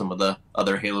had in some of the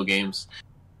other Halo games.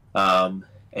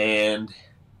 And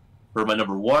for my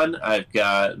number 1, I've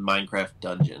got Minecraft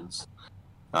Dungeons.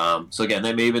 So again,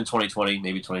 that may have been 2020,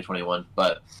 maybe 2021,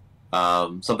 but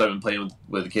something I've been playing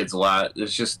with the kids a lot.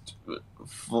 It's just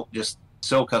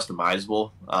so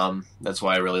customizable. That's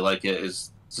why I really like it.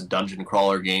 It's a dungeon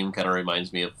crawler game. Kind of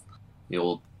reminds me of the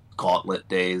old Gauntlet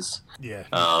days. Yeah,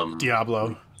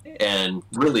 Diablo. And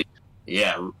really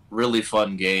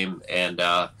fun game. And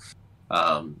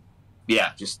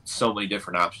just so many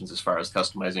different options as far as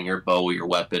customizing your bow, your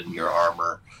weapon, your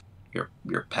armor,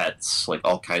 your pets, like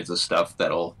all kinds of stuff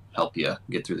that'll help you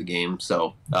get through the game.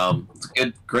 So it's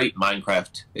a great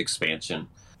Minecraft expansion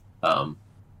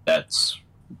that's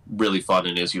really fun,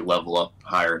 and as you level up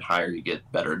higher and higher, you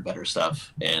get better and better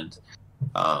stuff. And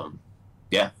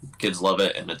kids love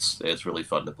it, and it's really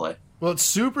fun to play. Well, it's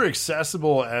super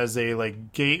accessible as a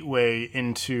like gateway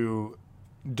into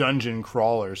dungeon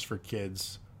crawlers for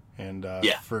kids, and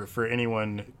for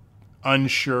anyone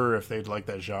unsure if they'd like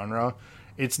that genre.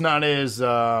 It's not as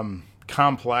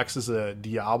complex as a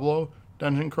Diablo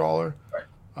dungeon crawler,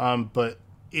 right. But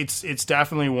it's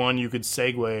definitely one you could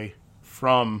segue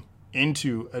from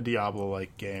into a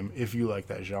Diablo-like game if you like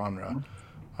that genre.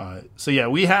 So yeah,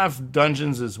 we have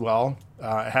dungeons as well.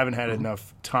 I haven't had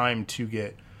enough time to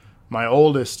get my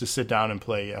oldest to sit down and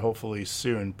play yet, hopefully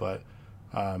soon, but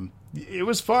it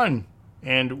was fun.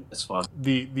 And it's fun.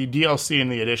 The DLC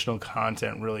and the additional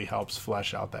content really helps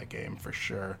flesh out that game for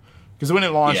sure. Because when it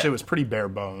launched, it was pretty bare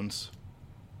bones.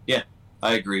 Yeah,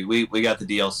 I agree. We got the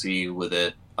DLC with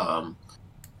it.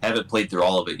 Haven't played through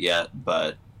all of it yet,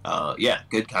 but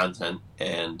good content.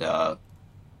 And I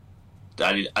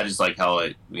just like how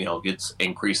it gets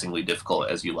increasingly difficult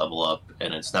as you level up,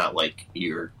 and it's not like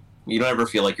you don't ever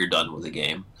feel like you're done with the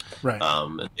game. Right.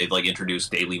 They've like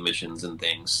introduced daily missions and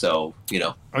things, so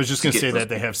I was just gonna say that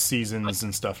they have seasons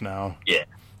and stuff now. Yeah.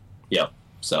 Yep.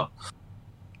 So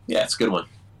it's a good one.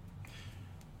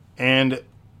 And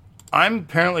I'm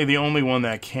apparently the only one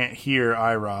that can't hear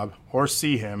iRob or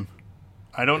see him.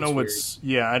 I don't know what's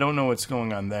I don't know what's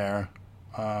going on there.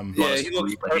 He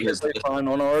looks perfectly fine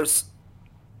on ours.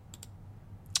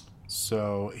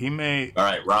 So he may. All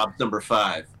right, Rob's number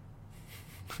 5.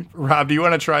 Rob, do you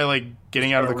want to try like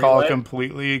getting out of the call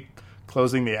completely,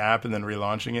 closing the app, and then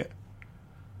relaunching it?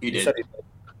 He did.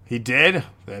 He did?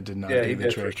 That did not do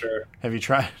the trick. For sure. Have you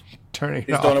tried turning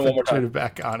it off and turn it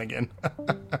back on again?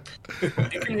 He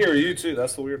can hear you too.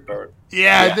 That's the weird part.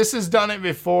 Yeah, this has done it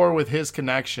before with his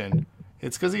connection.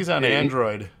 It's because he's on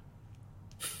Android.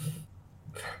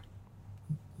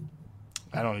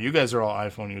 I don't know. You guys are all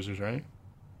iPhone users, right?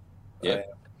 Yeah.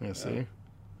 Yeah, see?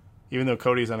 Even though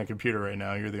Cody's on a computer right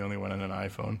now, you're the only one on an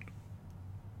iPhone.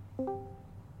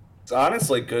 It's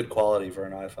honestly good quality for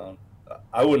an iPhone.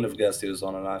 I wouldn't have guessed he was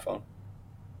on an iPhone.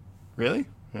 Really?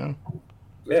 Yeah.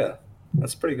 Yeah,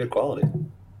 that's pretty good quality.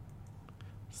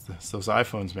 It's those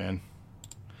iPhones, man.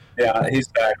 Yeah, he's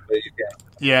back, but you can't.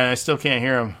 Yeah, I still can't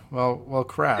hear him. Well,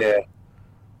 crap.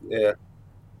 Yeah.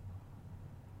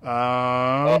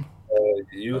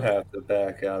 You have to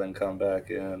back out and come back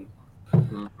in.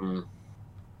 Mm-hmm.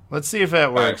 Let's see if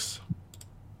that works.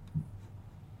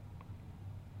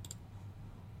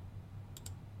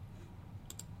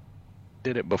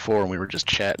 Did it before and we were just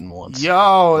chatting once.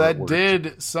 Yo, that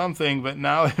did something, but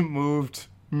now it moved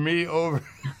me over.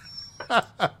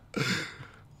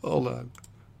 Hold on.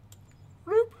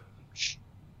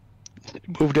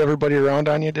 It moved everybody around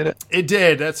on you, did it? It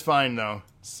did. That's fine, though.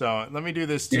 So let me do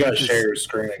this too. You gotta share your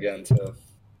screen again, too.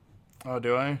 Oh,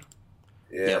 do I?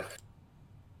 Yeah.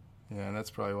 Yeah, that's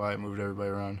probably why it moved everybody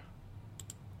around.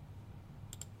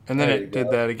 And then it did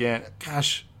that again.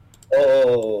 Gosh.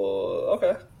 Oh,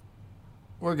 okay.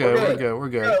 We're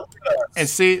good. And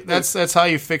see, that's how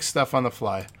you fix stuff on the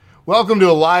fly. Welcome to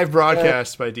a live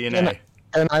broadcast by DNA.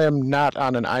 And I am not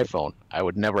on an iPhone. I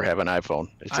would never have an iPhone.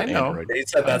 It's an Android. He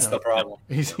said that's the problem.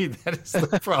 That is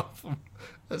the problem.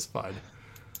 That's fine.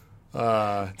 So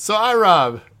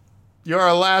iRob, you're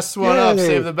our last one up.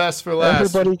 Save the best for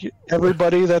last.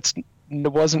 Everybody that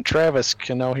wasn't Travis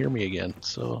can now hear me again.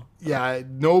 So yeah,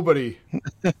 nobody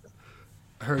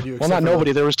heard you. Well, not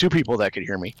nobody. There was 2 people that could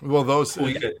hear me. Well, those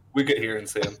we could hear and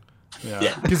see him.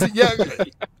 Yeah, because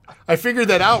I figured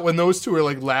that out when those 2 were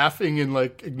like laughing and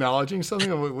like acknowledging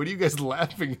something. I'm like, what are you guys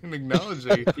laughing and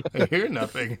acknowledging? I hear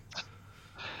nothing.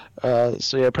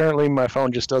 So yeah, apparently my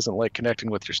phone just doesn't like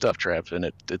connecting with your stuff, Trav,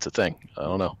 and it's a thing. I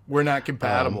don't know. We're not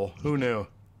compatible. Who knew?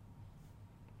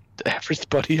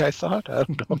 Everybody, I thought. I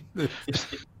don't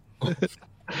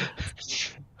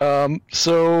know.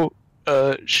 So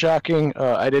shocking.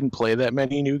 I didn't play that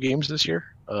many new games this year,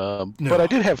 but I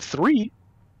did have 3.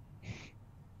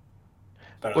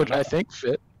 Which I think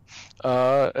fit,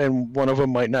 and one of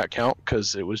them might not count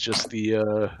because it was just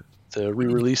the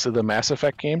re-release of the Mass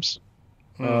Effect games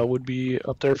would be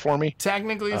up there for me.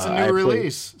 Technically, it's a new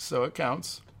release, so it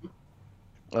counts.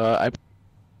 I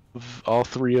all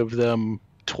 3 of them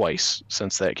twice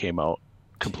since that came out.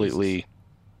 Completely.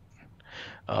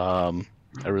 I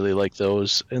really like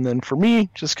those, and then for me,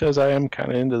 just because I am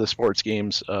kind of into the sports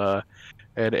games, I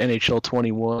had NHL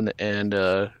 21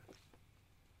 and.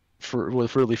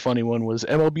 With really funny one was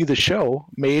MLB The Show,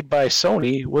 made by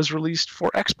Sony, was released for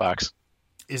Xbox.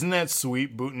 Isn't that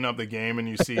sweet? Booting up the game and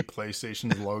you see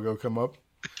PlayStation's logo come up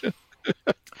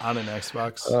on an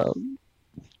Xbox.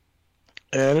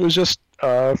 And it was just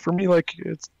for me, like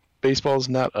baseball is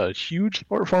not a huge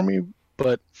sport for me,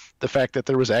 but the fact that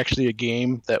there was actually a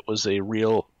game that was a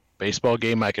real baseball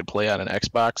game I could play on an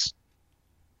Xbox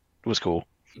was cool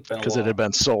because it had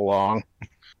been so long.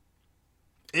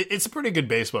 It's a pretty good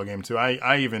baseball game, too.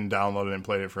 I even downloaded and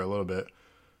played it for a little bit.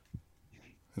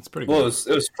 It's pretty good. Well, it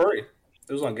was free.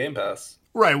 It was on Game Pass.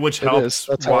 Right, which helps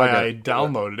why I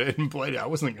downloaded it and played it. I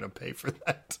wasn't going to pay for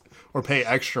that or pay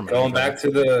extra money. Going back to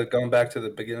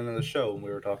the beginning of the show when we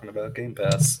were talking about Game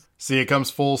Pass. See, it comes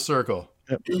full circle.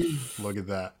 Yep. Look at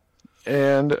that.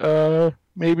 And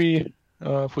maybe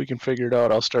if we can figure it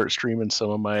out, I'll start streaming some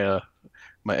of my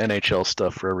NHL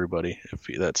stuff for everybody. If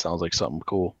that sounds like something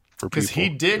cool. Because he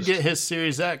did get his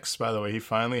Series X, by the way. He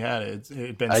finally had it. It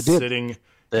had been sitting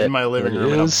in my living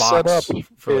room in a box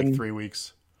for like 3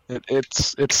 weeks.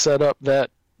 It's set up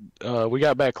that we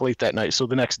got back late that night, so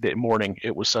the next morning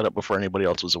it was set up before anybody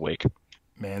else was awake.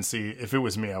 Man, see, if it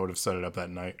was me, I would have set it up that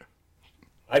night.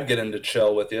 I'd get into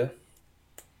chill with you.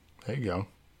 There you go.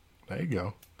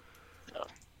 Yeah.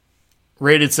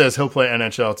 Rated says he'll play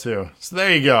NHL too. So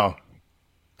there you go.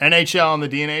 NHL on the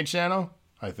DNA channel?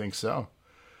 I think so.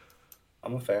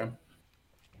 I'm a fan.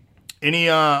 Any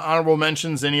honorable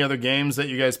mentions? Any other games that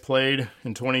you guys played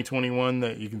in 2021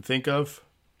 that you can think of?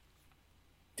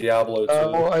 Diablo 2.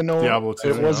 Well, I know Diablo 2,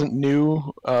 it wasn't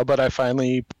new, but I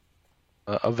finally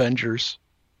Avengers.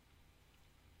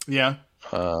 Yeah,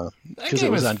 because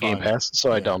it was on Game Pass,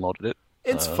 so I downloaded it.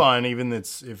 It's fun, even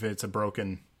if it's a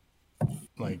broken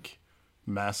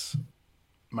mess.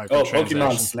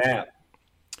 Pokemon Snap.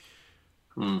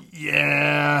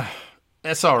 Yeah.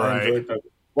 That's all right.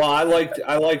 Well, I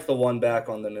liked the one back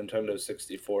on the Nintendo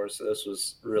 64, so this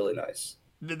was really nice.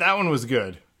 That one was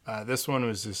good. This one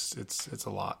was just it's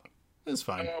a lot. It's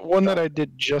fine. One that I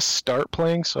did just start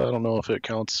playing, so I don't know if it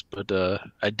counts, but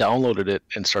I downloaded it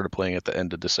and started playing at the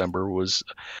end of December. Was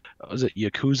it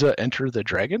Yakuza Enter the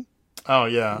Dragon? Oh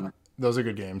yeah, those are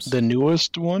good games. The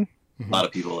newest one. A lot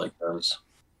of people like those.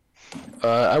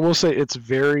 I will say it's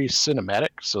very cinematic,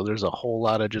 so there's a whole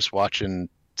lot of just watching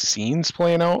scenes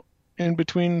playing out in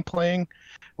between playing,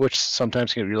 which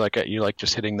sometimes can be like you like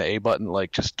just hitting the A button,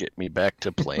 like just get me back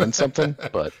to playing something.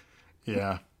 But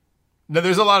yeah, no,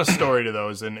 there's a lot of story to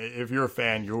those, and if you're a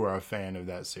fan, you are a fan of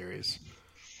that series.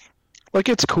 Like,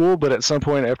 it's cool, but at some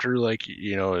point after, like,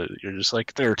 you're just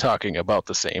like, they're talking about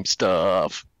the same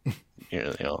stuff.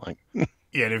 Like.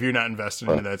 Yeah, and if you're not invested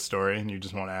into that story and you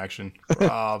just want action,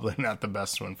 probably not the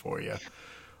best one for you.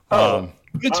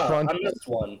 It's fun. I missed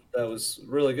one that was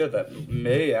really good that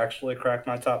may actually crack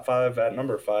my top 5 at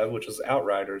number 5, which is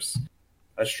Outriders.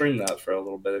 I streamed that for a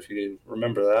little bit, if you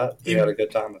remember that. You had a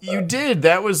good time with that. You did.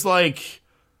 That was like...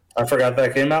 I forgot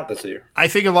that came out this year. I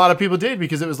think a lot of people did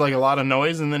because it was like a lot of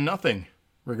noise and then nothing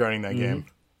regarding that game.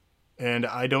 And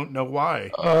I don't know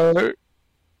why.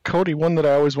 Cody, one that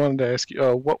I always wanted to ask you,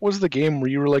 what was the game where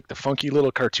you were like the funky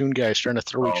little cartoon guys trying to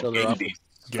throw each other off?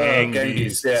 Gang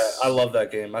Beasts. Yeah, I love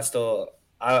that game.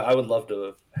 I would love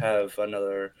to have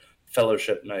another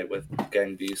fellowship night with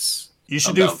Gang Beasts. You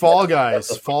should do Fall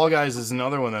Guys. Fall Guys is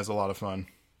another one that's a lot of fun.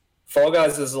 Fall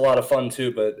Guys is a lot of fun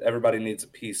too, but everybody needs a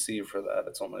PC for that.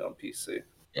 It's only on PC.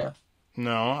 Yeah.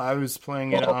 No, I was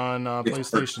playing it on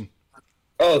PlayStation.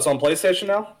 Oh, it's on PlayStation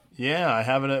now? Yeah, I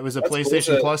have it. It was a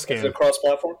PlayStation Plus game. Is it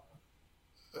cross-platform?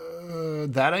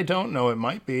 That I don't know. It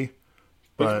might be.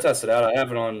 We can test it out. I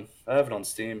have it on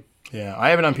Steam. Yeah, I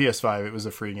have it on PS5. It was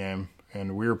a free game,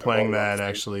 and we were playing that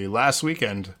actually last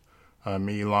weekend.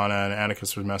 Me, Lana, and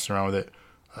Atticus were messing around with it.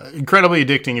 Incredibly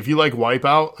addicting. If you like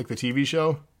Wipeout, like the TV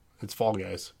show, it's Fall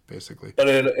Guys, basically. But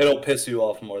it'll piss you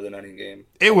off more than any game.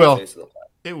 It will.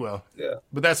 It will. Yeah.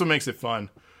 But that's what makes it fun.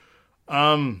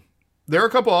 There are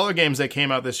a couple other games that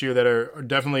came out this year that are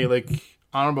definitely like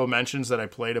honorable mentions that I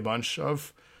played a bunch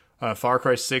of. Far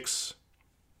Cry 6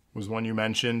 was one you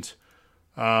mentioned.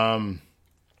 You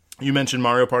mentioned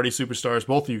Mario Party Superstars.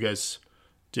 Both of you guys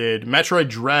did. Metroid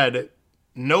Dread.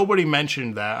 Nobody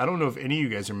mentioned that. I don't know if any of you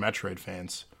guys are Metroid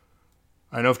fans.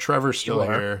 I know if Trevor's still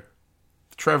here.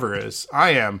 Trevor is.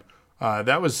 I am.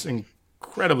 That was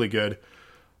incredibly good.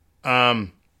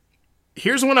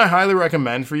 Here's one I highly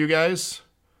recommend for you guys.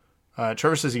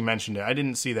 Trevor says he mentioned it. I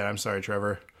didn't see that. I'm sorry,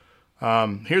 Trevor.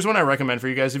 Here's one I recommend for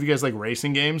you guys. If you guys like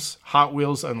racing games, Hot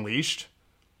Wheels Unleashed.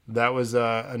 That was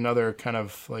another kind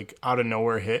of like out of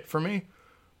nowhere hit for me.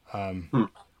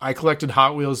 I collected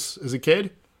Hot Wheels as a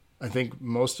kid. I think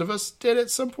most of us did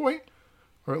at some point,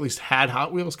 or at least had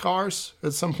Hot Wheels cars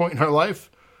at some point in our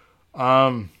life.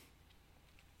 And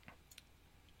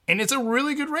it's a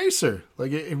really good racer.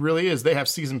 Like it really is. They have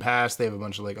season pass. They have a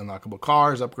bunch of like unlockable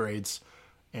cars, upgrades.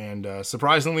 And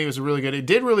surprisingly, it was really good. It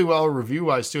did really well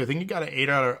review-wise, too. I think it got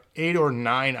an 8 or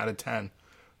 9 out of 10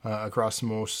 across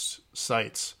most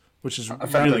sites, which is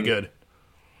really good.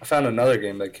 I found another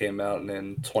game that came out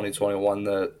in 2021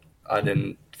 that I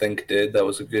didn't think did. That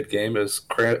was a good game. It was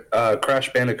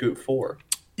Crash Bandicoot 4.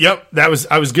 Yep, I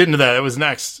was getting to that. It was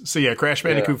next. So, yeah, Crash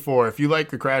Bandicoot 4. If you like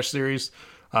the Crash series,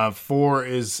 4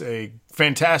 is a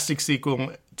fantastic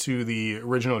sequel to the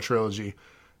original trilogy.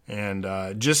 And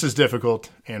just as difficult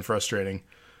and frustrating.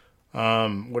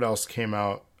 What else came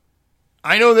out?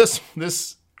 I know this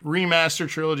remaster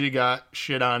trilogy got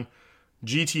shit on.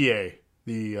 GTA,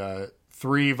 the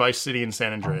 3, Vice City, and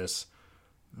San Andreas.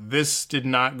 This did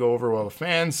not go over well with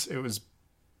fans. It was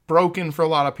broken for a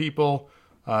lot of people.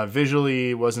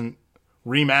 Visually, wasn't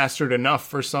remastered enough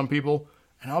for some people.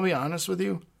 And I'll be honest with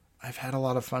you, I've had a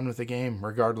lot of fun with the game,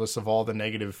 regardless of all the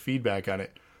negative feedback on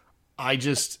it. I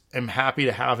just am happy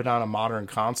to have it on a modern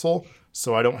console,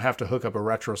 so I don't have to hook up a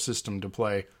retro system to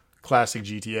play classic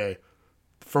GTA.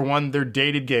 For one, they're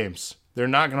dated games. They're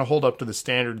not going to hold up to the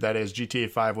standard that is GTA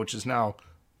 5, which is now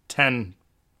 10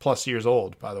 plus years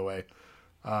old, by the way.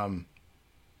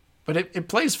 But it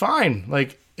plays fine.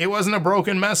 Like, it wasn't a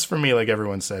broken mess for me, like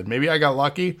everyone said. Maybe I got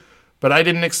lucky, but I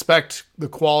didn't expect the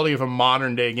quality of a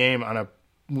modern day game on a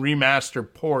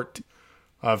remastered port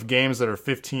of games that are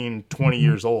 15, 20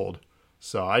 years old.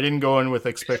 So I didn't go in with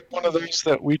One of those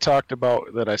that we talked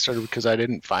about that I started because I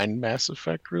didn't find Mass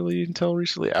Effect really until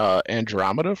recently.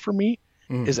 Andromeda for me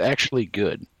is actually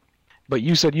good. But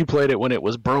you said you played it when it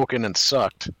was broken and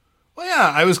sucked. Well,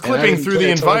 yeah, I was clipping through the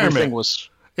environment.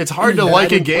 It's hard to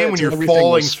like a game when you're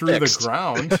falling through the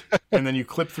ground and then you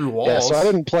clip through walls. Yeah, so I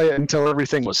didn't play it until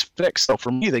everything was fixed. So for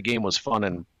me, the game was fun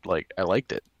and like I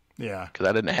liked it. Yeah. Because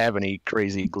I didn't have any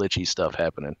crazy glitchy stuff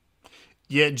happening.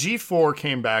 Yeah, G4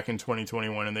 came back in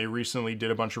 2021, and they recently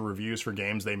did a bunch of reviews for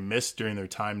games they missed during their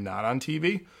time not on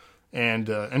TV. And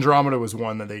Andromeda was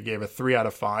one that they gave a 3 out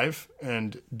of 5.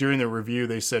 And during the review,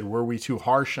 they said, were we too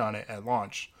harsh on it at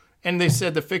launch? And they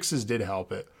said the fixes did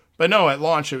help it. But no, at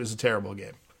launch, it was a terrible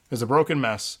game. It was a broken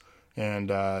mess. and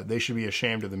they should be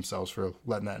ashamed of themselves for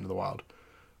letting that into the wild.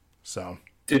 So,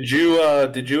 did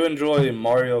you enjoy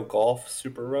Mario Golf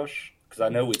Super Rush? Because I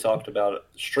know we talked about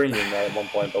streaming that at one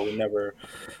point, but we never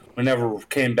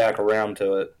came back around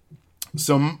to it.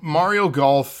 So Mario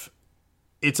Golf,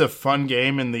 it's a fun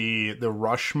game, and the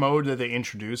rush mode that they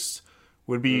introduced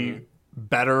would be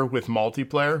better with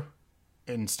multiplayer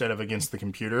instead of against the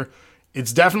computer.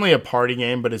 It's definitely a party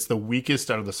game, but it's the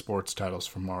weakest out of the sports titles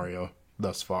from Mario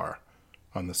thus far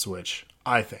on the Switch,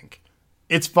 I think.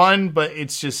 It's fun, but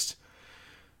it's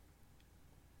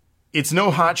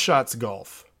no Hot Shots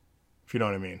Golf, if you know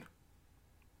what I mean.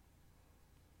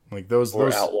 Like those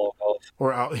Outlaw Golf.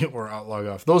 Or Outlaw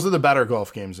Golf. Those are the better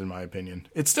golf games, in my opinion.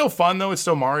 It's still fun, though. It's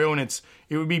still Mario, and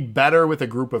it would be better with a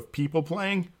group of people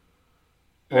playing.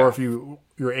 Or if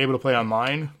you're able to play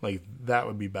online, like that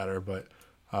would be better. But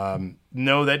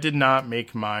no, that did not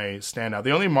make my standout.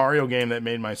 The only Mario game that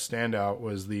made my standout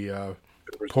was the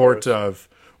port of...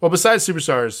 Well, besides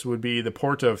Superstars, would be the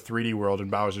port of 3D World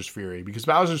and Bowser's Fury. Because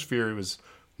Bowser's Fury was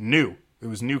new. It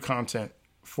was new content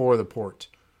for the port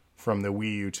from the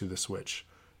Wii U to the Switch.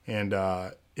 And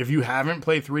if you haven't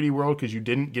played 3D World because you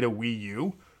didn't get a Wii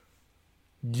U,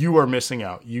 you are missing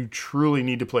out. You truly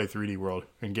need to play 3D World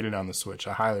and get it on the Switch.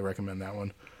 I highly recommend that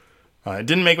one. It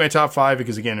didn't make my top 5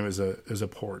 because, again, it was a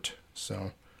port.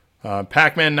 So,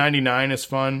 Pac-Man 99 is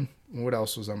fun. What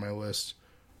else was on my list?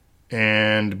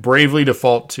 And Bravely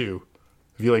Default 2.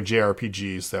 If you like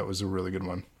JRPGs, that was a really good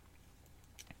one.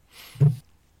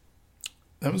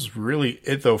 That was really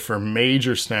it, though, for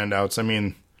major standouts. I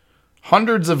mean,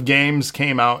 hundreds of games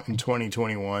came out in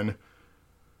 2021.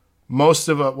 Most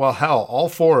of it, well, hell, all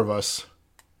 4 of us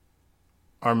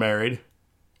are married.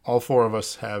 All 4 of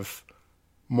us have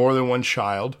more than one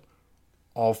child.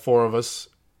 All 4 of us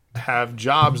have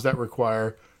jobs that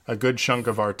require a good chunk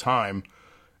of our time.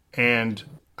 And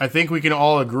I think we can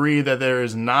all agree that there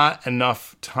is not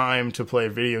enough time to play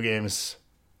video games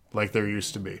like there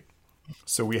used to be.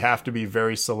 So we have to be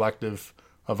very selective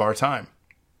of our time.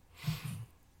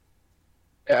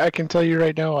 I can tell you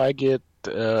right now, I get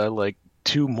like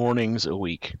 2 mornings a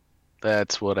week.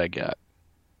 That's what I got.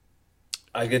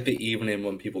 I get the evening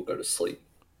when people go to sleep.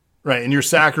 Right, and you're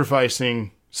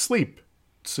sacrificing sleep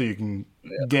so you can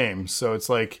game. So it's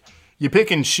like you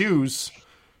pick and choose.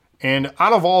 And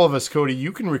out of all of us, Cody,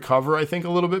 you can recover, I think, a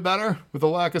little bit better with a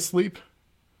lack of sleep.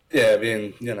 Yeah,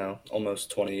 being,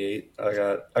 almost 28. I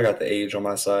got the age on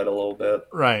my side a little bit.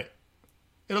 Right.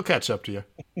 It'll catch up to you.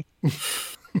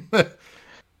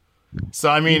 So,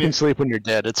 I mean... You can sleep when you're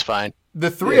dead. It's fine.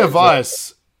 The 3 of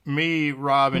us, me,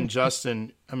 Rob, and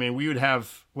Justin, I mean, we would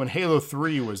have... When Halo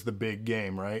 3 was the big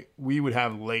game, right? We would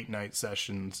have late-night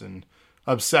sessions and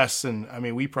obsess. And, I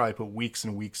mean, we probably put weeks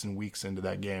and weeks and weeks into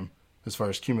that game as far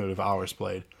as cumulative hours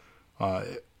played.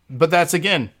 But that's,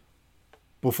 again,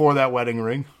 before that wedding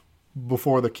ring,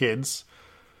 before the kids,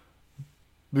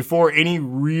 before any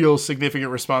real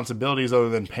significant responsibilities other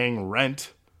than paying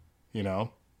rent, and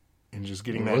just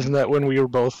getting that. Wasn't that when we were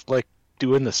both like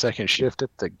doing the second shift at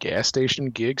the gas station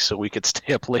gig so we could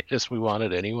stay up late as we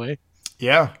wanted anyway?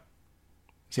 Yeah,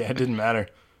 it didn't matter.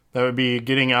 That would be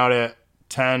getting out at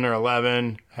 10 or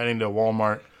 11, heading to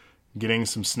Walmart, getting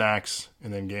some snacks,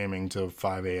 and then gaming till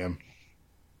 5 a.m.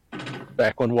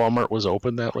 Back when Walmart was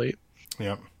open that late?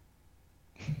 Yep.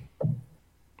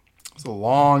 It's a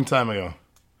long time ago.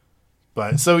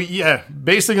 But so, yeah,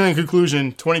 basically in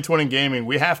conclusion, 2020 gaming,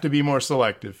 we have to be more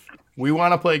selective. We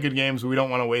want to play good games. We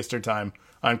don't want to waste our time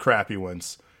on crappy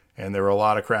ones. And there were a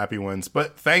lot of crappy ones.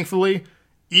 But thankfully,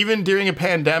 even during a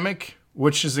pandemic,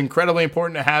 which is incredibly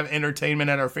important to have entertainment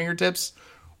at our fingertips,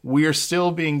 we are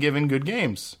still being given good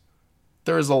games.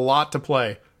 There is a lot to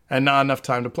play and not enough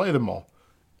time to play them all.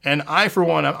 And I, for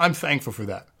one, I'm thankful for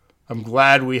that. I'm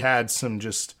glad we had some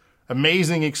just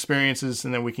amazing experiences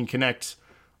and that we can connect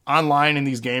online in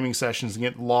these gaming sessions and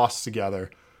get lost together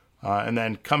and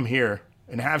then come here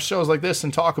and have shows like this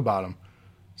and talk about them.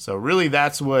 So really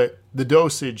that's what the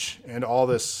dosage and all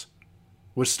this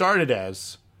was started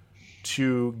as,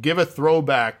 to give a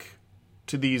throwback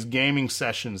to these gaming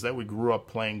sessions that we grew up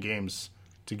playing games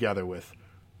together with.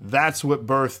 That's what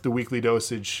birthed the weekly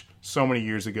dosage so many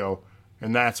years ago.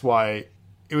 And that's why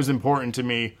it was important to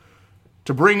me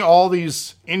to bring all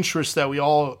these interests that we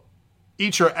all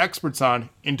each are experts on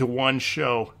into one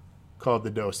show called The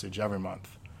Dosage every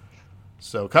month.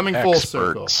 So coming full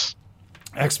circle.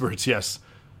 Experts, yes.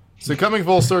 So coming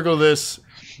full circle, this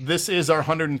is our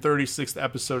 136th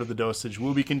episode of The Dosage.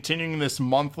 We'll be continuing this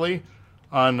monthly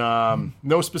on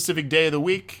no specific day of the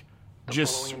week,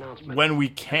 just when we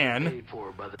can.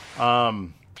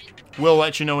 We'll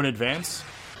let you know in advance.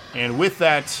 And with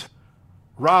that,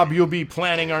 Rob, you'll be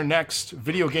planning our next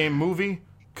video game movie.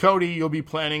 Cody, you'll be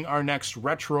planning our next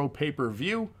retro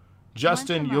pay-per-view.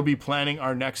 Justin, you'll be planning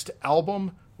our next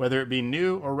album, whether it be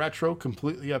new or retro,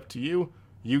 completely up to you.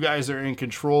 You guys are in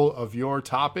control of your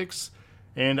topics,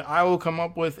 and I will come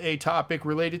up with a topic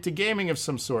related to gaming of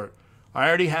some sort. I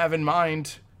already have in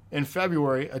mind in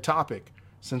February a topic.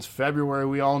 Since February,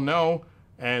 we all know,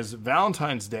 as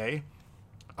Valentine's Day,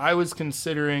 I was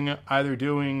considering either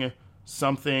doing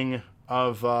something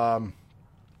of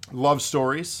love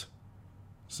stories,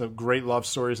 so great love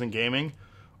stories in gaming,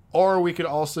 or we could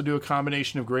also do a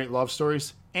combination of great love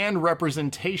stories and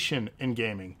representation in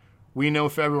gaming. We know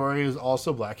February is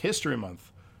also Black History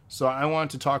Month, so I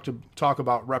want to talk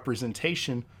about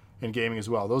representation in gaming as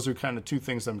well. Those are kind of two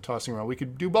things I'm tossing around. We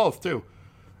could do both too,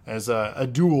 as a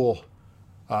dual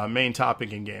main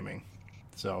topic in gaming.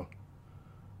 So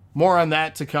more on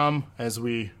that to come as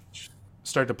we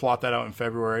start to plot that out in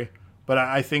February. But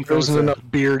I think there isn't enough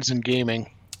beards in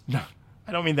gaming. No,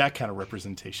 I don't mean that kind of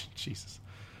representation. Jesus.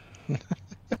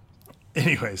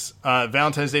 Anyways,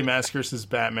 Valentine's Day Massacres is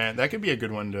Batman. That could be a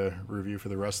good one to review for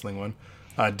the wrestling one.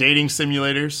 Dating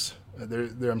simulators.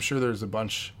 I'm sure there's a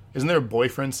bunch. Isn't there a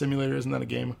boyfriend simulator? Isn't that a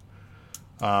game?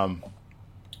 But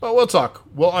we'll talk.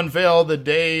 We'll unveil the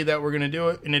day that we're going to do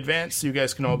it in advance so you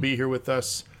guys can all be here with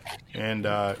us. And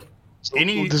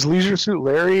does Leisure Suit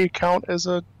Larry count as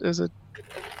a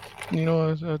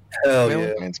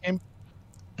Valentine's game?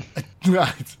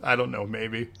 I don't know,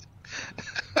 maybe.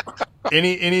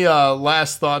 Any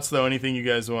last thoughts though? Anything you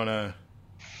guys want to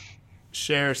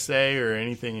share, say, or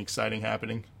anything exciting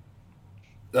happening?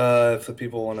 If the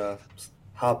people want to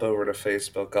hop over to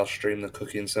Facebook, I'll stream the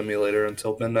cooking simulator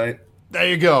until midnight. There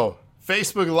you go.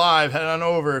 Facebook Live. Head on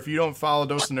over. If you don't follow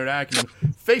Dose of Nerd Acumen,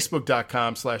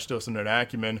 facebook.com/Dose of Nerd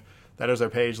Acumen. That is our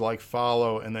page. Like,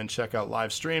 follow, and then check out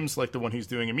live streams like the one he's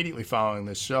doing immediately following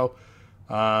this show.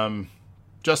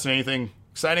 Justin, anything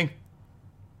exciting?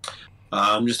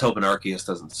 I'm just hoping Arceus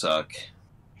doesn't suck.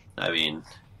 I mean,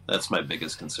 that's my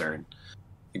biggest concern.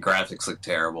 The graphics look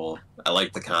terrible. I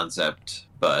like the concept,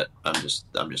 but I'm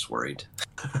just worried.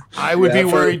 I would be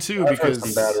worried too, I've heard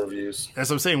because some bad reviews.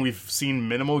 As I'm saying, we've seen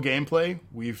minimal gameplay.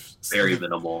 Very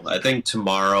minimal. I think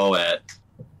tomorrow at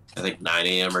 9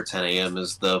 a.m. or 10 a.m.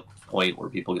 is the point where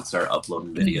people can start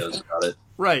uploading videos about it.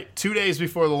 Right, 2 days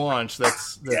before the launch.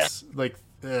 That's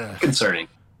concerning.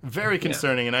 Very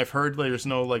concerning. And I've heard there's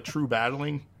no true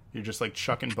battling. You're just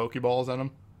chucking Pokeballs at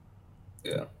them.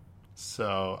 Yeah.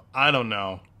 So I don't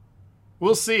know.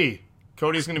 We'll see.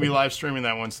 Cody's going to be live streaming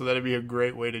that one, so that'd be a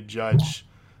great way to judge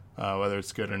whether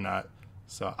it's good or not.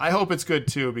 So I hope it's good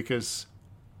too, because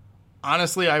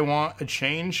honestly, I want a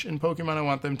change in Pokemon. I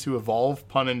want them to evolve,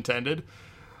 pun intended.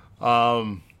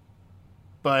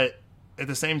 But at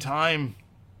the same time,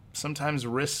 sometimes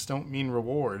risks don't mean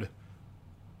reward.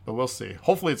 But we'll see.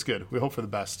 Hopefully it's good. We hope for the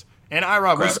best. And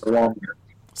iRob,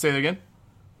 say it again.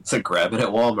 It's like grab it at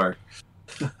Walmart.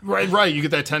 Right. You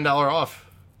get that $10 off.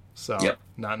 So yep.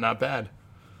 Not bad.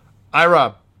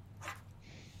 iRob.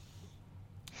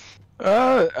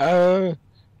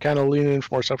 Kind of leaning in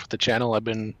for more stuff with the channel.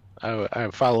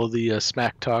 I follow the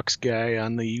Smack Talks guy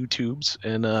on the YouTubes,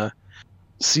 and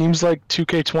seems like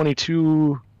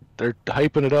 2K22, they're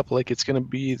hyping it up like it's going to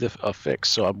be a fix.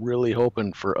 So I'm really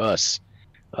hoping for us,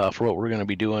 for what we're going to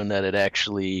be doing, that it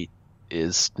actually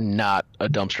is not a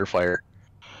dumpster fire.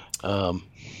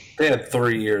 They had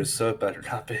 3 years, so it better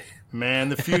not be. Man,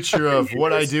 the future of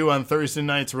what I do on Thursday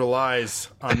nights relies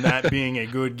on that being a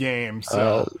good game.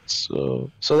 So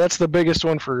that's the biggest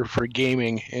one for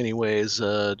gaming, anyways.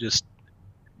 Just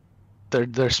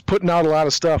they're putting out a lot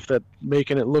of stuff that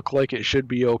making it look like it should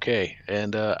be okay,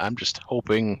 and I'm just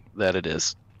hoping that it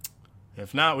is.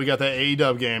 If not, we got that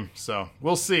AEW game, so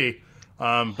we'll see.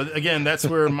 But again, that's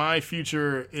where my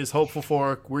future is hopeful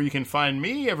for. Where you can find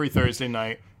me every Thursday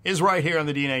night is right here on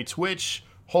the DNA Twitch,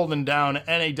 holding down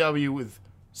NAW with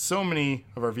so many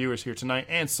of our viewers here tonight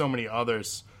and so many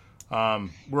others.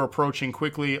 We're approaching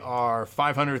quickly our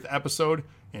 500th episode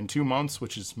in 2 months,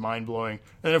 which is mind-blowing.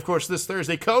 And, of course, this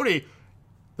Thursday, Cody,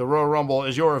 the Royal Rumble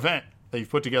is your event that you've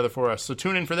put together for us. So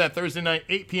tune in for that Thursday night,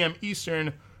 8 p.m.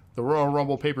 Eastern, the Royal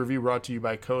Rumble pay-per-view brought to you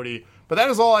by Cody. But that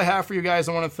is all I have for you guys.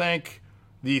 I want to thank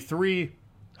the 3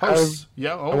 hosts.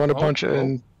 I want to punch it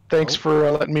in. Thanks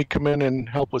for letting me come in and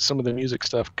help with some of the music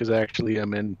stuff, because I actually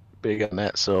am in big on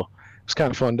that. So it's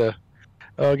kind of fun to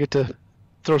get to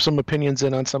throw some opinions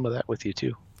in on some of that with you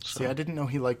too. So. See, I didn't know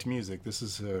he liked music. This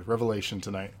is a revelation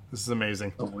tonight. This is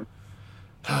amazing.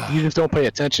 You just don't pay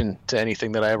attention to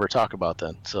anything that I ever talk about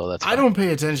then. So that's fine. I don't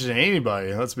pay attention to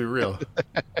anybody. Let's be real.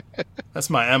 That's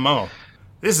my MO.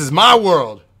 This is my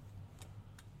world.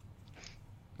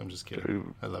 I'm just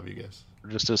kidding. I love you guys.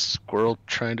 Just a squirrel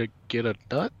trying to get a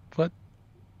nut? What?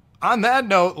 On that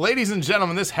note, ladies and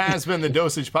gentlemen, this has been the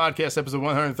Dosage Podcast, episode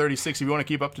 136. If you want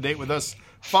to keep up to date with us,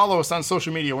 follow us on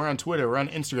social media. We're on Twitter. We're on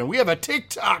Instagram. We have a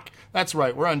TikTok. That's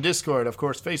right. We're on Discord. Of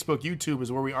course, Facebook, YouTube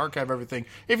is where we archive everything.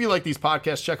 If you like these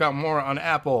podcasts, check out more on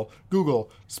Apple,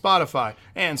 Google, Spotify,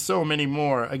 and so many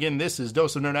more. Again, this is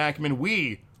Dose of Nerd Acumen.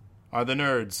 We are the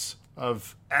nerds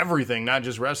of everything, not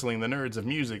just wrestling. The nerds of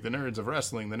music, the nerds of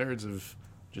wrestling, the nerds of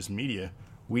just media.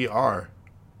 We are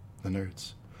the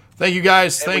nerds. Thank you,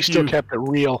 guys. And Thank we still kept it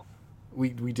real. We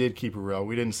did keep it real.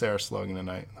 We didn't say our slogan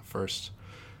tonight first.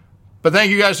 But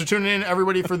thank you guys for tuning in,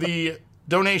 everybody, for the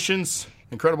donations.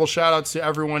 Incredible shout-outs to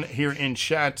everyone here in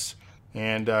chat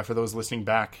and for those listening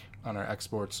back on our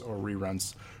exports or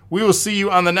reruns. We will see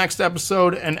you on the next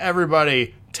episode, and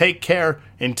everybody, take care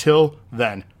until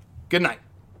then. Good night.